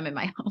don't want them in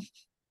my home.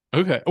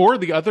 Okay. Or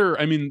the other,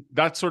 I mean,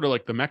 that's sort of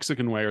like the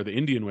Mexican way or the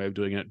Indian way of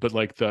doing it. But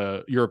like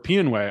the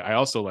European way, I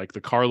also like the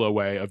Carlo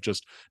way of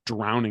just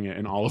drowning it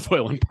in olive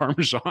oil and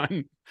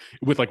Parmesan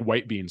with like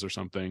white beans or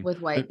something.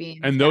 With white beans.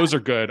 And those are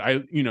good. I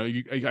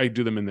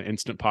do them in the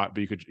Instant Pot,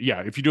 but you could,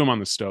 if you do them on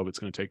the stove, it's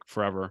going to take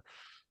forever.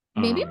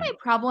 Maybe my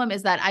problem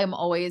is that I'm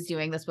always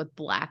doing this with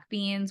black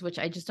beans, which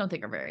I just don't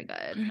think are very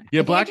good.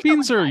 Yeah, black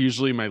beans are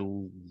usually my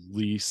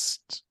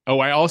least. Oh,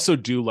 I also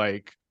do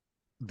like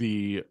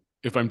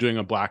if I'm doing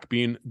a black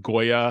bean,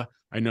 Goya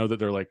I know that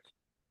they're like,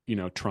 you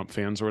know, Trump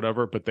fans or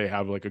whatever, but they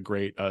have like a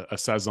great a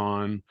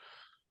Sazon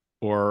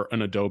or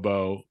an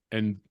adobo,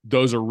 and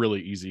those are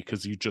really easy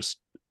because you just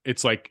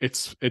it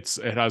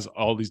has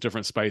all these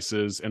different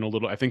spices and a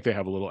little, I think they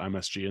have a little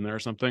MSG in there or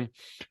something.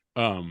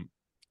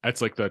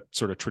 That's like the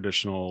sort of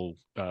traditional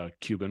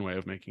Cuban way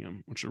of making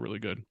them, which are really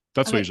good.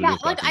 That's what I usually do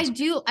with black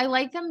beans. I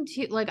like them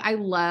too. Like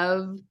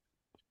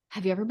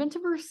have you ever been to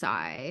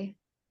Versailles?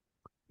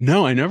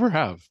 No, I never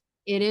have.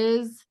 It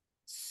is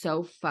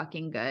so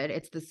fucking good.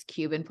 It's this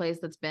Cuban place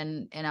that's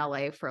been in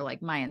LA for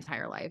like my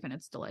entire life, and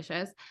it's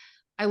delicious.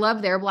 I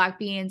love their black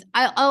beans.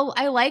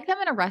 I like them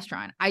in a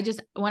restaurant.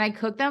 When I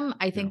cook them,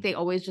 I think they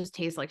always just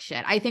taste like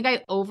shit. I think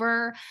I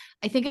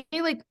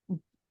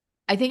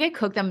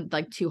cook them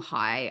like too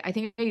high. I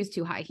think I use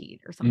too high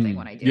heat or something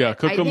when I do. Yeah,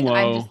 cook them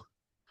low.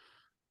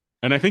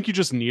 And I think you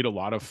just need a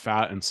lot of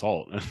fat and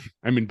salt.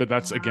 I mean, but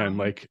that's again,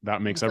 like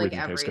that makes everything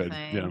taste good.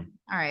 Yeah.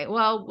 All right.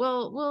 Well,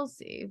 we'll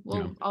see.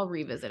 I'll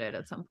revisit it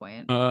at some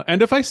point.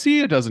 And if I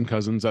see a dozen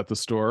cousins at the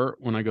store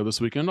when I go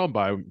this weekend, I'll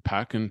buy a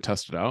pack and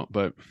test it out.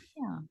 But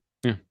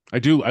yeah, I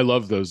do. I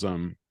love those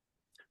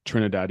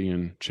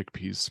Trinidadian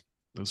chickpeas.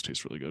 Those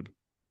taste really good.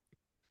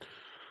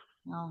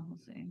 Well, we'll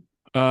see.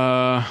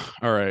 All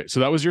right. So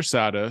that was your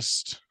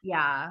saddest.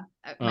 Yeah.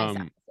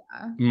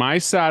 My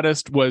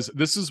saddest was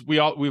we've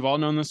all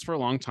known this for a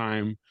long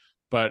time,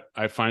 but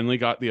I finally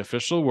got the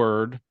official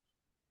word.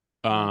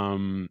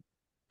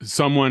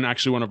 Someone,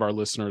 actually one of our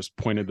listeners,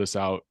 pointed this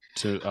out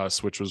to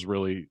us, which was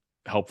really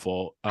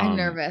helpful. I'm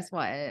nervous.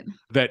 What?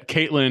 That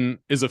Caitlin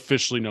is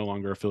officially no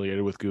longer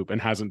affiliated with Goop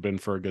and hasn't been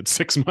for a good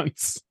 6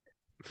 months.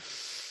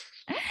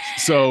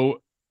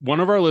 So one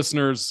of our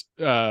listeners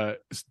took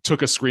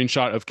a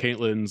screenshot of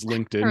Caitlin's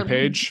LinkedIn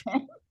page.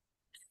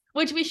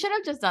 Which we should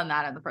have just done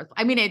that in the first.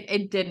 I mean,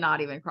 it did not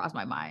even cross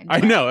my mind. I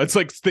know, it's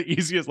like the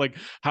easiest. Like,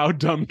 how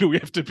dumb do we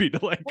have to be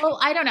to like? Well,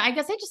 I don't know. I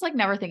guess I just like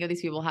never think of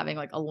these people having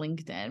like a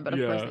LinkedIn, but of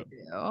course they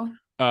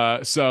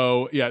do.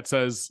 So yeah, it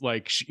says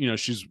like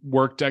she's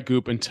worked at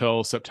Goop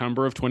until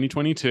September of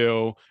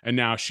 2022, and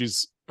now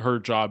her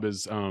job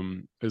is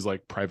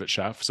like private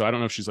chef. So I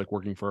don't know if she's like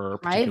working for a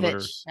particular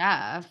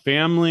chef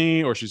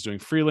family or she's doing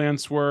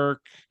freelance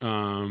work.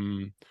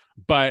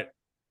 But.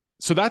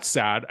 So that's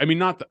sad. I mean,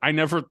 I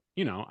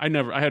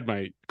had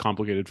my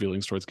complicated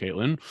feelings towards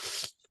Caitlin.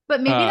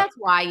 But maybe that's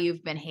why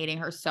you've been hating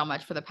her so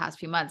much for the past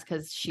few months,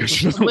 because she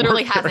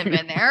literally hasn't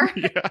been there.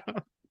 Yeah.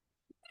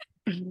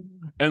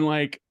 And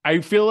like,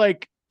 I feel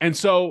like, and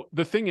so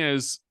the thing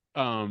is,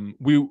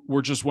 we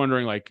were just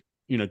wondering, like,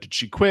 did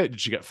she quit?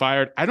 Did she get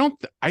fired?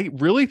 I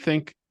really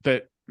think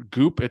that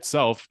Goop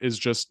itself is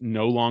just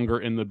no longer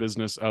in the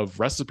business of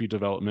recipe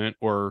development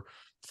or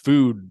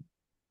food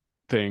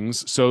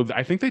things. So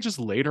I think they just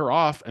laid her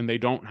off, and they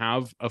don't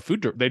have a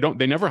they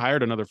never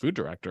hired another food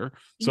director.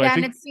 So I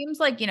think, and it seems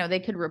like, they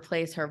could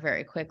replace her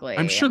very quickly.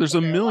 I'm sure there's a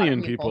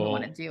million people who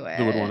want to do it.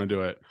 That would want to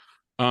do it.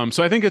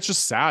 So I think it's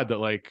just sad that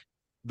like,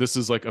 this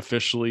is like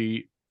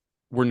officially,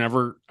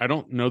 I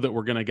don't know that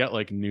we're going to get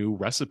like new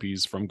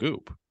recipes from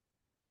Goop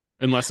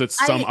unless it's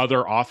some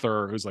other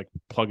author who's like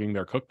plugging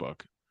their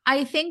cookbook.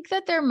 I think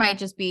that they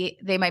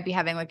might be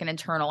having like an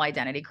internal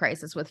identity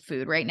crisis with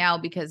food right now,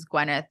 because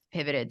Gwyneth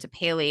pivoted to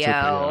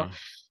paleo.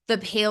 The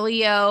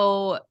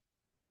paleo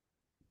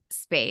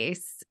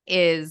space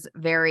is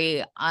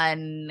very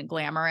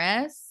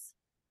unglamorous.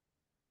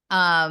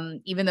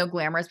 Even though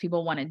glamorous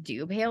people want to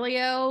do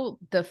paleo,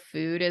 the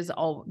food is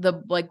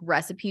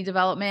recipe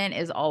development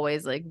is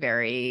always like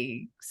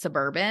very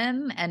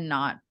suburban and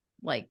not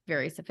like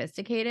very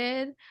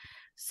sophisticated.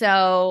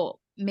 So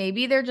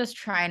maybe they're just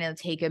trying to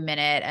take a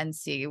minute and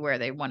see where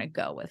they want to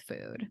go with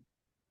food.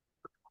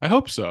 I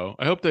hope so.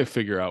 I hope they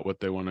figure out what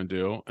they want to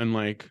do. And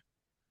like,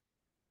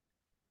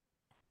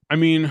 I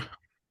mean,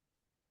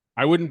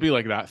 I wouldn't be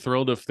like that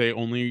thrilled if they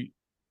only,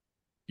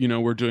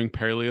 were doing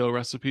paleo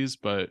recipes,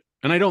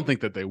 and I don't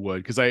think that they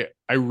would, because I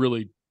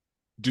really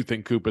do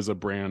think Goop as a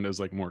brand is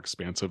like more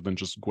expansive than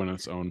just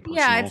Gwyneth's own personal.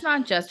 Yeah, it's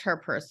not just her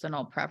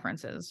personal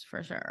preferences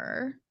for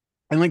sure.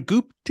 And like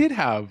Goop did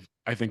have,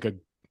 I think,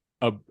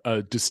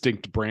 a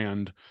distinct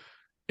brand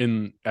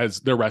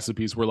as their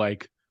recipes were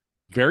like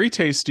very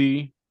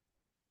tasty,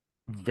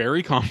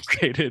 very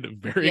complicated,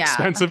 very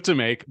expensive to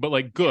make, but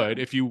like good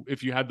if you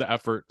had the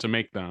effort to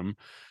make them.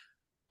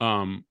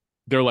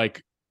 They're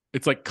like,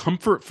 it's like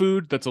comfort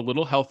food that's a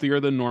little healthier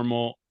than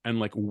normal and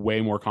like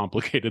way more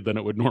complicated than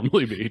it would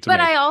normally be to make.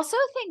 I also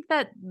think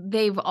that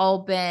they've all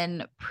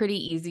been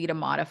pretty easy to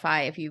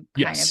modify if you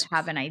kind of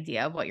have an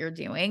idea of what you're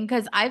doing.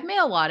 Because I've made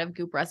a lot of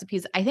Goop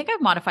recipes. I think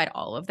I've modified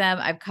all of them.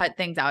 I've cut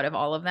things out of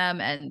all of them,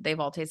 and they've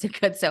all tasted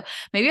good. So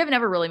maybe I've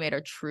never really made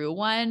a true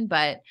one,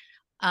 but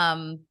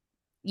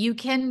you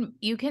can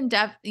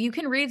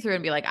read through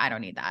and be like, I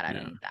don't need that. I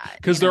don't need that.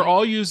 Because they're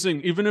all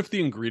using, even if the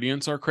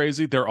ingredients are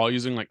crazy, they're all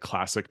using like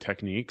classic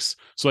techniques.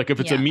 So like if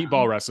it's a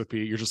meatball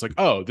recipe, you're just like,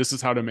 oh, this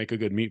is how to make a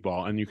good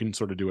meatball. And you can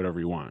sort of do whatever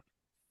you want.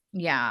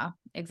 Yeah,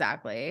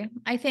 exactly.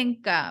 I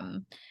think,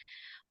 I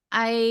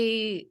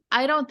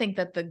don't think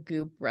that the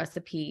Goop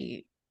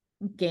recipe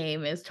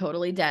game is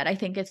totally dead. I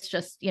think it's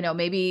just,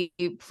 maybe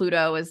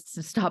Pluto is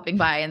stopping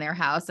by in their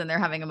house and they're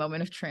having a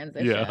moment of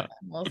transition. Yeah.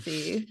 We'll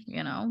see,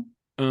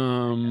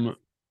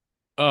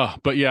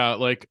 But yeah,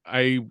 like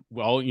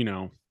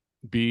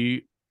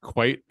be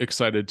quite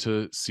excited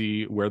to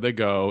see where they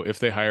go if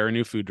they hire a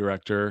new food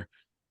director.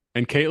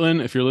 And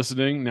Caitlin, if you're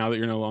listening, now that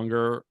you're no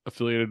longer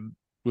affiliated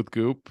with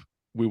Goop,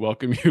 we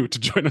welcome you to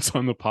join us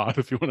on the pod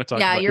if you want to talk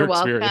about your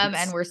experience. Yeah, you're welcome.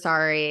 And we're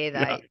sorry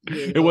that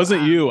it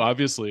wasn't you,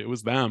 obviously. It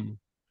was them.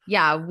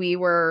 Yeah, we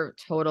were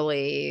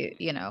totally,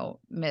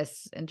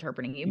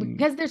 misinterpreting you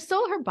because there's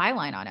still her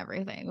byline on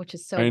everything, which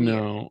is so I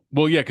know. weird.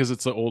 Well, yeah, because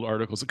it's the old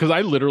articles. Because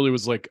I literally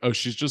was like, oh,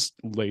 she's just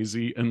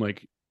lazy. And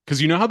like,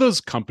 because you know how those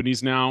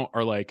companies now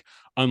are like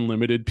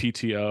unlimited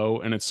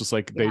PTO and it's just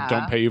like they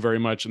don't pay you very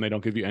much and they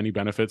don't give you any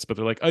benefits, but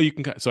they're like, oh, you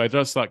can. So I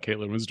just thought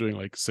Caitlin was doing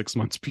like 6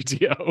 months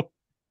PTO.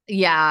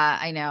 Yeah,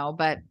 I know.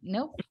 But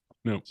nope.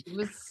 No.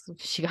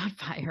 She got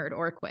fired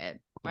or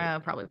quit.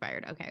 Probably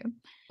fired. Okay.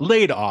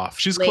 Laid off.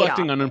 She's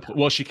collecting unemployment.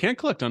 Well, she can't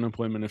collect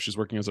unemployment if she's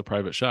working as a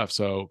private chef.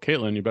 So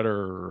Caitlin, you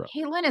better.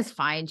 Caitlin is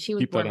fine. She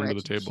was keep born that under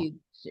rich. the table.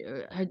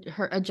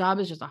 Her job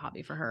is just a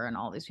hobby for her and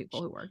all these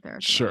people who work there.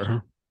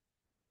 Sure.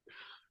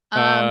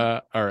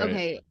 All right.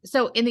 Okay.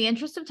 So in the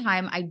interest of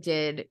time, I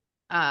did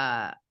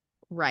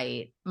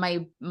write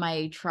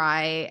my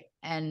try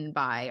and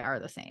buy are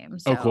the same.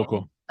 So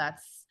cool.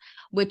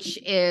 Which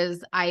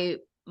is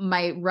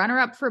my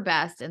runner-up for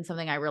best and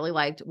something I really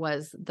liked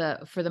was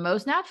for the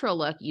most natural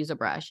look, use a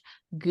brush,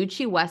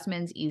 Gucci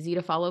Westman's easy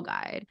to follow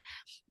guide.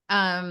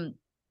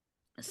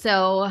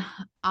 So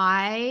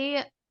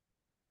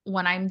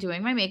when I'm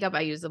doing my makeup,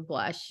 I use a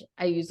blush.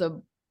 I use a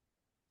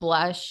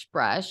blush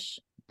brush,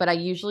 but I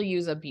usually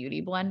use a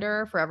beauty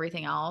blender for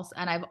everything else.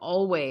 And I've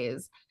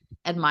always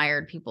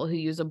admired people who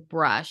use a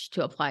brush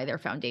to apply their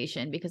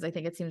foundation because I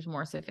think it seems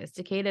more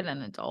sophisticated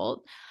and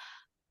adult.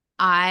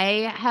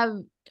 I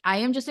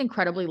am just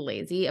incredibly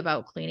lazy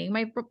about cleaning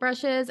my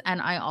brushes.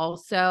 And I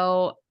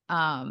also,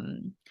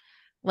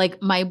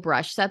 like my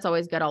brush sets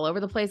always get all over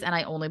the place and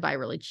I only buy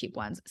really cheap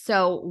ones.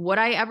 So would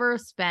I ever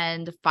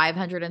spend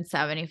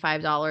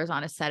 $575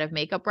 on a set of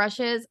makeup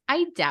brushes?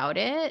 I doubt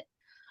it.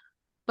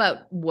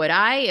 But would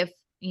I, if,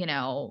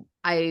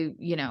 I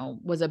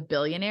was a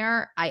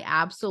billionaire, I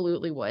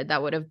absolutely would.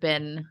 That would have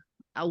been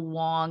a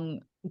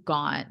long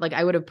gone. Like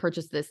I would have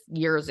purchased this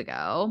years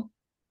ago.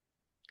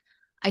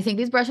 I think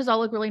these brushes all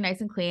look really nice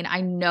and clean.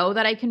 I know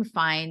that I can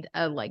find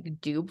a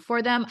dupe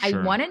for them. Sure.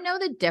 I want to know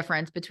the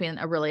difference between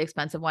a really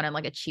expensive one and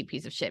like a cheap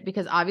piece of shit,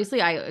 because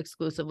obviously I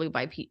exclusively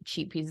buy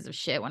cheap pieces of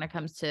shit when it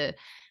comes to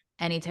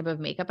any type of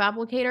makeup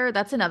applicator.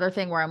 That's another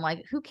thing where I'm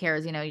like, who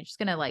cares? You're just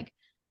going to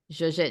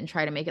zhuzh it and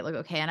try to make it look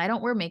okay. And I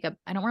don't wear makeup.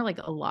 I don't wear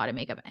a lot of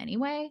makeup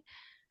anyway,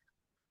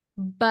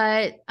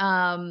 but,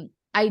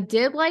 I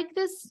did like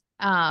this,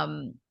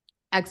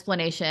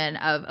 explanation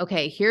of,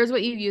 okay, here's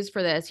what you use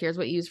for this, here's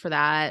what you use for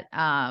that,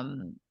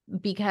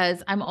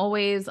 because I'm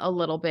always a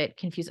little bit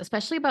confused,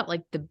 especially about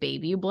the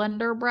baby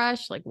blender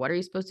brush. What are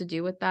you supposed to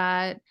do with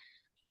that?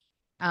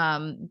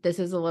 This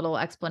is a little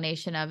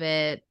explanation of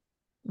it.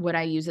 Would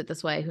I use it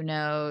this way? Who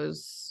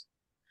knows?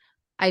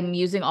 I'm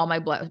using all my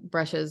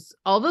brushes,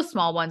 all the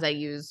small ones I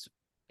use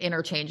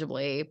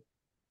interchangeably,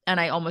 and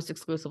I almost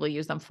exclusively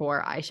use them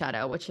for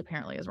eyeshadow, which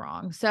apparently is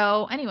wrong.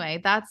 So anyway,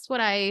 that's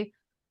what I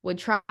would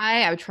try.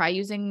 I would try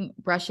using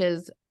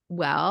brushes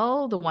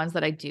the ones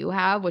that I do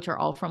have, which are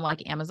all from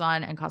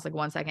Amazon and cost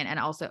 1 second and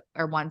also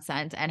or 1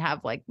 cent and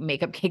have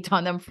makeup caked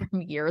on them from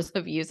years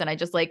of use. And I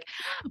just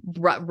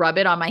rub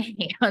it on my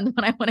hand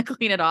when I want to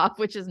clean it off,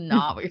 which is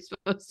not what you're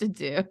supposed to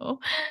do.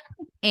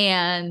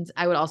 And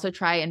I would also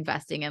try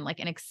investing in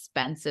an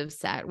expensive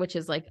set, which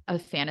is a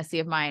fantasy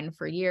of mine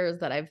for years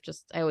that I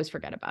always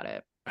forget about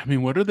it. I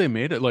mean, what are they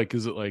made of?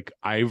 Is it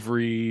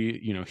ivory,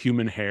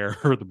 human hair,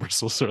 or the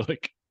bristles are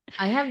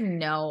I have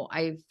no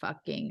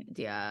fucking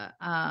idea.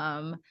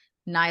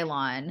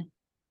 Nylon.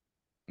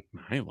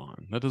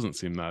 That doesn't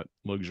seem that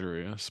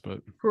luxurious, but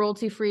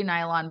cruelty-free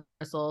nylon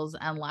bristles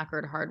and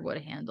lacquered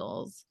hardwood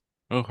handles.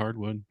 Oh,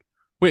 hardwood.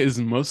 Wait, is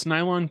most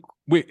nylon?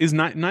 Wait, is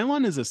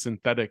nylon is a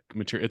synthetic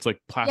material? It's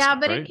plastic. Yeah,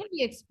 but right? it can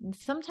be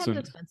sometimes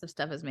expensive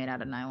stuff is made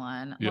out of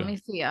nylon. Yeah. Let me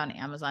see on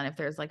Amazon if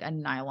there's a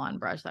nylon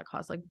brush that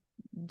costs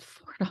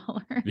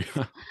 $4.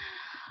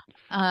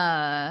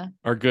 Yeah.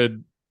 Our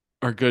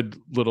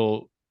good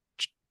little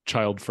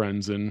child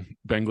friends in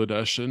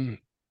Bangladesh and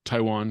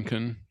Taiwan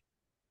can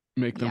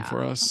make them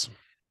for us.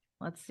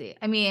 Let's see.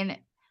 I mean,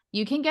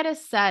 you can get a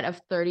set of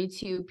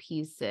 32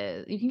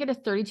 pieces. You can get a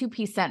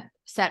 32-piece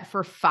set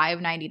for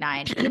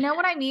 $5.99. You know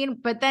what I mean?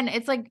 But then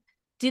it's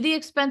do the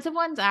expensive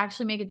ones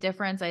actually make a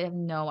difference? I have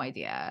no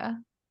idea.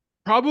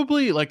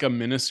 Probably a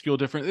minuscule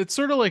difference. It's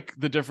sort of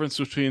the difference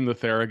between the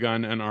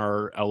Theragun and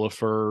our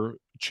Elifer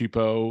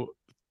cheapo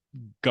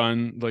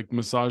gun,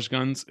 massage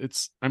guns.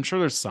 I'm sure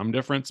there's some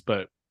difference,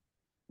 but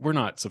we're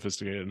not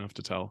sophisticated enough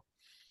to tell.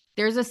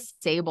 There's a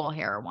sable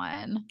hair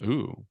one.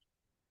 Ooh.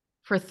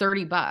 For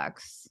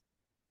 $30.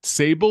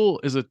 Sable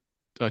is a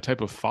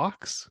type of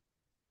fox?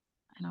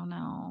 I don't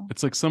know.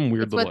 It's some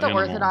weird little what the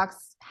animal.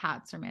 Orthodox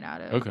hats are made out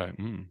of. Okay.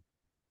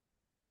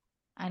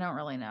 I don't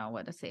really know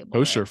what a sable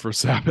Kosher is. for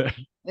Sabbath.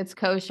 It's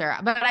kosher,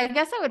 but I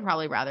guess I would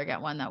probably rather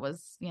get one that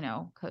was,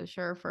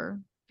 kosher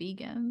for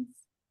vegans.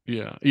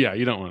 Yeah.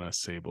 You don't want a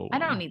sable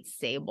one. I don't need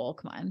sable.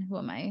 Come on, who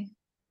am I?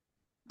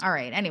 All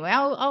right. Anyway,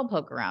 I'll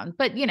I around,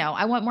 but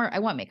I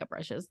want makeup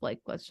brushes. Like,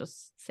 let's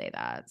just say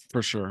that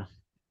for sure.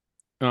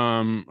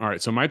 All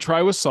right. So my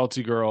try was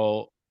Salty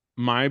Girl.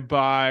 My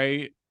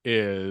buy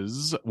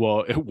is,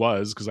 well, it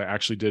was because I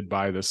actually did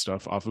buy this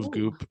stuff off of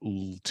Goop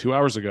 2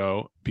 hours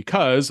ago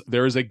because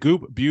there is a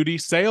Goop Beauty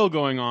sale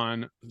going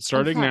on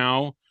starting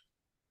now,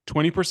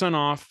 20%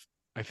 off.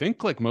 I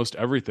think like most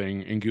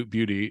everything in Goop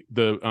Beauty.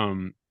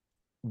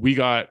 I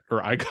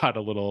got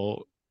a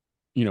little,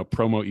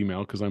 promo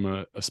email because I'm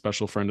a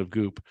special friend of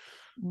Goop.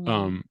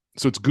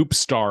 So it's Goop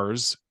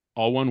Stars,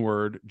 all one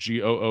word,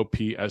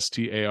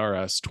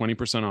 GOOPSTARS,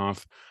 20%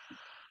 off.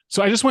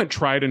 So I just went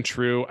tried and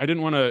true. I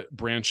didn't want to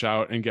branch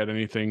out and get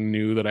anything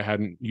new that I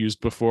hadn't used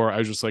before. I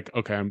was just like,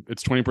 okay,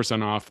 it's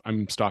 20% off.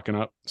 I'm stocking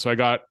up. So I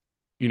got,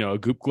 a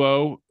Goop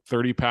Glow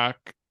 30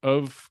 pack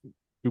of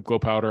Goop Glow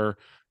powder,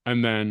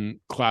 and then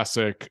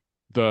classic,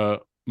 the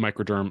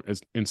Microderm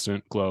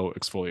Instant Glow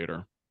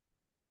Exfoliator.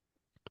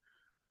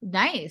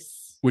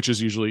 Nice. Which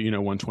is usually,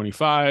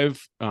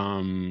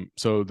 $125.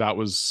 So that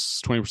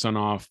was 20%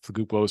 off. The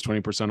Goop Glow was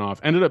 20% off.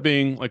 Ended up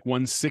being like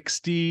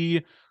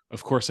 $160.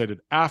 Of course, I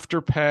did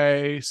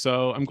Afterpay,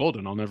 so I'm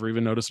golden. I'll never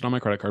even notice it on my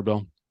credit card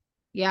bill.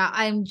 Yeah,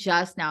 I'm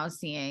just now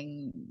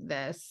seeing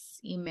this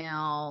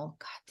email.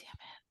 God damn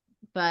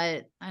it.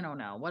 But I don't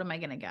know. What am I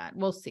going to get?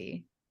 We'll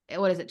see.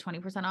 What is it,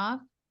 20% off?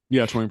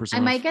 Yeah, 20% I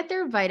off. might get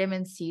their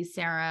vitamin C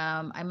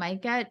serum. I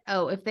might get,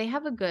 if they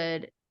have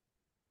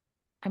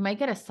I might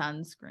get a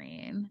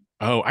sunscreen.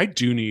 Oh, I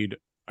do need,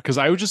 because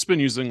I've just been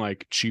using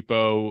like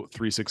cheapo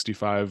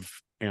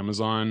 365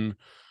 Amazon,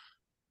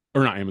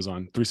 or not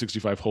Amazon,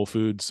 365 Whole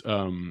Foods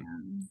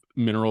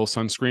mineral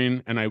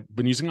sunscreen, and I've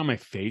been using it on my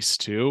face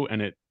too,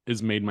 and it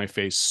has made my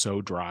face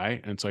so dry,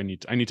 and so I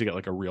need to get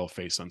like a real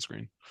face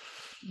sunscreen.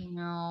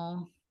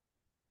 No.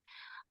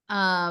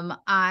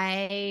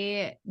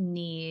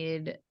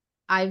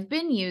 I've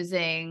been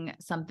using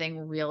something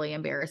really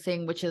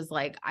embarrassing, which is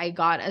like I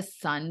got a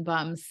Sun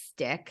Bum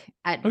stick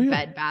at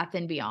Bed Bath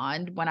 &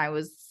 Beyond when I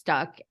was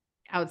stuck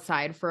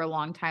outside for a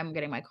long time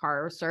getting my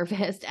car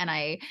serviced, and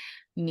I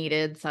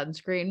needed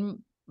sunscreen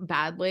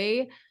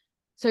badly.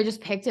 So I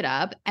just picked it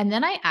up, and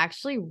then I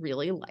actually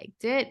really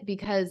liked it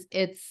because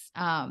it's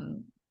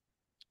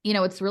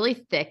it's really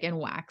thick and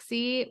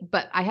waxy,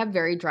 but I have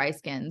very dry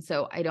skin,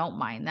 so I don't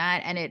mind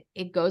that. And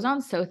it goes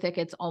on so thick,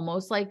 it's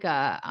almost like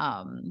a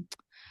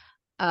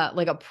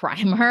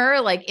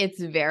primer. Like,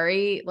 it's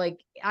very, like,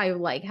 I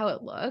like how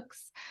it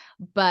looks,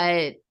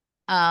 but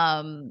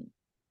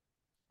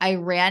I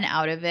ran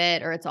out of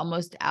it, or it's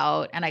almost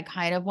out, and I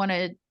kind of want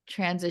to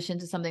transition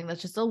to something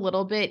that's just a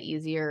little bit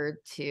easier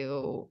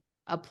to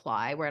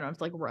apply, where I don't have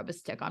to like rub a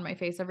stick on my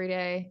face every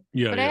day.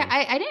 But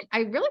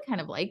I really kind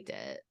of liked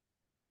it.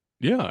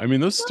 Yeah, I mean,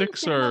 those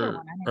sticks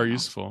are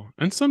useful,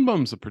 and Sun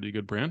Bum's a pretty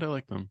good brand. I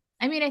like them.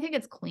 I mean, I think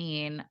it's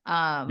clean.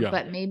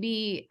 But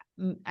maybe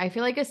I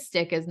feel like a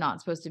stick is not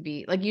supposed to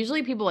be like,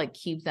 usually people like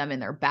keep them in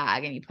their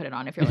bag and you put it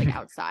on if you're like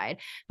outside.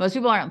 Most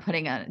people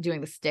aren't doing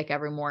the stick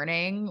every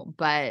morning,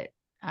 but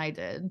I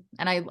did,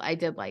 and I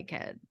did like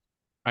it.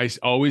 I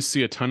always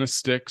see a ton of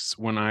sticks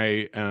when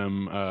I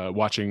am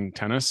watching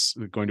tennis,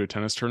 going to a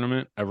tennis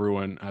tournament.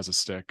 Everyone has a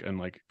stick, and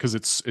like, because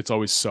it's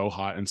always so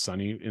hot and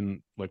sunny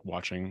in like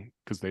watching,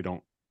 because they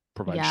don't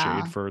provide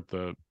shade for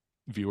the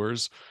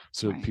viewers,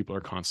 so people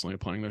are constantly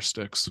applying their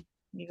sticks.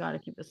 You got to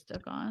keep a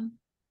stick on.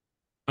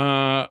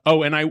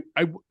 And I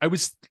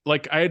was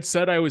like, I had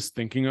said I was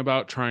thinking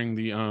about trying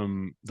the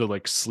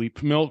like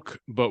sleep milk,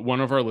 but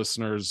one of our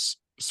listeners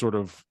sort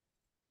of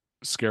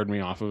scared me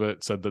off of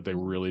it, said that they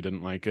really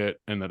didn't like it,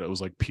 and that it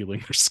was like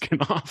peeling their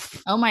skin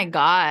off. Oh my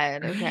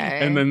God. Okay.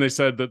 And then they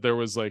said that there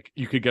was like,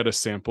 you could get a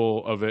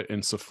sample of it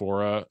in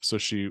Sephora. So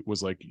she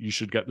was like, you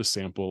should get the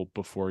sample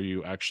before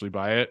you actually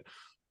buy it.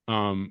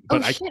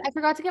 But I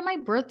forgot to get my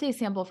birthday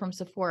sample from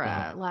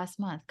Sephora last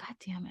month. God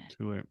damn it.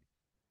 Too late.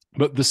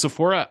 But the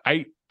Sephora,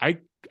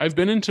 I've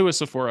been into a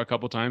Sephora a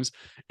couple times.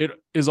 It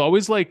is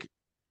always like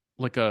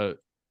a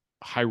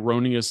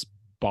Hieronymus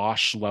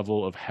Bosch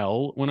level of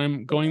hell when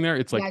I'm going there.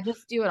 It's like,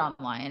 just do it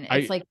online.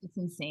 It's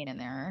insane in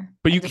there.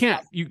 But you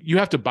can't, you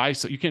have to buy,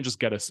 so you can't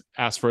just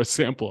ask for a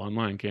sample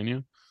online, can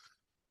you?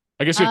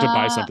 I guess you have to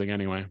buy something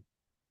anyway.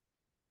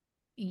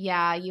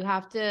 Yeah, you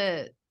have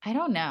to, I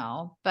don't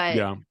know, but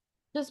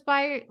just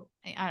buy,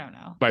 I don't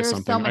know. Buy There's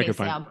something. So many I could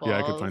samples.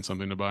 I could find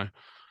something to buy.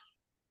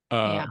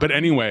 But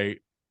anyway,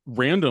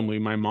 randomly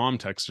my mom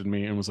texted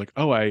me and was like,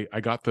 oh, I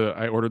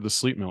ordered the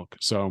sleep milk.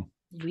 So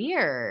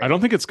weird. I don't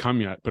think it's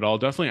come yet, but I'll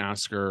definitely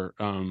ask her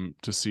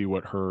to see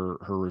what her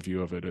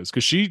review of it is,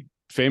 because she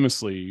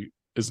famously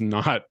is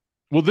not,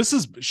 well,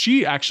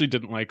 she actually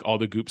didn't like all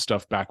the Goop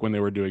stuff back when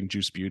they were doing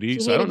Juice Beauty.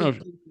 So I don't know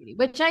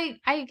which I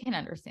can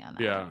understand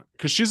that. Yeah,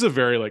 because she's a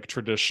very like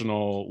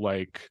traditional,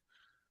 like,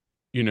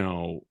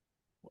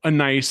 a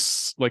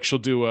nice, like, she'll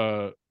do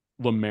a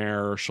La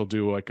Mer, she'll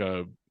do like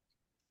a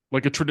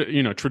like a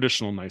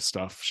traditional nice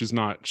stuff. She's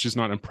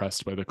not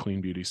impressed by the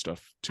clean beauty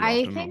stuff too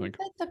often. I think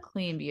that the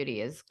clean beauty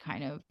is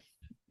kind of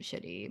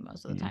shitty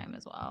most of the time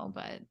as well,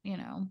 but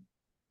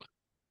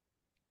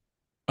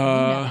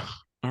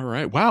all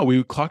right. Wow,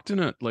 we clocked in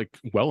at like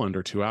well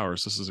under 2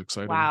 hours. This is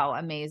exciting. Wow,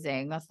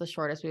 amazing. That's the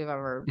shortest we've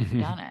ever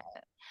done it.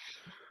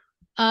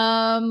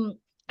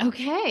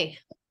 Okay.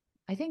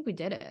 I think we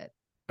did it.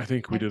 I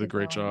think we did a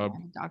great job.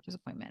 Doctor's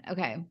appointment.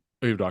 Okay. Oh,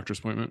 you have a doctor's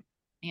appointment?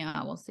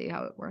 Yeah, we'll see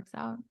how it works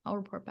out. I'll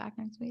report back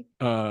next week.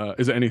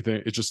 Is it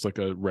anything? It's just like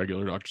a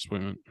regular doctor's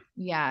appointment?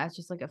 Yeah, it's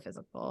just like a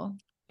physical.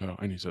 Oh,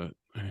 I need to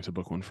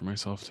book one for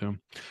myself too.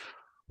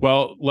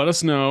 Well, let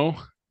us know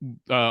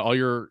all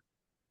your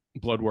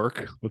blood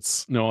work.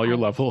 Let's know all your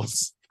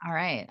levels. All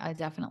right, I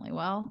definitely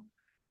will.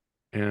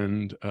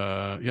 And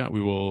yeah,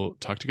 we will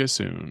talk to you guys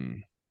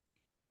soon.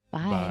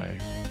 Bye.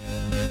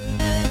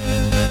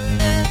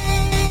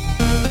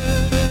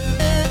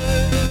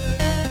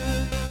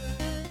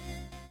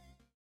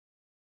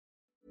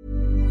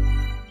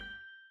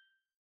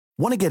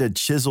 Want to get a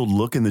chiseled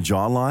look in the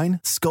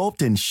jawline?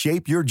 Sculpt and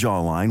shape your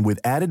jawline with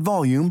added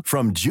volume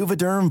from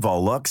Juvederm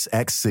Volux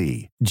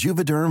XC.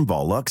 Juvederm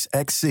Volux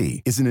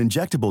XC is an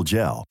injectable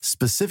gel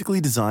specifically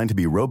designed to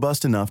be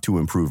robust enough to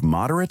improve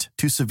moderate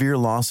to severe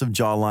loss of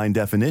jawline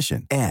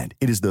definition. And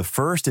it is the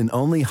first and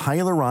only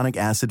hyaluronic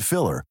acid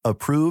filler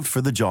approved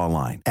for the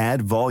jawline.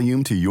 Add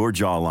volume to your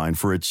jawline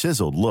for a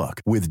chiseled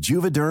look with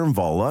Juvederm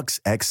Volux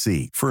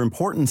XC. For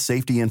important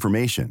safety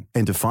information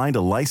and to find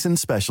a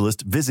licensed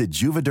specialist, visit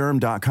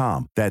Juvederm.com.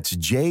 That's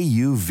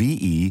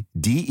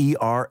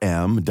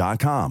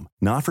Juvederm.com.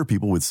 Not for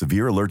people with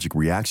severe allergic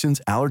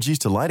reactions, allergies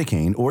to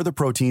lidocaine, or the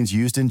proteins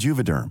used in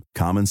Juvederm.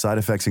 Common side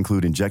effects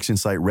include injection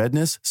site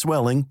redness,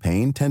 swelling,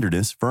 pain,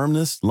 tenderness,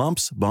 firmness,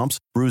 lumps, bumps,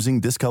 bruising,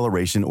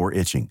 discoloration, or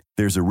itching.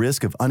 There's a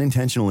risk of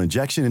unintentional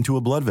injection into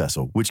a blood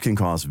vessel, which can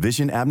cause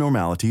vision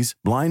abnormalities,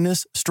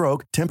 blindness,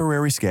 stroke,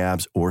 temporary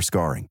scabs, or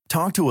scarring.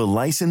 Talk to a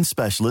licensed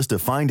specialist to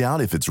find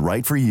out if it's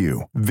right for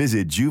you.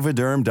 Visit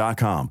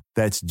Juvederm.com.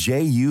 That's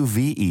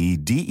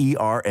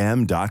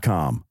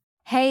Juvederm.com.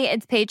 Hey,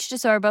 it's Paige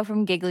DeSorbo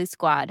from Giggly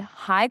Squad.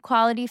 High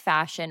quality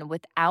fashion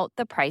without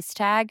the price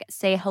tag.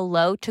 Say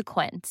hello to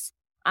Quince.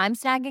 I'm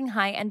snagging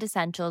high-end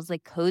essentials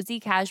like cozy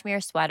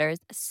cashmere sweaters,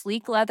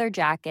 sleek leather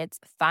jackets,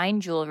 fine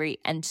jewelry,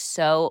 and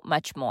so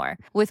much more.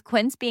 With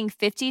Quince being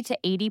 50 to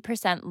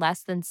 80%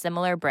 less than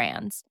similar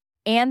brands.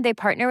 And they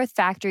partner with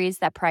factories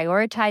that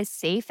prioritize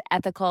safe,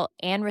 ethical,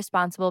 and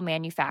responsible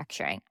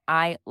manufacturing.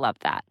 I love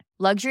that.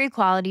 Luxury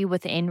quality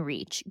within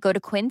reach. Go to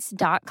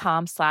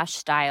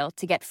quince.com/style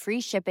to get free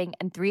shipping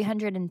and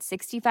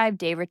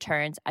 365-day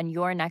returns on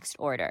your next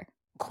order.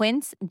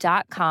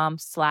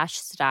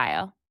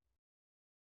 Quince.com/style.